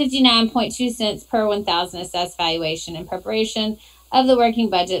of 59.2 cents per 1,000 assessed valuation in preparation of the working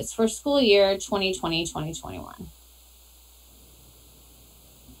budgets for school year 2020-2021.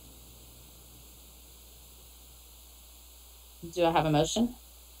 Do I have a motion?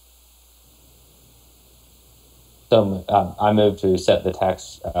 So I move to set the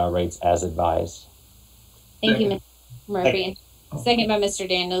tax rates as advised. Thank you, Ms. Murphy. Second by Mr.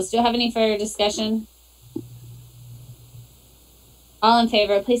 Daniels. Do you have any further discussion? All in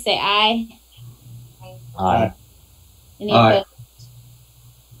favor, please say aye. Aye. Any Aye. opposed?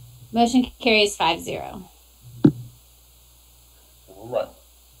 Motion carries 5-0. All right.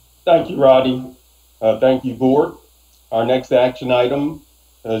 Thank you, Roddy. Thank you, board. Our next action item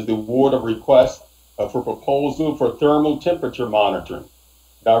is the award of request for proposal for thermal temperature monitoring.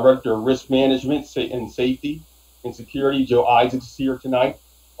 Director of Risk Management and Safety and Security, Joe Isaacs, is here tonight,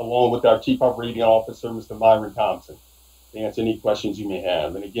 along with our Chief Operating Officer, Mr. Myron Thompson, to answer any questions you may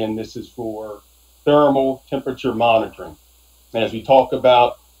have. And again, this is for thermal temperature monitoring. And as we talk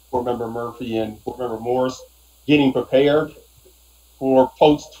about Board Member Murphy and Board Member Morris getting prepared for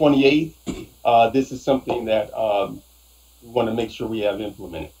post 28th, this is something that we want to make sure we have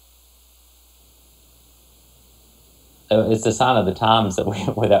implemented. It's a sign of the times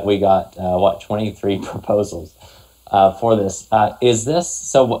that we got 23 proposals for this. Is this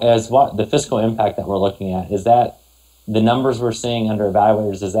so? As what the fiscal impact that we're looking at, is that the numbers we're seeing under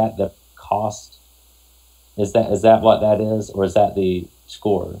evaluators? Is that the cost? Is that what that is, or is that the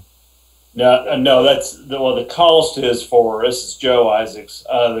score? No, that's the cost is for. This is Joe Isaacs.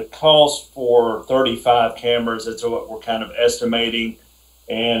 The cost for 35 cameras. That's what we're kind of estimating,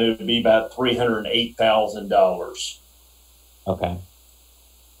 and it would be about $308,000. Okay.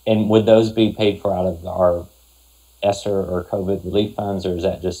 And would those be paid for out of our ESSER or COVID relief funds, or is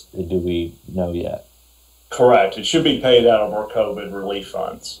that just, do we know yet? Correct. It should be paid out of our COVID relief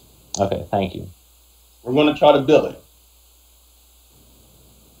funds. Okay, thank you. We're going to try to bill it.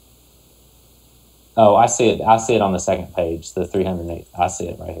 Oh, I see it. I see it on the second page, the 308. I see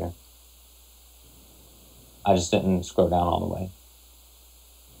it right here. I just didn't scroll down all the way.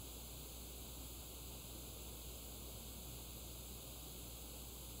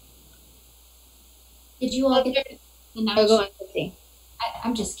 Did you all get the numbers? Go on, Christy.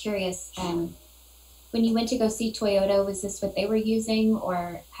 I'm just curious. When you went to go see Toyota, was this what they were using,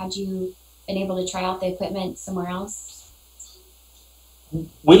 or had you been able to try out the equipment somewhere else?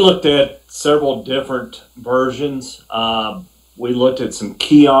 We looked at several different versions. We looked at some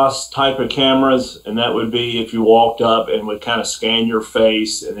kiosk type of cameras, and that would be if you walked up and would kind of scan your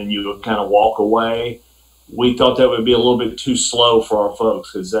face and then you would kind of walk away. We thought that would be a little bit too slow for our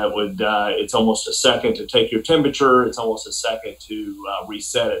folks, because that would, it's almost a second to take your temperature. It's almost a second to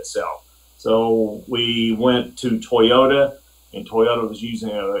reset itself. So we went to Toyota, and Toyota was using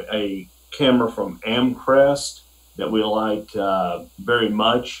a camera from Amcrest that we liked very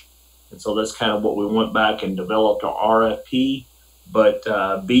much. And so that's kind of what we went back and developed our RFP. But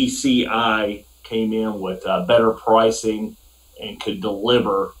BCI came in with better pricing and could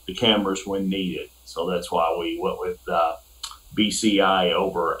deliver the cameras when needed. So that's why we went with BCI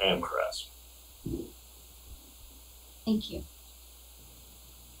over Amcrest. Thank you.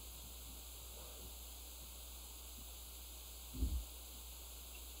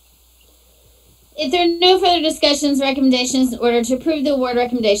 If there are no further discussions, recommendations in order to approve the award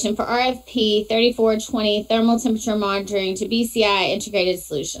recommendation for RFP 3420 thermal temperature monitoring to BCI Integrated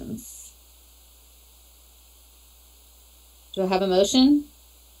Solutions. Do I have a motion?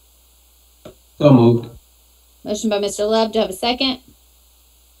 So moved. Motion by Mr. Love. Do I have a second?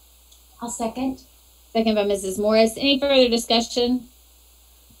 I'll second. Second by Mrs. Morris. Any further discussion?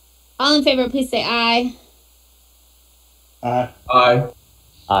 All in favor, please say aye. Aye. Aye.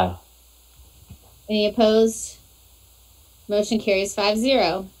 Aye. Any opposed? Motion carries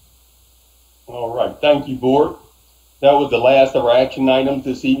 5-0. All right. Thank you, board. That was the last of our action items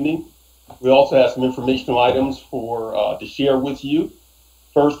this evening. We also have some informational items for to share with you.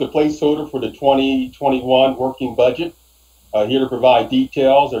 First, the placeholder for the 2021 working budget. Here to provide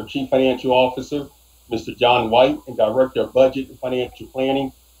details, our Chief Financial Officer, Mr. John White, and Director of Budget and Financial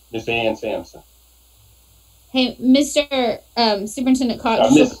Planning, Ms. Ann Sampson. Hey, Mr. Superintendent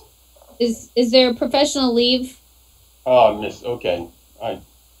Cox, is there professional leave? Miss, okay.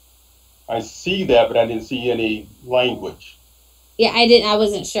 I see that, but I didn't see any language. Yeah, I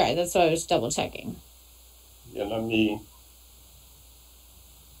wasn't sure. That's why I was double checking. Yeah, let me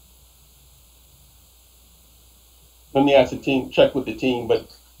ask the team, check with the team, but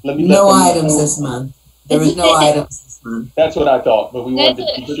let me no items this month. There was no items this month. That's what I thought, but we wanted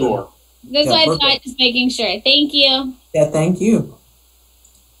to be sure. That's why I thought, just making sure. Thank you. Yeah, thank you.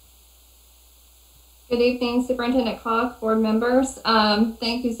 Good evening, Superintendent Cock, board members.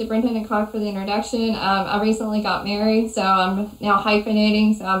 Thank you, Superintendent Cock, for the introduction. I recently got married, so I'm now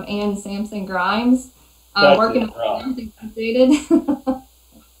hyphenating, so I'm Ann Sampson Grimes. Working on everything updated.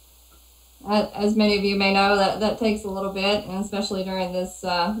 As many of you may know, that takes a little bit, and especially during this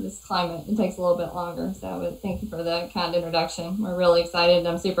this climate, it takes a little bit longer. So thank you for the kind introduction. We're really excited.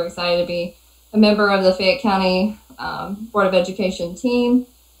 I'm super excited to be a member of the Fayette County Board of Education team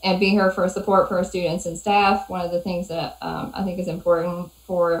and be here for support for our students and staff. One of the things that I think is important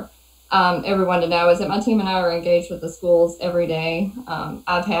for everyone to know is that my team and I are engaged with the schools every day.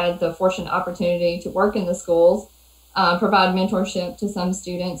 I've had the fortunate opportunity to work in the schools, provide mentorship to some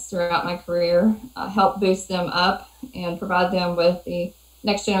students throughout my career, help boost them up and provide them with the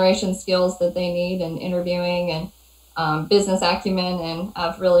next generation skills that they need in interviewing and business acumen. And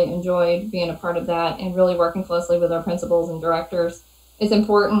I've really enjoyed being a part of that and really working closely with our principals and directors. It's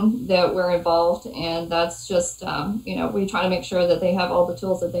important that we're involved, and that's just, we try to make sure that they have all the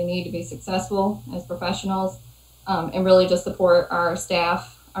tools that they need to be successful as professionals, and really just support our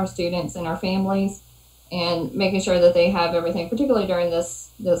staff, our students, and our families, and making sure that they have everything, particularly during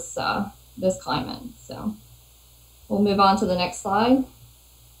this climate. So we'll move on to the next slide.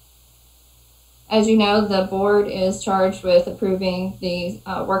 As you know, the board is charged with approving the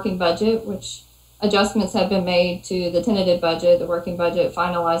working budget, which adjustments have been made to the tentative budget. The working budget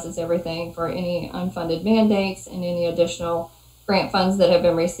finalizes everything for any unfunded mandates and any additional grant funds that have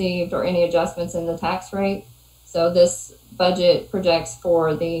been received or any adjustments in the tax rate. So this budget projects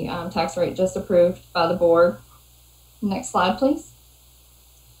for the tax rate just approved by the board. Next slide, please.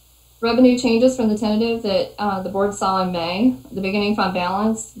 Revenue changes from the tentative that the board saw in May. The beginning fund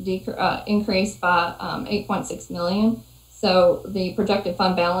balance increased by $8.6 million. So the projected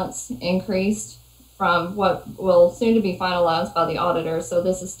fund balance increased from what will soon to be finalized by the auditor. So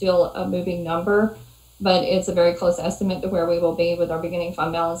this is still a moving number, but it's a very close estimate to where we will be with our beginning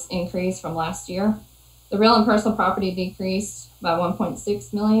fund balance increase from last year. The real and personal property decreased by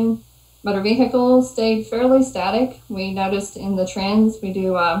 $1.6 million. Motor vehicles stayed fairly static. We noticed in the trends, we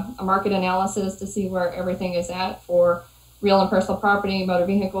do a market analysis to see where everything is at for real and personal property, motor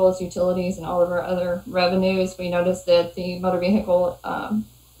vehicles, utilities, and all of our other revenues. We noticed that the motor vehicle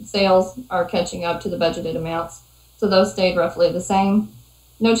sales are catching up to the budgeted amounts. So those stayed roughly the same.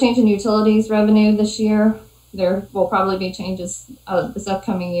 No change in utilities revenue this year. There will probably be changes this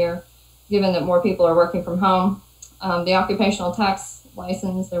upcoming year, given that more people are working from home. The occupational tax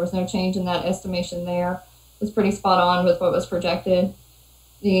license, there was no change in that estimation there. It was pretty spot on with what was projected.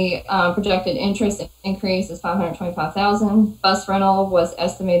 The projected interest increase is $525,000. Bus rental was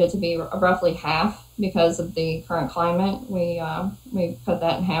estimated to be roughly half because of the current climate. We cut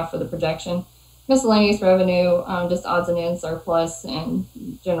that in half for the projection. Miscellaneous revenue, just odds and ends surplus and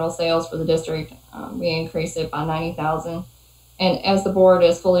general sales for the district, we increased it by $90,000. And as the board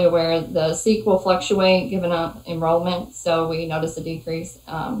is fully aware, the SEEK will fluctuate given enrollment. So we noticed a decrease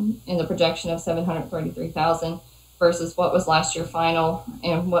in the projection of $733,000 versus what was last year final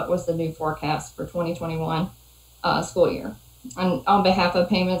and what was the new forecast for 2021 school year. And on behalf of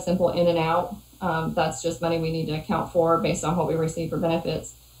Payment Simple In and Out, that's just money we need to account for based on what we receive for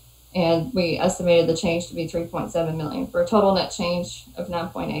benefits. And we estimated the change to be $3.7 million for a total net change of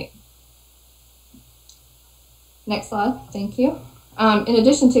 $9.8. Next slide, thank you. In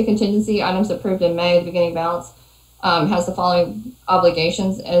addition to contingency items approved in May, the beginning balance has the following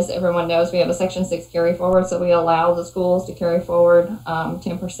obligations. As everyone knows, we have a Section 6 carry forward, so we allow the schools to carry forward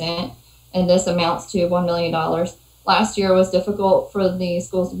 10%, and this amounts to $1 million. Last year was difficult for the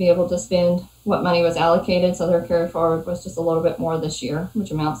schools to be able to spend what money was allocated, so their carry forward was just a little bit more this year, which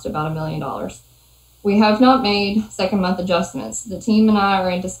amounts to about $1 million. We have not made second month adjustments. The team and I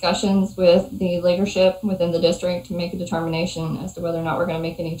are in discussions with the leadership within the district to make a determination as to whether or not we're going to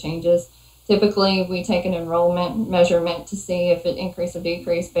make any changes. Typically, we take an enrollment measurement to see if it increased or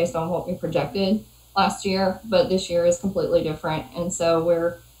decreased based on what we projected last year, but this year is completely different. And so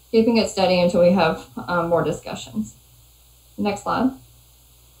we're keeping it steady until we have more discussions. Next slide.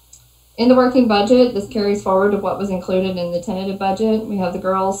 In the working budget, this carries forward to what was included in the tentative budget. We have the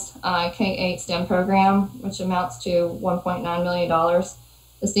girls K-8 STEM program, which amounts to $1.9 million.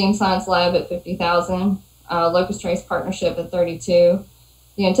 The STEAM Science Lab at $50,000. Locust Trace Partnership at $32,000.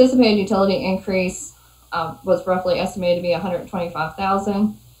 The anticipated utility increase was roughly estimated to be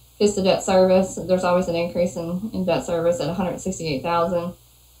 $125,000. FISTA debt service, there's always an increase in debt service at $168,000.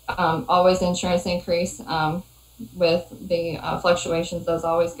 Always insurance increase. With the fluctuations, those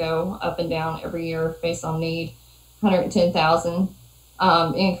always go up and down every year based on need. $110,000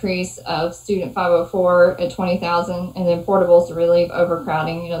 increase of student 504 at $20,000, and then portables to relieve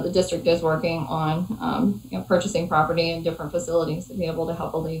overcrowding. The district is working on purchasing property in different facilities to be able to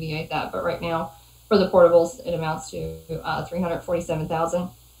help alleviate that. But right now, for the portables, it amounts to $347,000.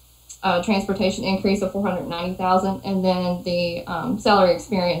 Transportation increase of $490,000, and then the salary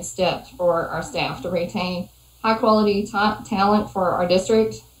experience stepped for our staff to retain high quality talent for our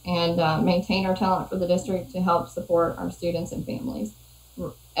district and maintain our talent for the district to help support our students and families,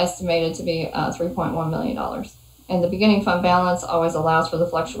 estimated to be $3.1 million. And the beginning fund balance always allows for the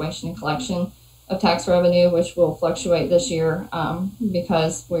fluctuation in collection of tax revenue, which will fluctuate this year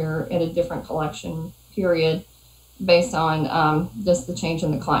because we're in a different collection period based on just the change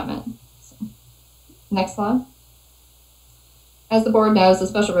in the climate. So, next slide. As the board knows, the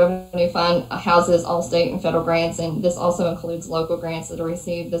Special Revenue Fund houses all state and federal grants, and this also includes local grants that are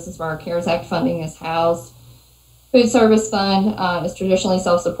received. This is where our CARES Act funding is housed. Food Service Fund is traditionally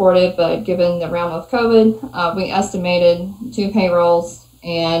self-supportive, but given the realm of COVID, we estimated 2 payrolls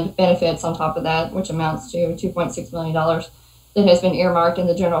and benefits on top of that, which amounts to $2.6 million that has been earmarked in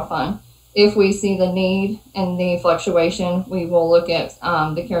the general fund. If we see the need and the fluctuation, we will look at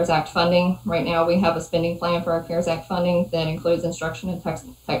the CARES Act funding. Right now, we have a spending plan for our CARES Act funding that includes instruction and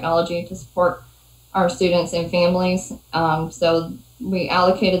technology to support our students and families. So we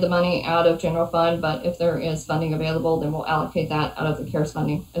allocated the money out of general fund, but if there is funding available, then we'll allocate that out of the CARES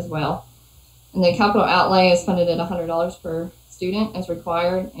funding as well. And the capital outlay is funded at $100 per student as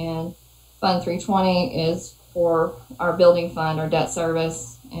required, and Fund 320 is for our building fund, our debt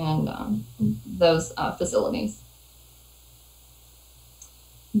service, and those facilities.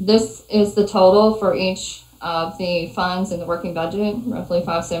 This is the total for each of the funds in the working budget, roughly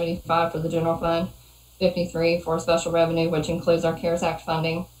 $575 for the general fund, $53 for special revenue, which includes our CARES Act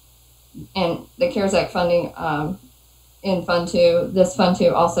funding. And the CARES Act funding in Fund 2, this Fund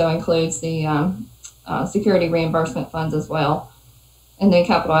 2 also includes the security reimbursement funds as well. And then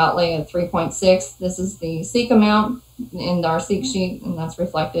capital outlay of 3.6. This is the SEEK amount in our SEEK sheet, and that's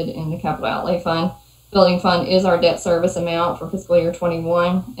reflected in the capital outlay fund. Building fund is our debt service amount for fiscal year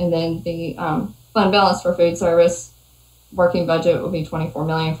 21, and then the fund balance for food service working budget will be $24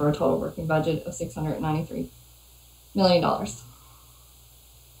 million for a total working budget of $693 million.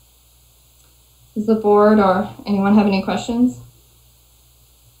 Does the board or anyone have any questions?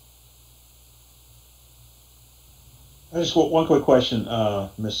 Just one quick question,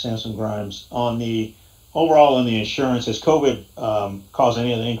 Ms. Sampson Grimes, on the overall on the insurance. Has COVID caused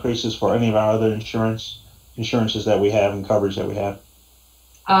any of the increases for any of our other insurances that we have and coverage that we have?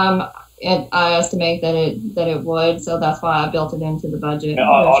 I estimate that it would, so that's why I built it into the budget. Yeah,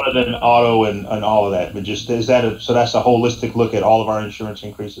 other than auto and all of that, but just is that so that's a holistic look at all of our insurance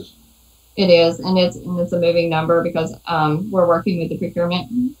increases? It is, and it's a moving number because we're working with the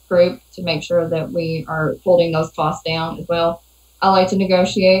procurement group to make sure that we are holding those costs down as well. I like to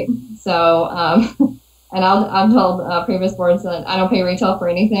negotiate, so and I've told previous boards that I don't pay retail for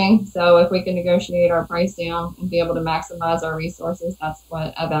anything. So if we can negotiate our price down and be able to maximize our resources, that's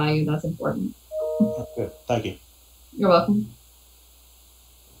what I value. That's important. Good, thank you. You're welcome.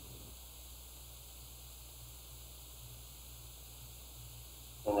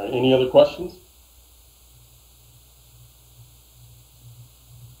 All right, any other questions?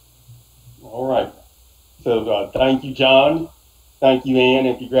 All right, so thank you, John. Thank you, Ann,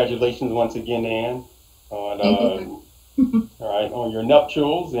 and congratulations once again, Ann, on all right, on your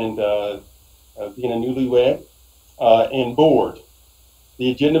nuptials and being a newlywed. And board,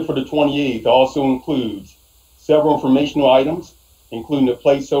 the agenda for the 28th also includes several informational items, including the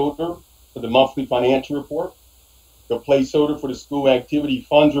placeholder for the monthly financial report, the placeholder for the school activity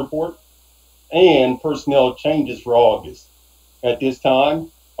funds report, and personnel changes for August. At this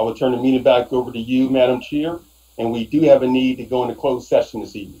time, I will turn the meeting back over to you, Madam Chair, and we do have a need to go into closed session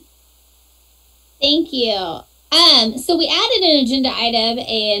this evening. Thank you. So we added an agenda item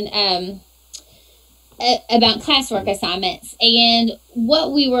and about classwork assignments, and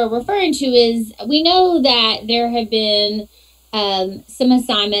what we were referring to is we know that there have been some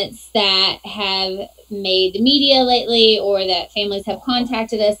assignments that have made the media lately, or that families have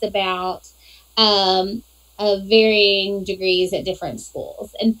contacted us about of varying degrees at different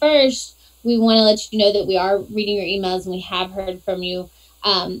schools. And first, we want to let you know that we are reading your emails and we have heard from you.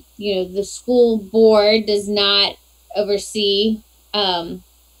 You know, the school board does not oversee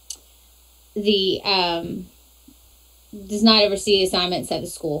assignments at the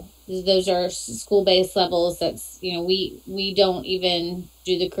school. Those are school-based levels. That's, you know, we don't even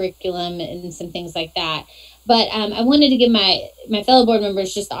do the curriculum and some things like that. But I wanted to give my fellow board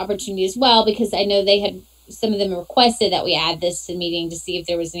members just the opportunity as well, because I know they had, some of them requested that we add this to the meeting to see if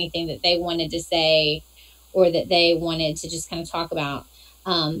there was anything that they wanted to say or that they wanted to just kind of talk about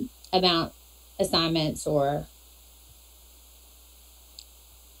assignments, or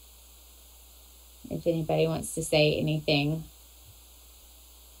if anybody wants to say anything.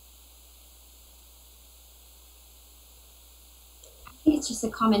 I think it's just a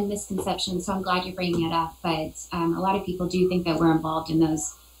common misconception, so I'm glad you're bringing it up. But a lot of people do think that we're involved in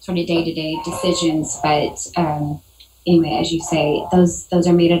those sort of day-to-day decisions. But anyway, as you say, those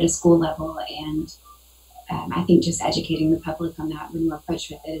are made at a school level, and I think just educating the public on that when we're approached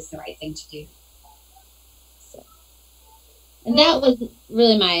with it is the right thing to do. And that was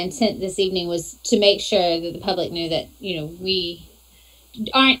really my intent this evening, was to make sure that the public knew that, we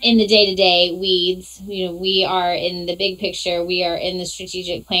aren't in the day-to-day weeds. We are in the big picture. We are in the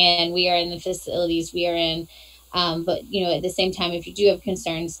strategic plan. We are in the facilities we are in. But, at the same time, if you do have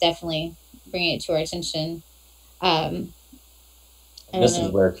concerns, definitely bring it to our attention. This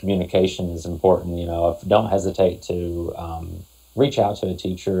is where communication is important. Don't hesitate to reach out to a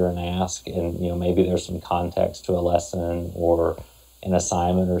teacher and ask, and maybe there's some context to a lesson or an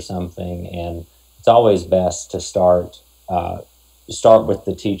assignment or something. And it's always best to start with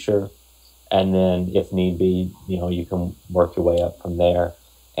the teacher, and then if need be, you can work your way up from there.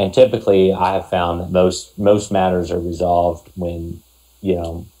 And typically, I have found that most matters are resolved when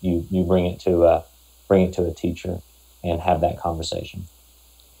you bring it to a teacher and have that conversation.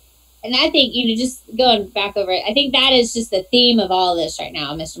 And I think, just going back over it, I think that is just the theme of all this right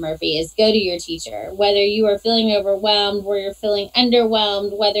now, Mr. Murphy, is go to your teacher. Whether you are feeling overwhelmed, whether you're feeling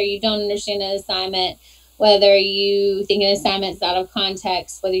underwhelmed, whether you don't understand an assignment, whether you think an assignment is out of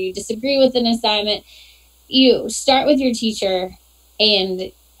context, whether you disagree with an assignment, you start with your teacher.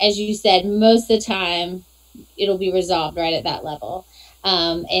 And as you said, most of the time, it'll be resolved right at that level.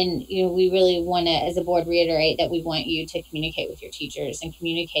 And we really want to, as a board, reiterate that we want you to communicate with your teachers and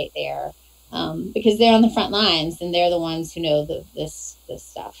communicate there, because they're on the front lines and they're the ones who know this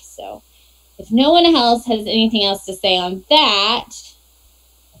stuff. So if no one else has anything else to say on that,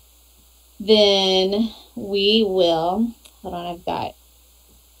 then we will, hold on, I've got,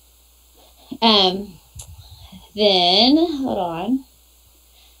 then hold on.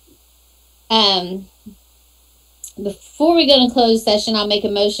 Before we go into closed session, I'll make a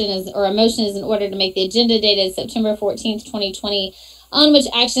motion is in order to make the agenda dated September 14th, 2020, on which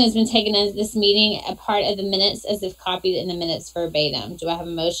action has been taken at this meeting, a part of the minutes as if copied in the minutes verbatim. Do I have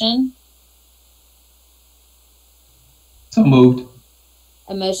a motion? So moved.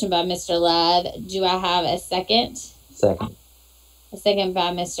 A motion by Mr. Love. Do I have a second? Second. A second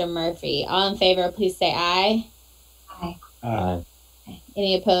by Mr. Murphy. All in favor, please say aye. Aye. Aye.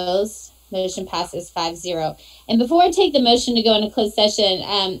 Any opposed? Motion passes 5-0. And before I take the motion to go into closed session,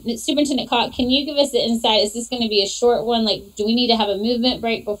 Superintendent Cock, can you give us the insight? Is this going to be a short one? Like, do we need to have a movement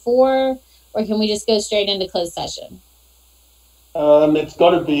break before, or can we just go straight into closed session? It's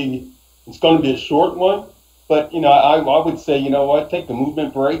going to be a short one, but I would say, take the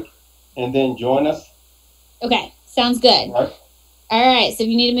movement break and then join us. Okay, sounds good. All right, so if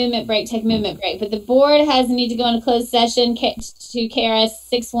you need a movement break, take a movement break. But the board has a need to go into closed session to KRS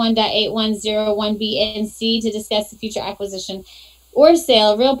 61.8101B and C to discuss the future acquisition or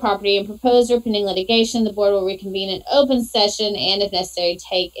sale of real property and proposed or pending litigation. The board will reconvene in open session and, if necessary,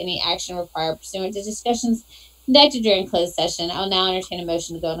 take any action required pursuant to discussions conducted during closed session. I'll now entertain a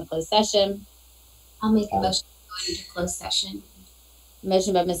motion to go into closed session. I'll make a motion to go into closed session.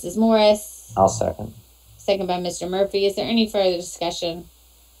 Motion by Mrs. Morris. I'll second. Second by Mr. Murphy. Is there any further discussion?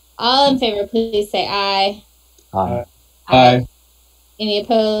 All in favor, please say aye. Aye. Aye. Any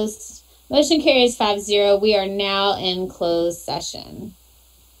opposed? Motion carries 5-0. We are now in closed session.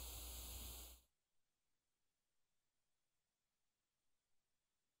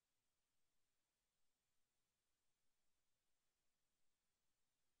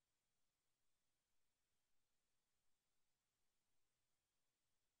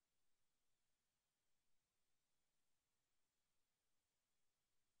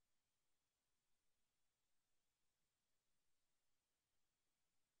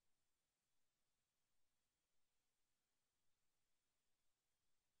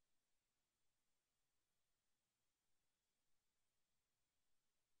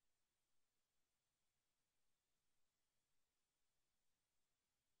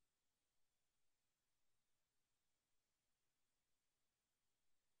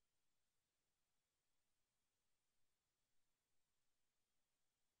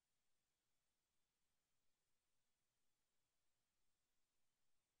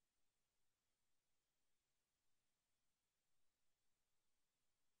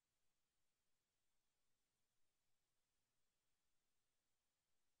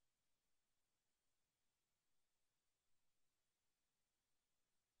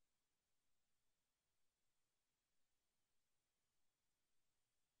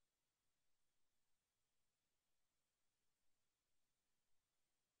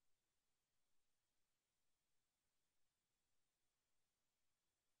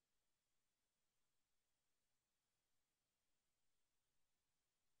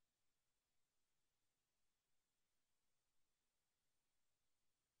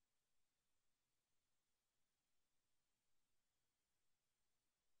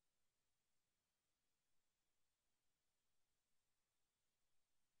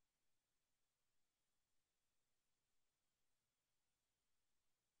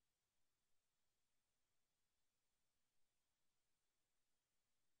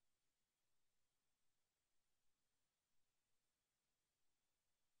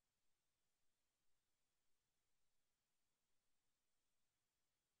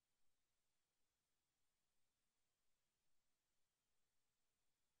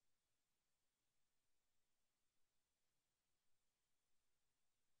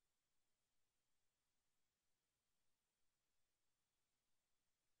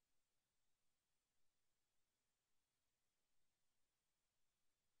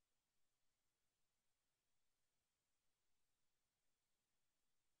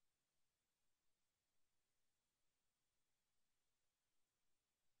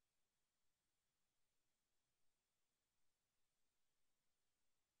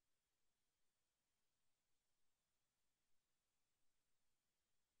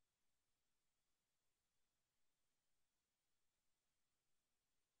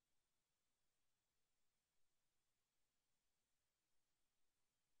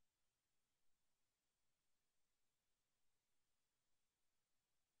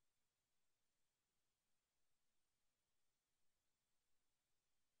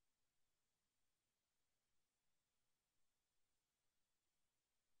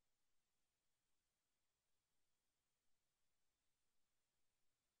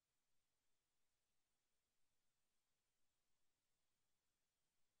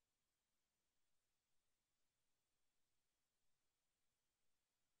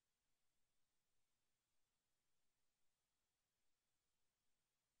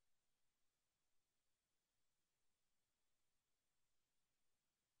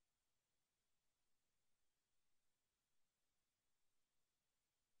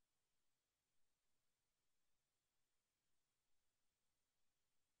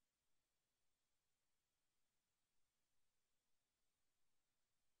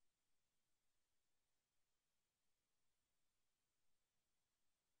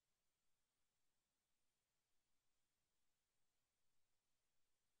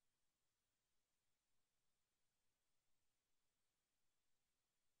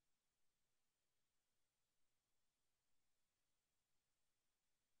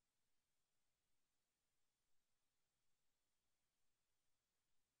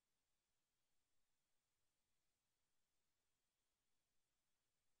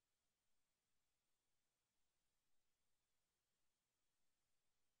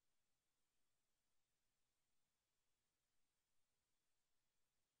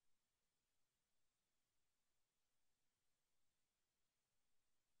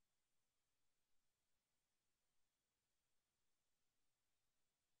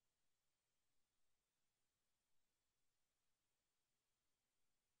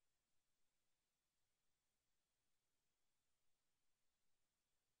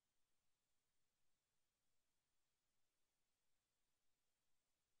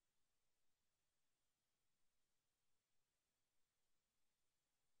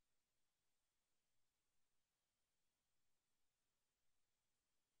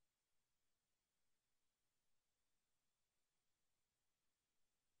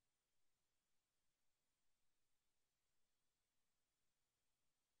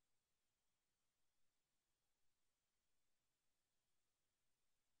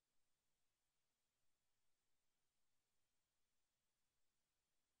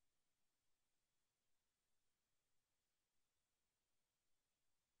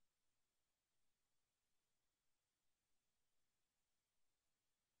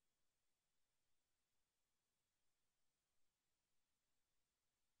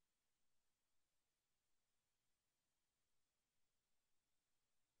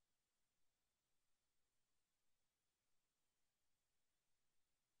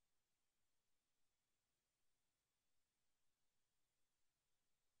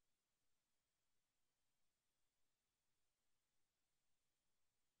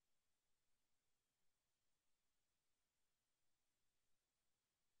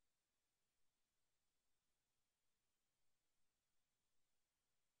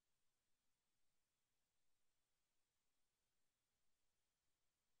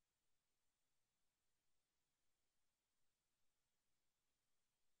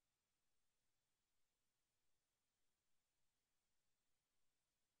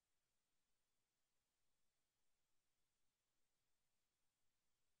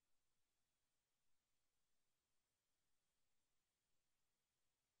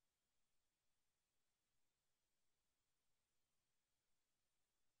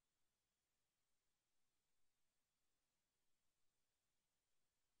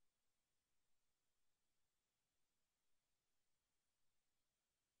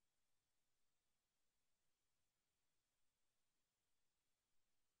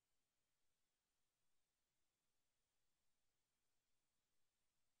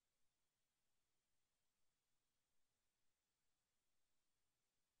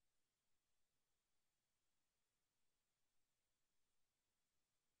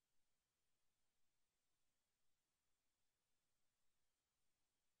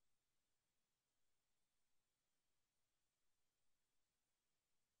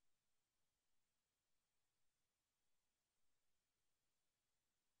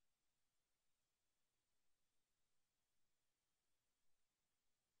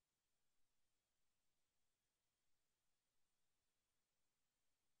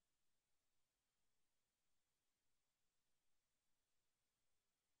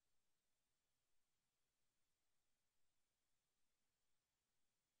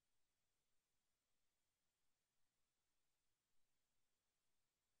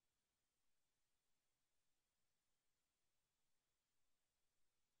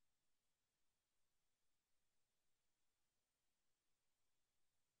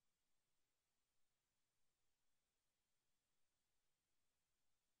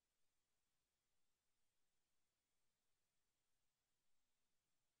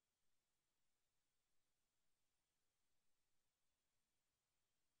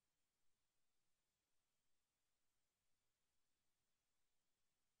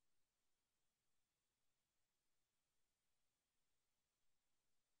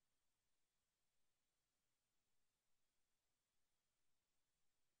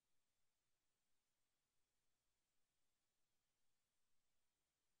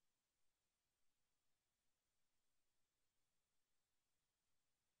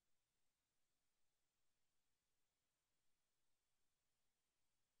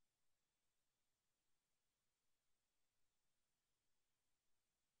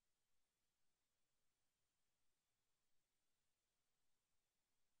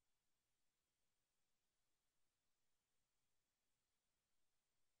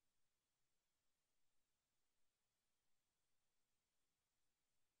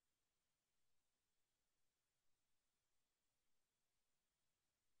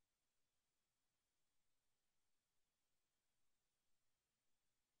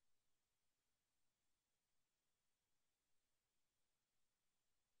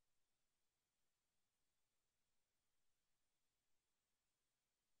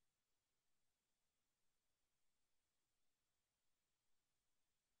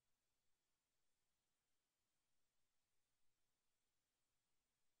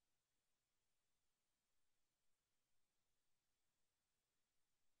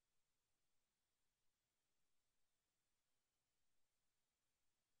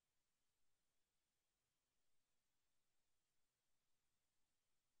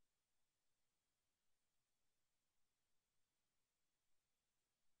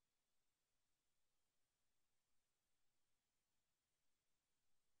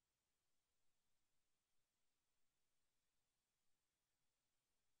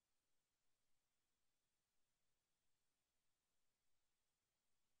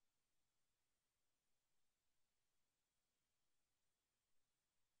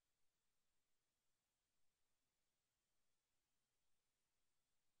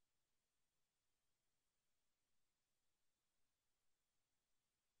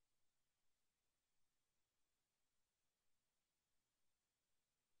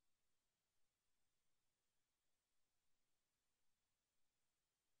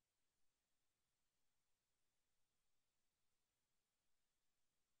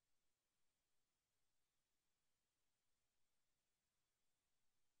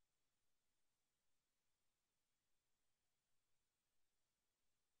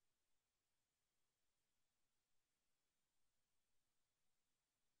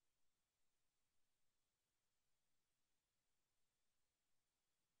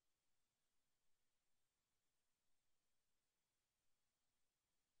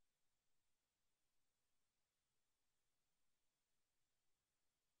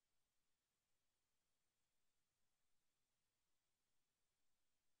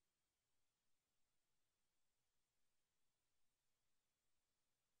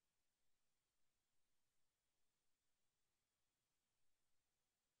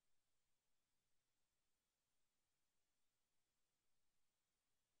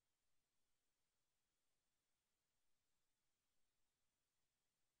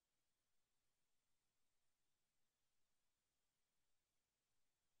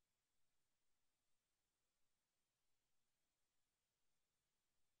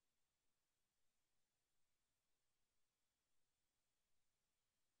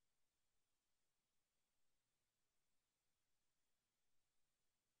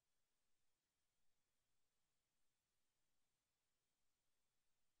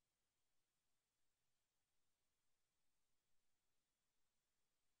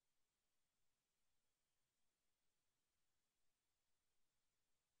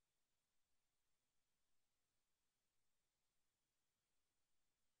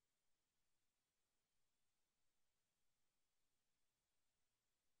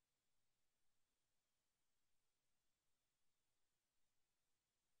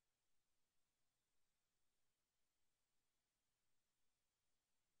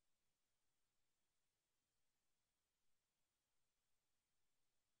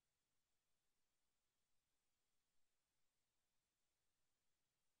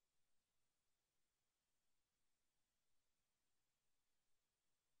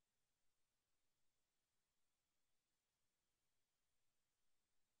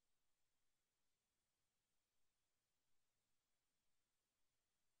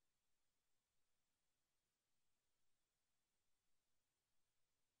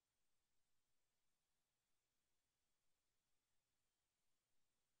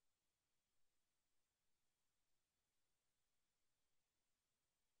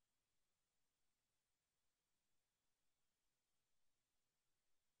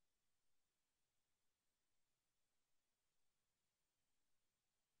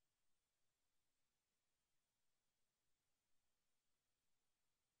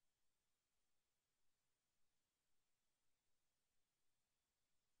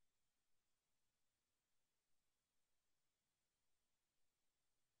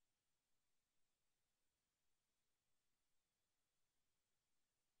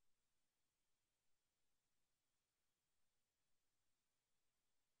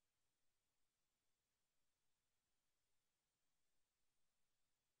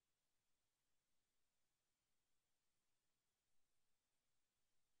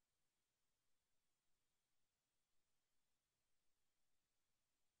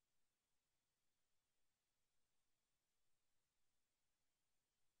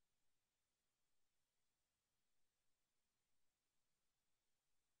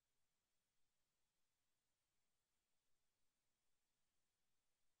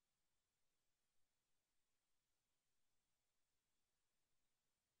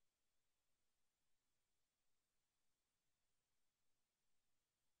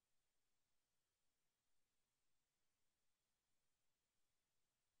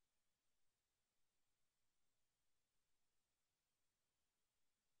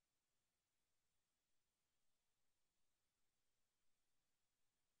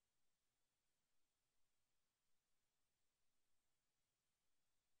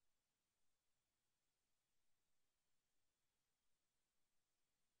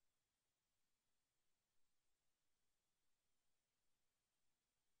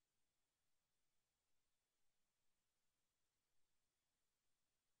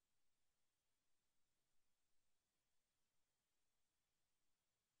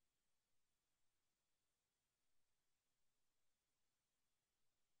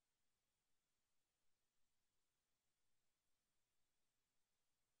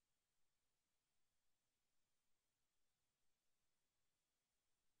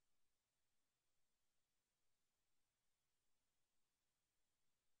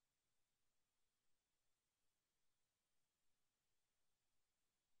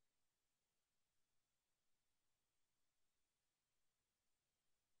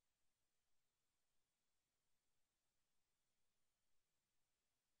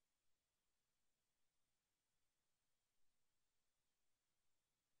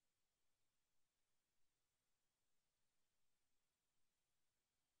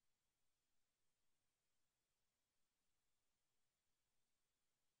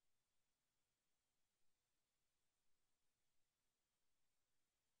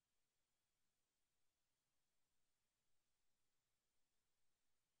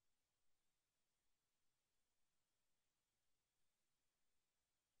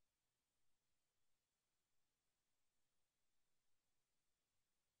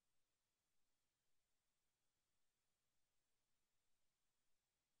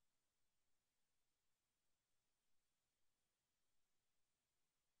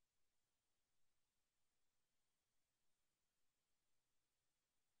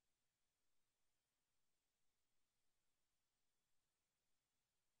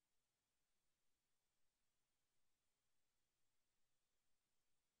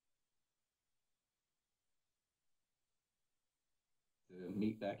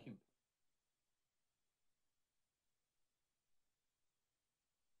 meet back in.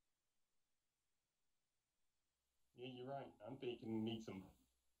 Yeah, you're right. I'm thinking we need some,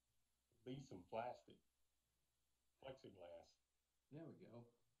 at least some plastic, plexiglass. There we go.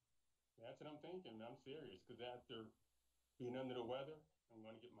 That's what I'm thinking. I'm serious because after being under the weather, I'm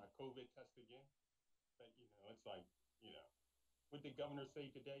going to get my COVID test again. But, you know, it's like, you know, what did the governor say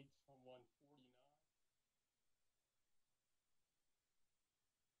today? Someone 49? 49 years old.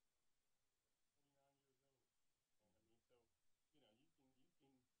 And I mean, so, you know,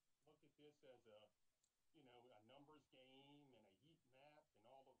 you can look at this as a, you know, a numbers game and a heat map and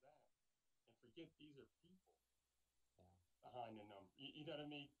all of that, and forget these are people behind the number. You know what I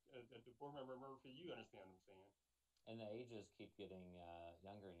mean? The board member Murphy, you understand what I'm saying? And the ages keep getting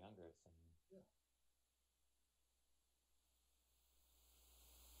younger and younger, it seems. Yeah.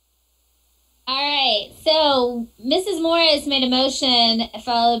 All right, so Mrs. Morris made a motion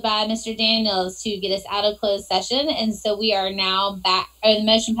followed by Mr. Daniels to get us out of closed session. And so we are now back, or the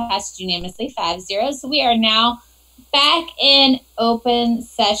motion passed unanimously 5-0. So we are now back in open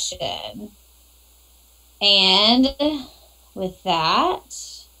session. And with that,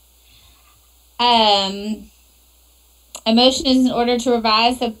 a motion is in order to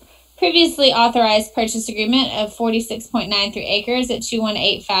revise the previously authorized purchase agreement of 46.93 acres at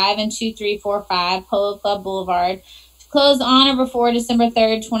 2185 and 2345 Polo Club Boulevard to close on or before December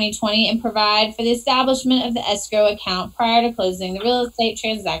 3rd, 2020, and provide for the establishment of the escrow account prior to closing the real estate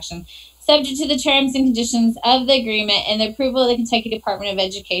transaction, subject to the terms and conditions of the agreement and the approval of the Kentucky Department of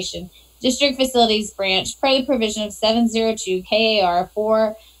Education, District Facilities Branch, per the provision of 702 KAR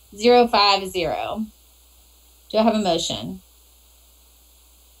 4050. Do I have a motion?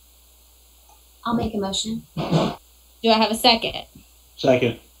 I'll make a motion. Do I have a second?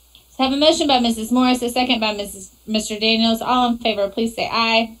 Second. So I have a motion by Mrs. Morris, a second by Mr. Daniels. All in favor, please say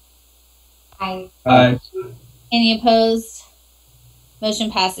aye. Aye. Aye. Any opposed?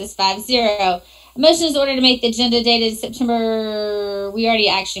 Motion passes 5-0. A motion is ordered to make the agenda dated September. We already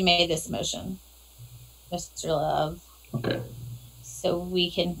actually made this motion, Mr. Love. Okay. So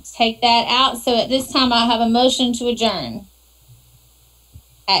we can take that out. So at this time, I'll have a motion to adjourn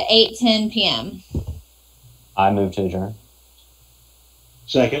at 8:10 p.m. I move to adjourn.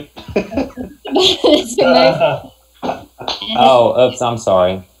 Second. Oh, oops, I'm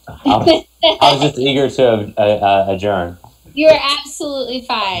sorry. I was just eager to adjourn. You are absolutely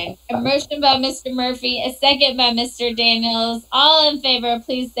fine. A motion by Mr. Murphy, a second by Mr. Daniels. All in favor,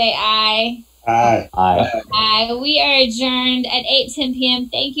 please say aye. Aye. Aye. Aye. We are adjourned at 8:10 p.m.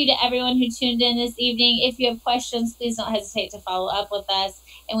 Thank you to everyone who tuned in this evening. If you have questions, please don't hesitate to follow up with us.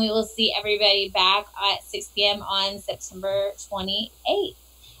 And we will see everybody back at 6 p.m. on September 28th.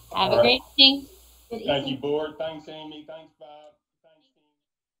 Have a great evening. Thank you, board. Thanks, Amy. Thanks, Bob.